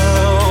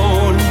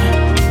alone.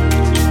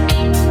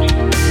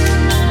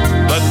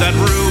 But that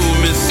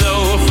room is so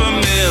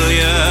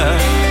familiar.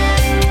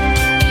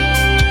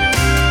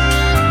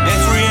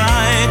 Every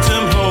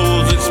item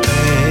holds its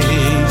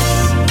space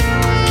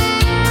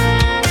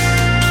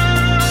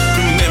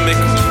to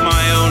mimic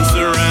my own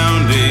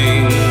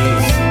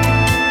surroundings,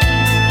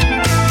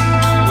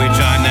 which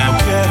I now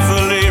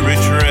carefully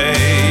retrace.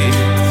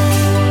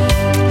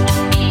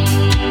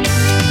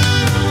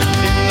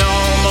 In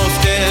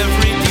almost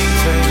every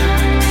detail,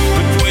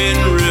 the twin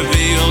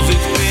reveals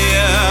its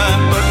fear,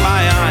 but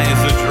my eyes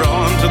are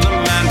drawn to the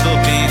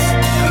mantelpiece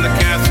and the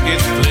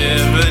casket's clear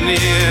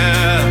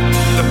veneer.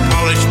 The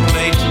polished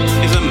plate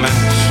is a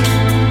match,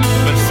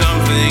 but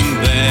something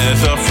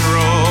there's a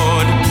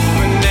fraud.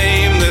 The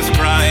name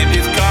described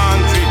is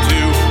contrary to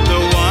the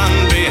one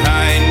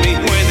behind me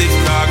with its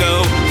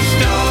cargo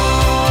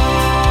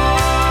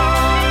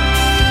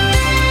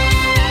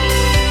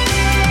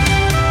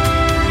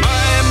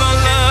my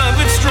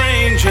beloved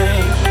stranger,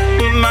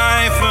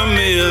 my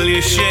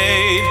familiar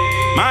shade,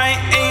 my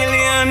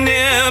alien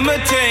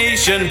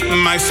imitation,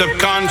 my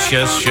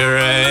subconscious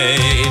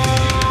charade.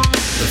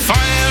 The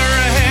fire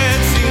ahead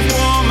seems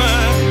warmer,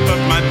 but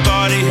my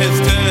body has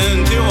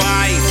turned to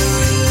ice.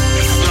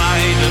 A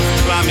slide of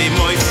clammy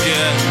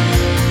moisture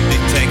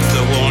detects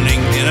the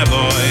warning in a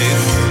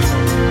voice.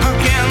 How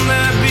can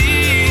there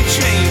be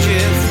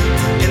changes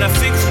in a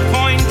fixed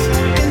point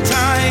in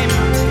time?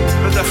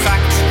 But the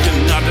fact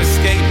cannot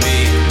escape me,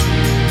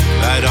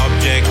 that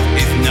object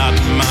is not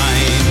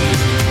mine.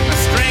 I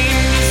strain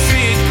to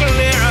see it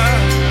clearer,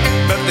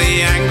 but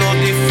the angle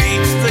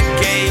defeats the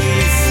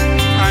gaze.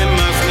 I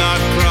must not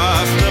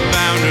cross the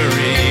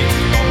boundary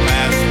or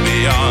pass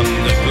beyond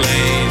the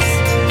glaze.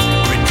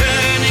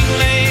 Returning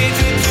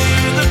later to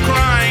the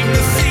crime,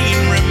 the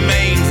scene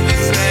remains the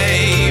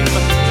same.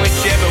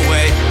 Whichever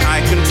way I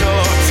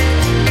contort,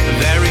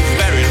 there is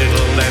very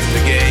little left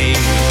to gain.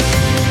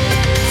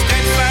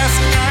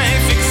 Steadfast I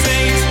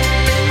fixate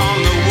on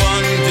the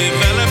one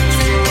developed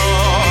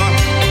floor.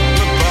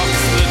 The box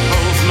that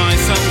holds my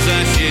son's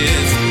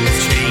ashes has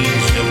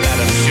changed, of that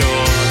I'm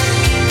sure.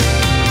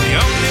 The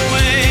only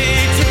way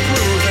to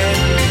prove it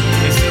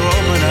is to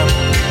open up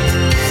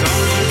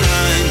some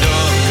kind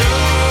of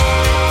doorway.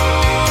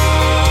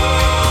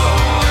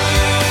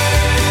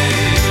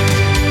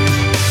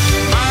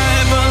 My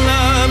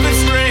beloved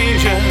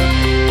stranger,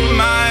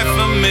 my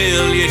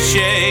familiar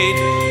shade,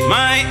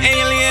 my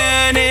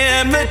alien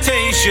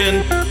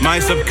imitation, my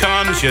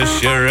subconscious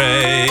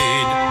charade.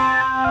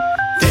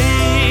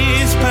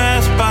 Days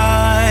pass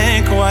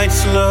by quite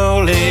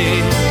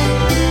slowly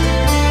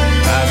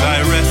as I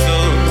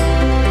wrestle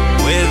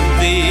with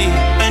the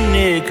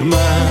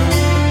enigma.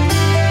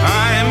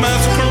 I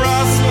must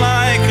cross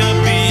like a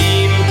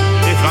beam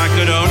if I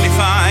could only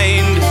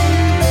find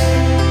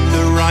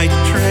the right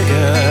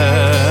trigger.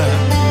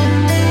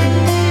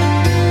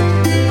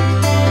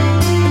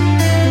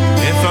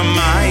 If a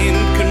mind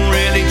can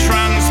really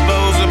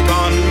transpose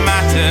upon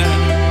matter,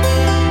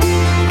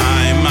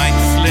 I might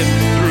slip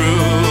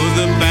through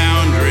the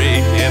boundary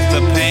if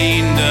the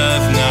pain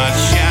does not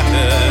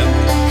shatter.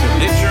 To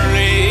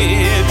literally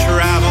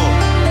travel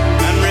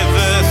and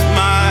reverse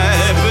my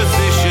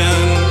position,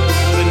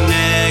 the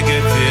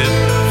negative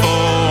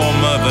form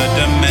of a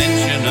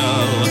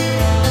dimensional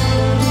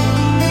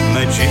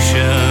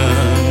magician.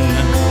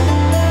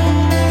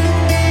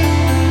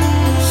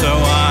 So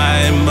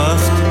I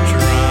must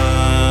try.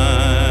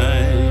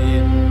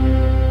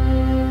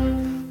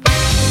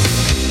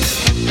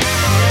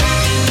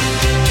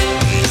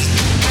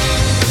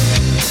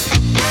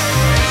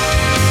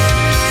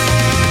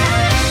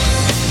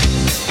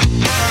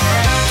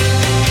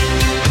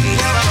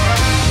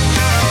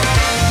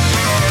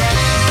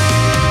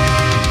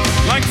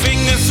 Like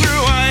fingers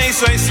through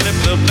ice, I slip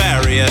the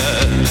barrier.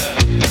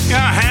 Your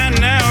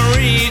hand now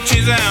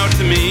reaches out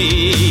to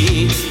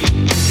me.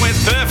 With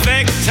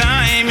perfect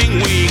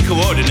timing we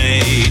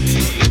coordinate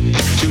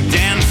to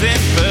dance in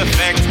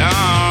perfect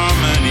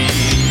harmony.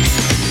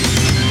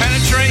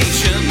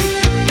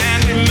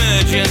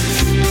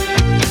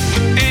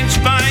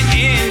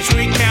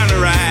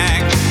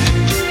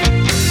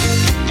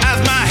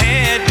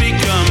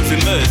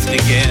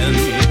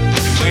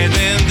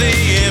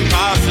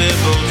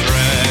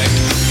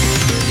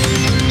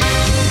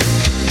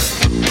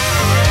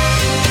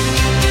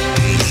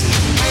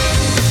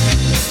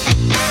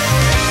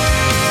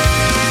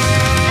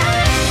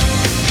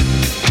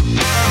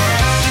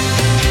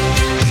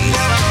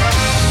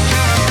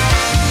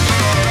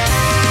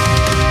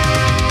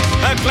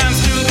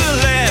 glance to the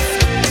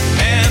left,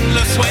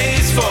 endless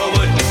ways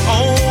forward,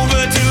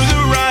 over to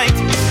the right,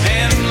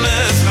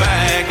 endless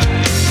back.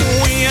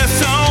 We are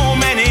so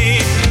many,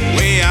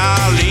 we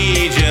are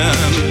legion,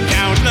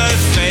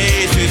 countless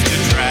faces to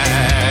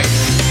track.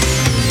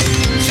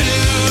 To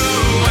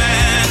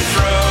and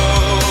fro,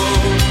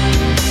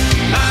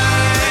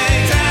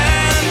 light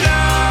and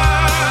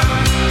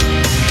dark,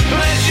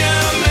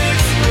 pleasure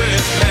mixed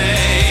with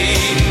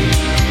pain,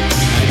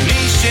 a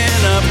niche in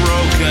a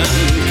broken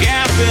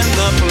gap in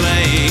the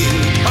plain.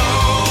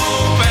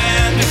 Hope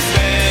and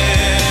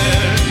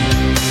despair,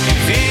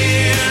 it's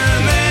here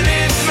and then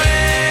it's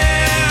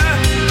there.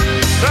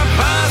 The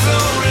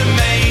puzzle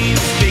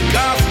remains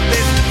because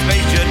this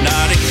space should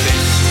not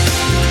exist,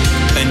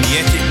 and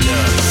yet it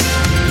does.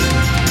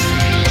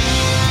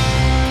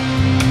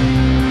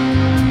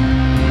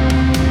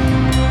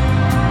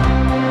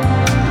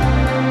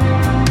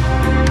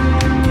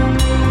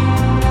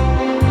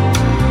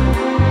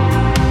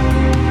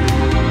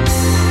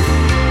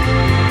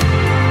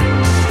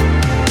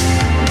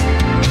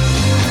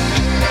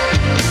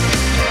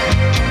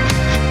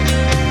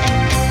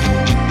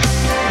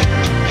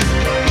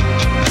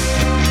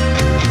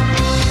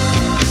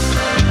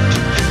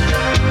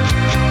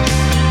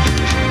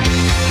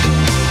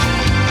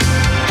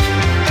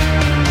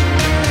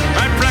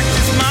 I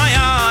practice my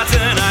art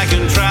and I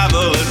can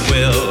travel at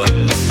will.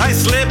 I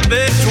slip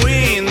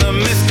between the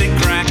mystic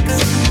cracks,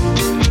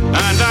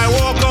 and I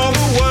walk all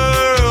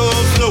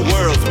the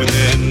worlds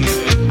within.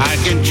 I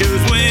can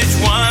choose which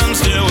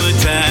ones to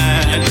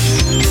attach.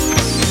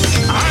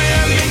 I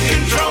am in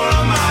control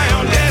of my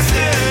own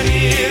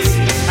destinies.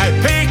 I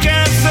pick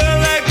and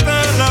select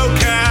the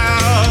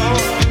locale.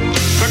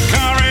 The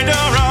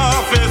corridor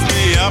offers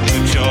me up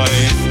the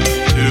choice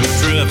to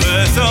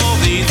traverse all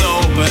these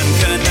open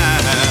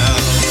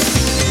canals.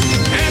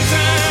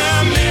 Enter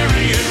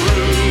myriad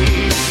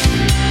rooms,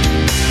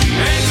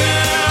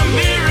 enter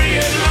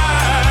myriad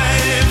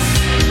lives,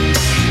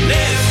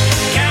 live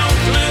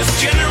countless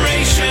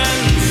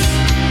generations,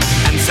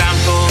 and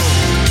sample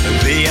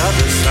the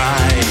other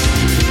side.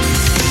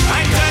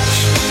 I touch,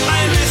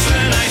 I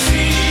listen, I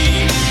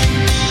see,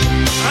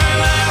 I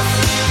laugh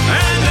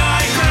and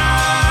I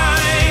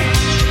cry.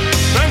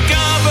 The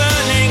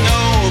governing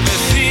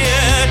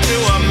overseer to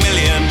a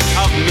million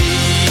of me.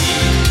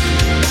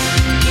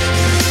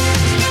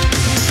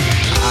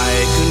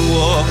 I can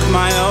walk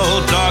my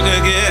old dog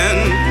again,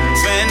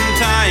 spend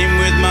time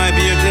with my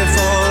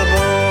beautiful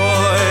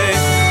boy.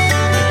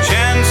 A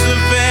chance of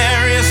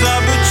various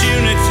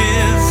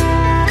opportunities,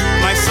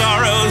 my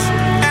sorrows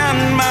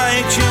and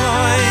my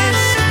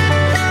joys.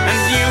 And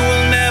you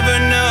will never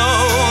know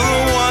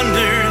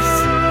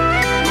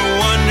the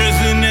wonders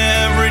in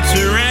every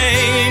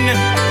terrain.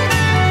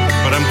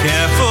 But I'm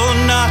careful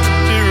not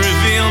to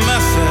reveal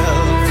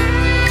myself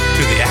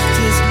to the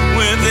actors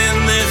within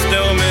this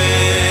domain.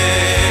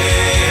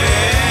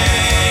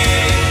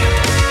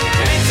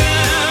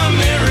 Enter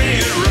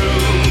myriad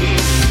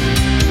rooms,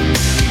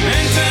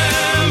 enter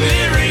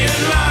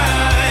myriad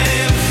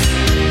lives,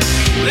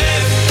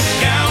 live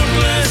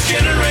countless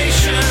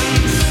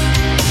generations,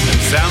 and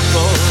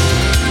sample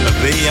of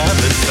the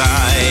other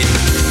side.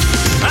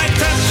 I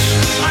touch,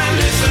 I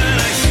listen,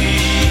 I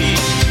see,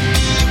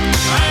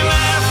 I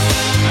laugh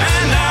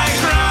and I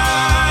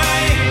cry.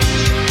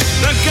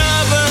 The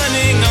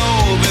governing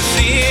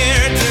overseer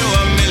to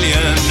a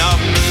million of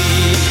me.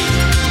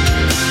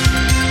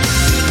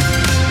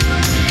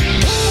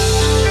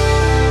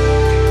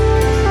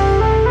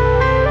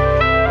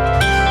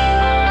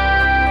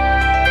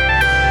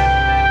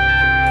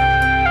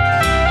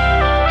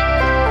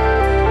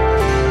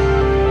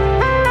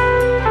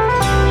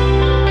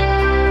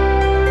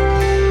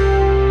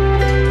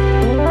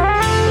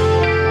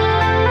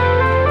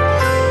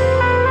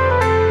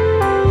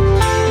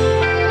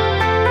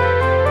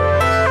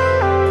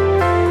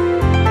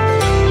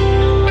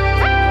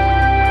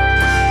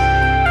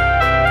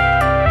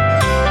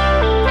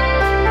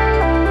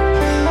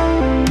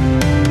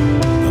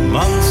 The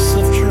months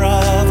of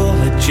travel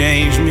had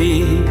changed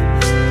me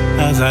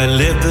as I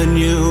lived the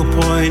new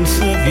points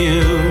of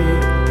view.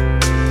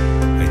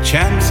 A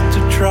chance to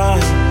try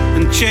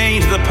and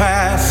change the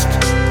past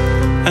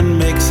and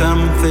make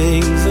some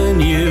things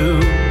anew.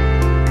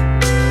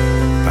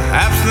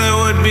 Perhaps there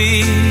would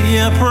be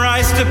a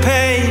price to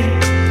pay,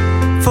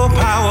 for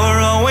power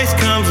always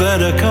comes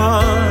at a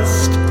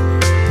cost.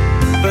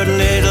 But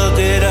little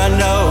did I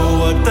know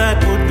what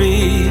that would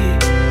be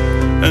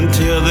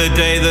until the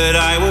day that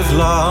I was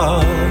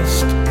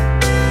lost.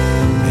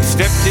 I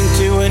stepped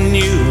into a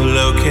new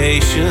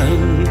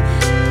location,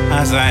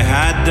 as I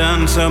had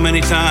done so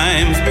many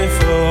times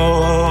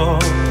before,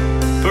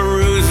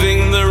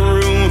 perusing the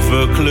room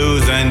for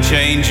clues and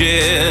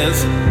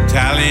changes,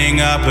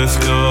 tallying up a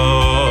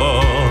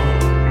score.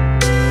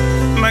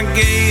 My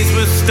gaze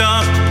was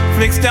stopped,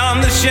 fixed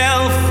on the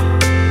shelf,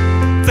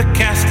 the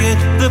casket,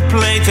 the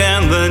plate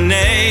and the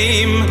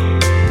name.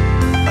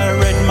 I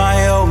read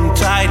my own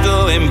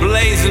title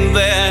emblazoned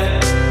there,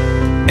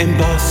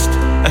 embossed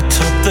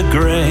atop the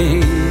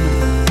grain.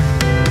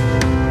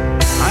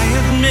 I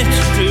have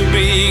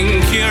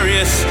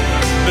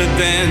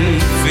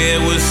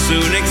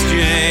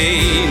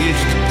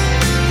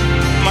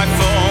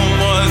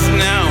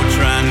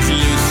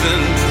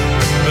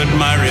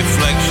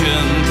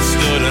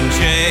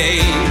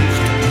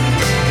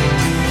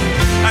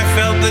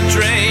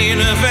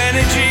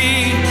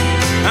energy.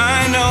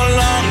 I no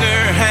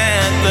longer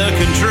had the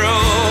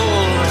control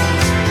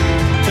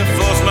to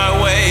force my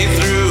way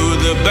through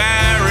the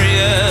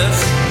barriers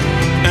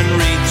and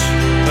reach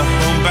the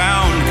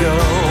homebound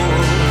goal.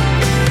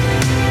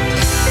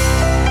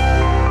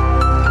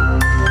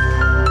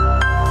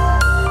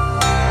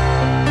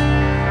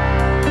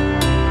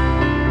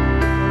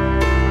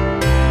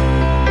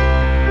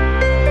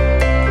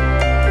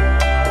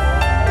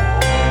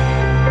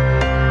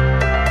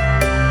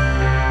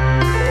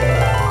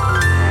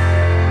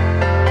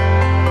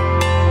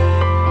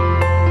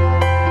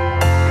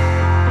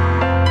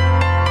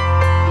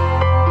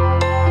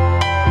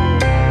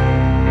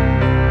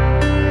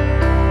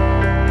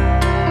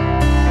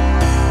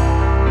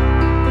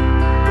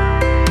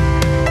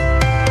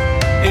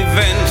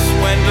 Events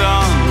went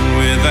on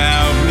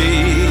without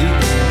me,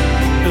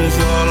 'cause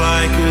all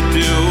I could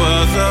do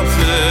was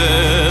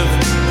observe.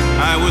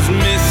 I was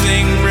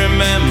missing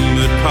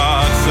remembered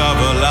parts of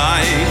a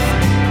life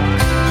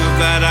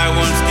that I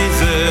once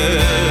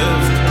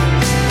deserved.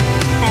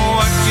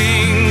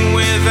 Watching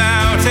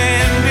without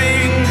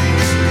ending,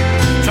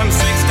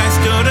 transfixed I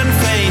stood and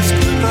faced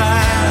the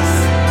glass,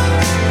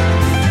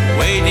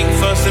 waiting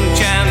for some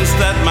chance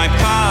that my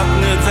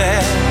partner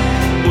there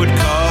would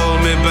call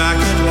me back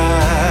at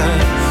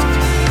last.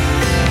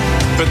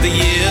 But the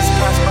years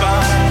passed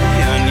by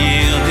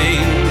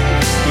unyielding,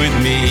 with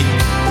me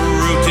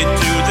rooted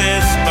to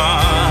this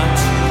spot.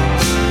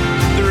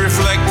 The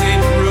reflected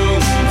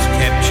rooms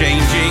kept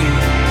changing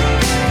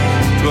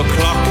to a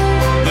clock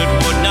that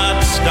would not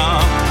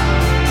stop.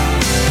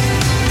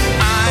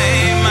 I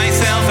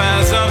myself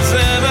as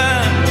observer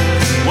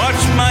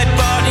watched my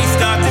body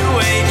start to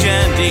age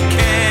and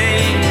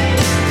decay.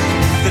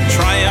 The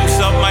triumphs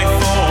of my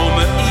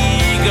former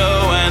ego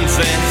and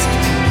zest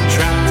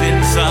trapped in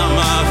some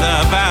other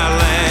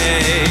ballet.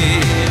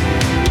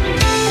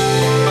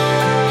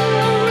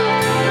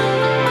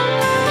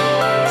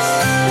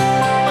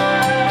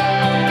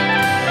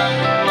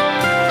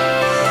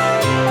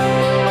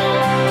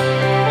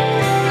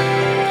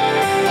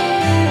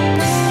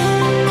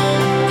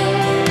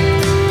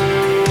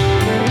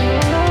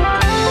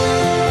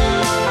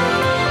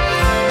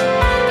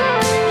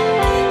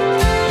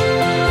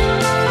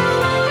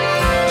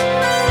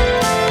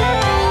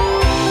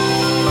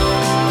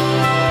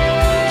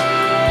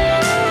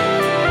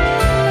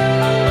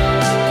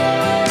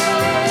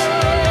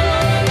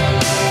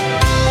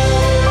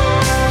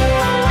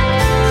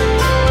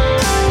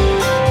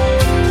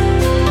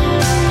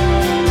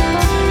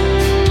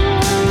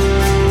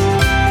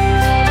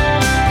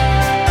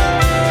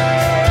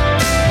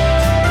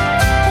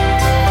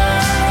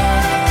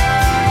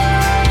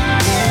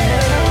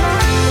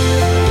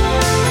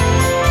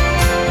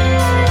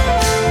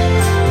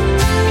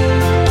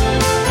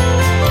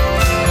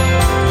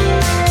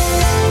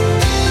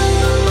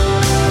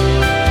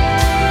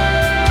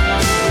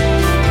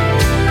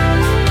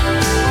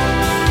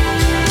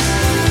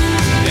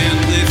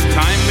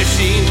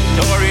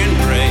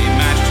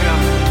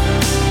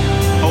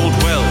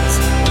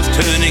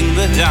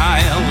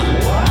 Dial,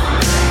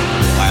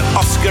 while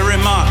Oscar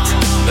remarked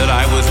that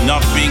I was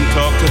not being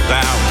talked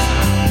about.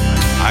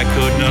 I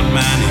could not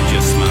manage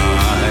a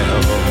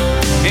smile.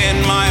 In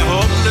my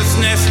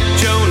hopelessness,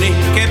 Joni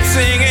kept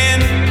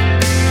singing,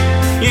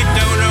 you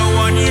don't know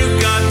what you've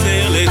got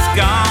till it's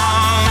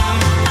gone.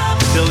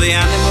 Till the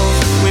animals,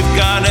 we've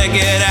gotta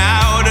get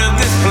out of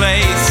this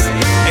place,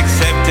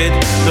 accepted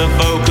the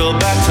vocal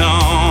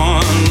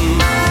baton.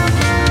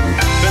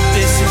 But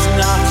this is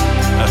not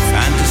a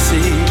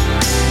fantasy.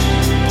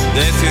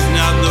 This is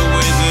not the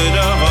Wizard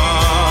of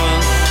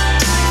Oz.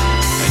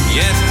 And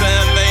yes,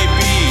 there may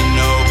be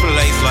no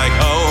place like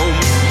home,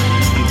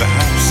 and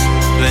perhaps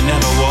there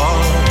never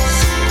was.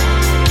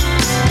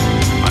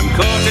 I'm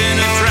caught in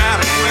a trap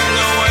with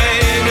no way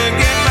to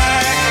get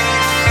back,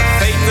 a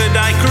fate that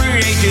I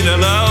created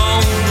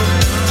alone.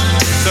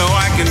 So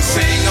I can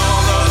sing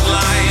all those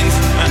lines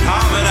and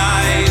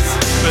harmonize,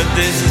 but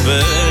this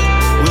bird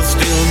will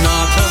still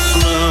not have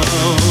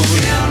flown.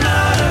 Still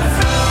not have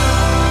flown.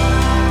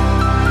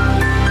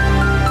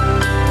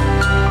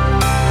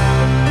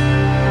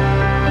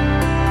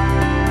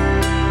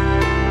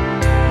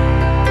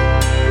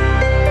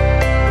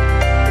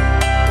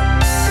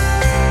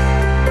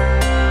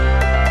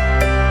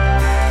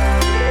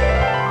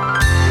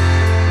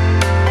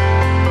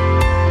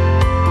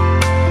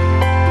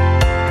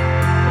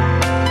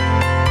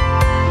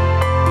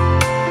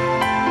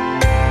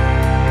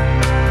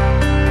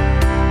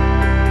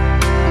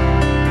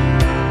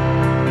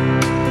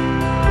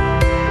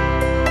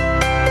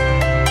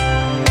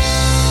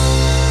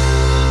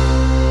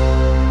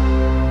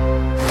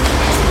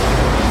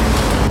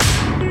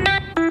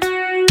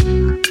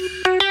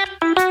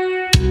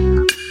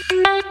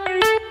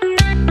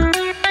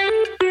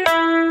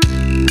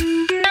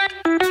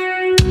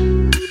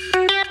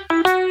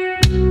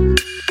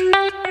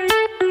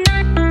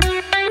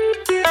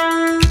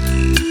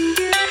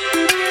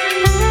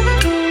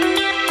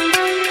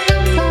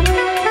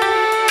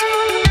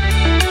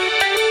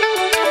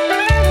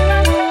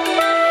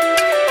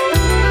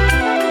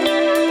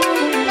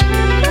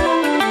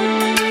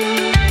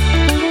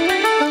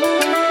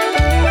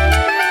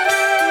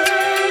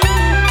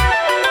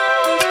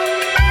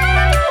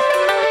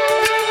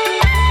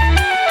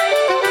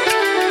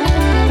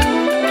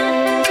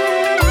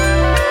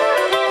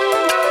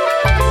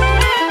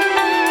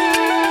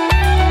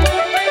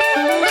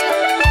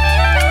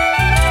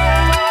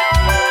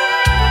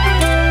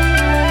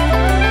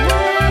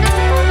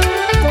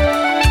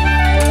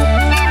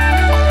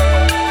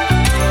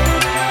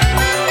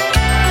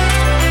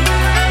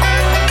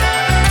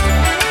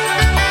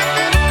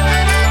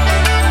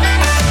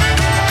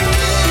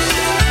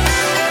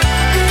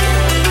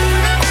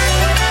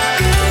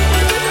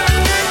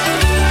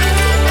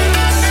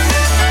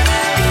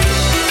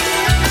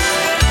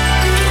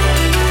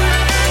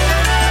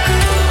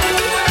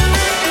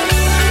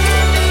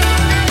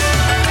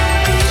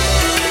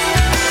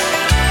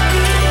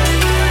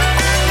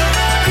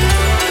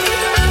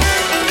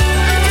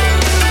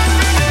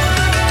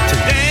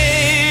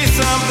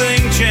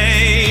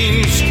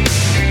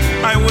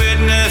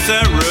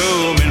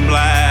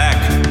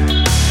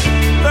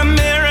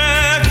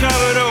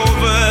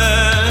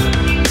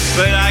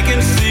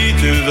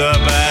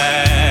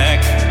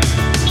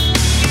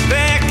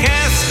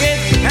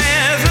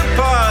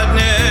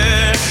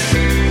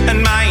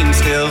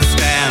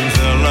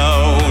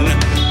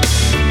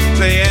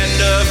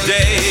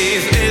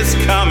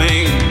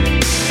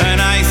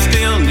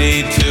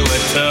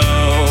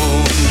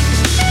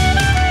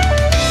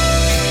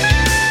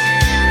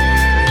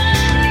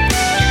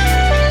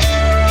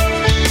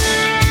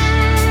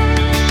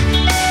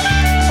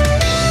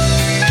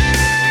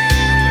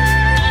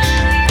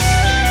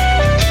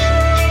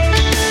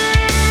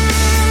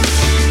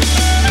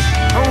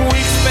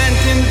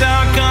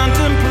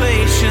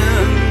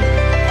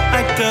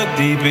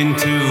 deep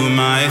into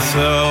my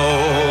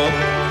soul,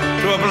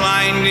 to a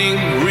blinding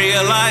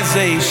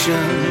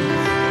realization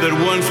that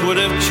once would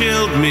have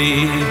chilled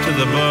me to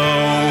the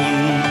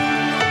bone.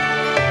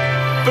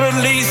 But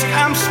at least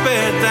I'm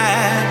spared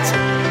that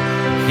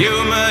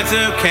humor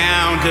to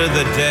counter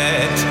the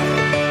debt,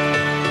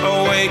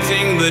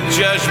 awaiting the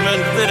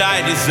judgment that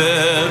I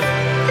deserve,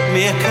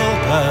 mea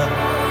culpa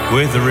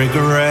with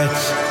regret.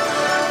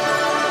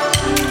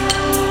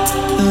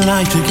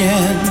 Light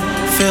again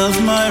fills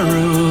my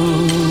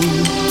room,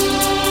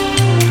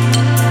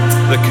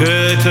 the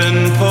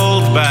curtain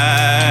pulled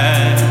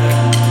back.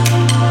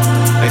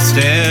 I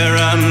stare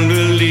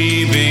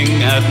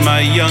unbelieving at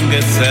my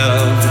younger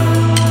self,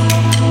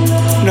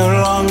 no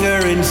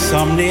longer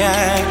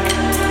insomniac.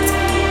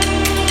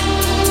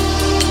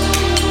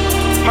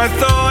 My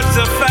thoughts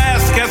are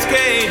fast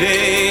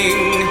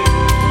cascading,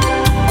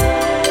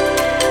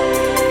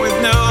 with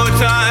no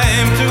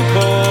time to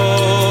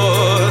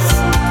pause.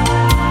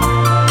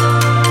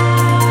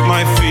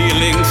 My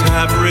feelings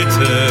have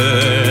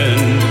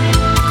returned,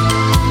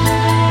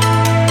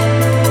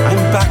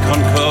 I'm back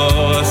on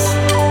course.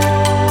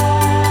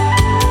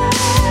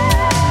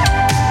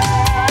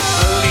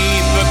 I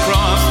leap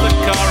across the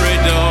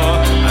corridor,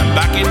 I'm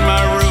back in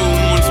my room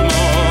once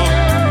more,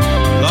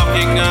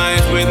 locking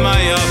eyes with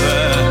my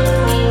other,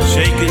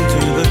 shaken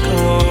to the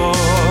core.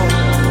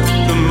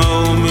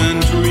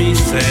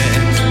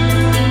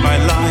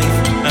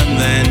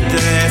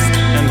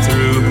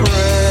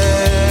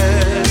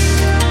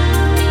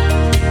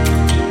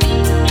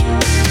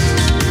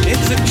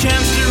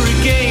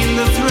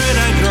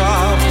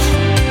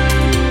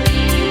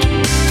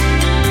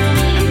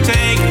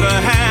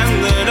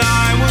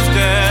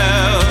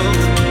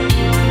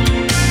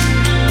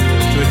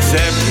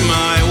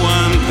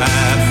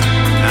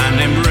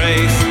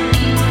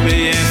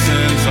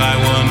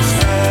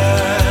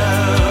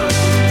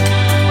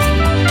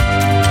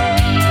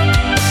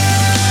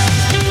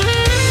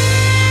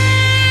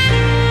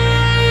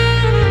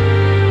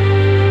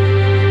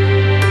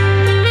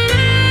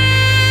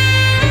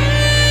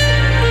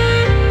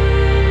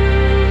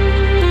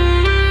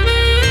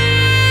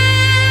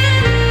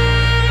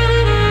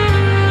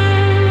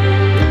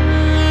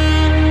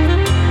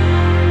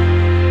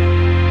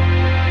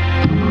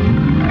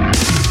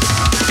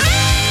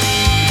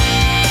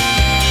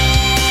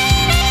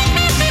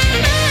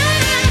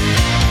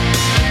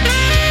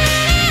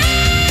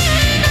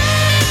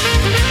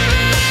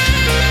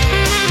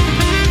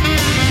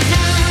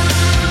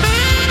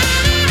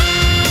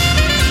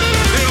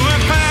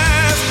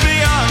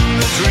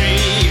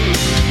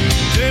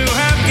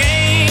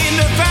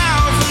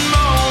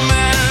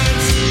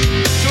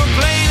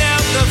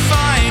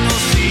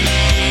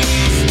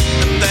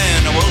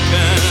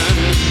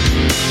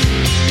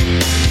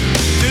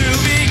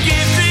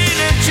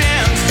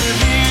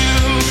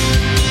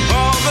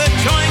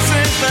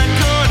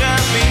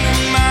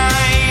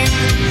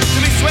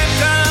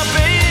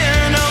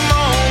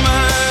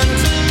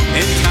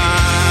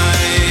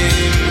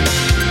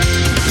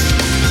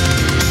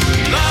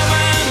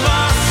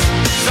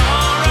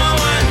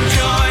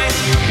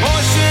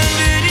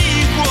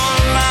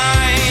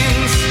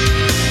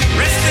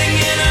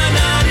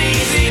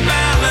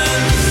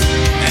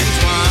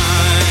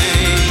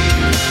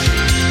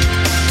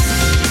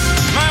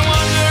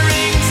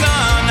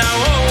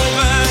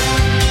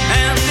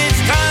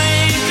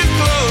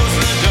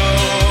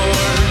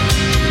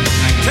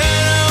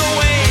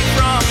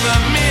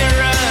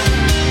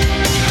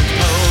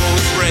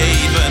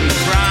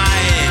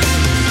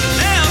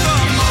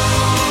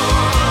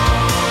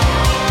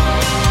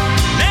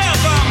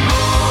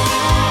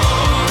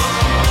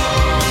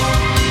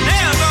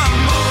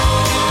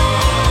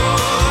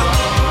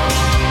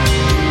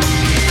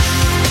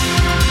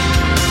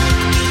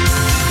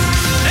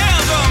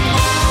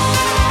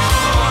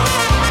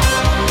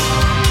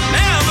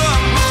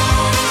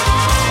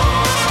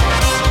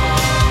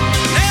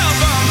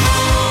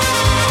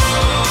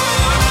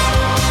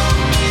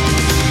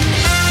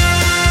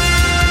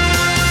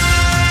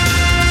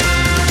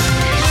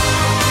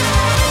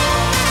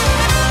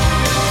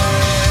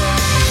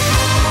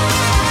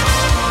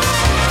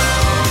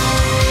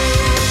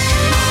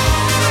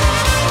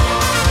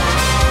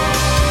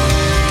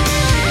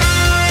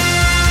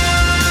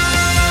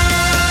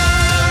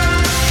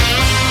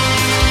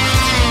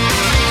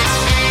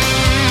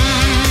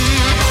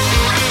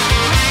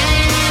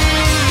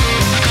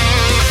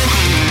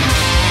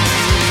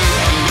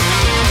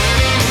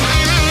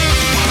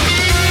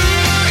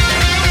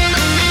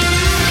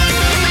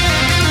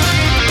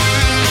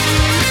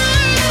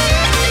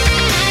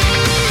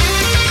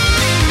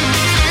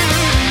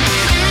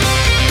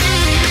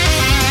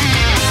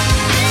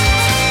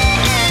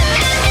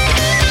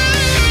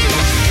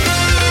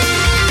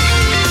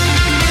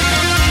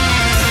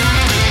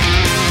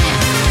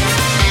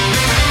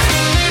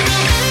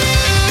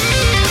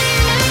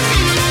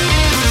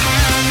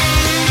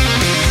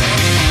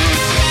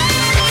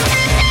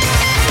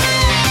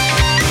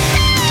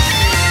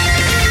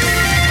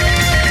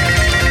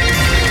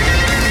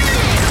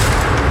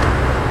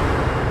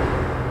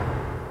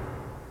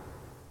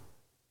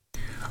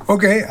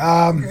 Okay,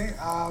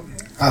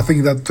 I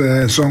think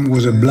that song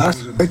was a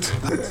blast. Right?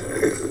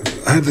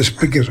 I have the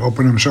speakers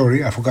open. I'm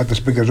sorry, I forgot the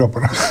speakers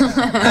open.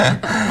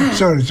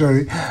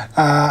 sorry.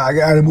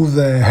 I removed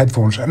the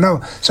headphones.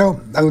 No, so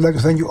I would like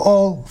to thank you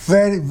all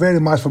very, very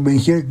much for being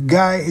here,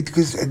 Guy. It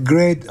is a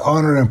great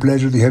honor and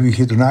pleasure to have you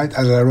here tonight.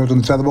 As I wrote on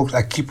the chat box,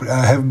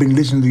 I have been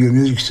listening to your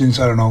music since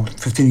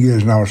 15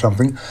 years now or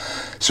something.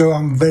 So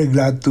I'm very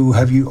glad to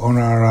have you on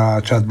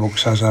our chat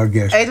box as our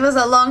guest. It was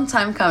a long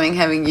time coming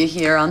having you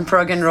here on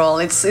Prog and Roll.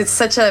 It's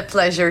such a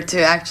pleasure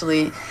to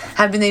actually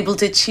have been able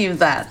to achieve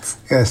that.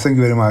 Yes, thank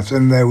you very much.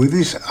 And with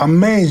this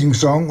amazing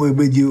song, we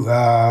bid you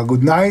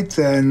good night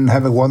and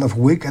have a wonderful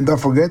week. And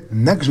don't forget,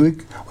 next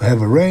week we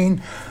have a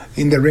Rain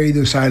in the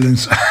Radio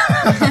Silence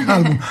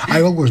album. I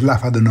always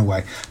laugh, I don't know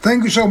why.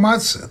 Thank you so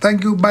much.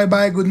 Thank you.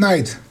 Bye-bye. Good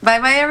night.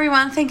 Bye-bye,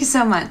 everyone. Thank you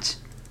so much.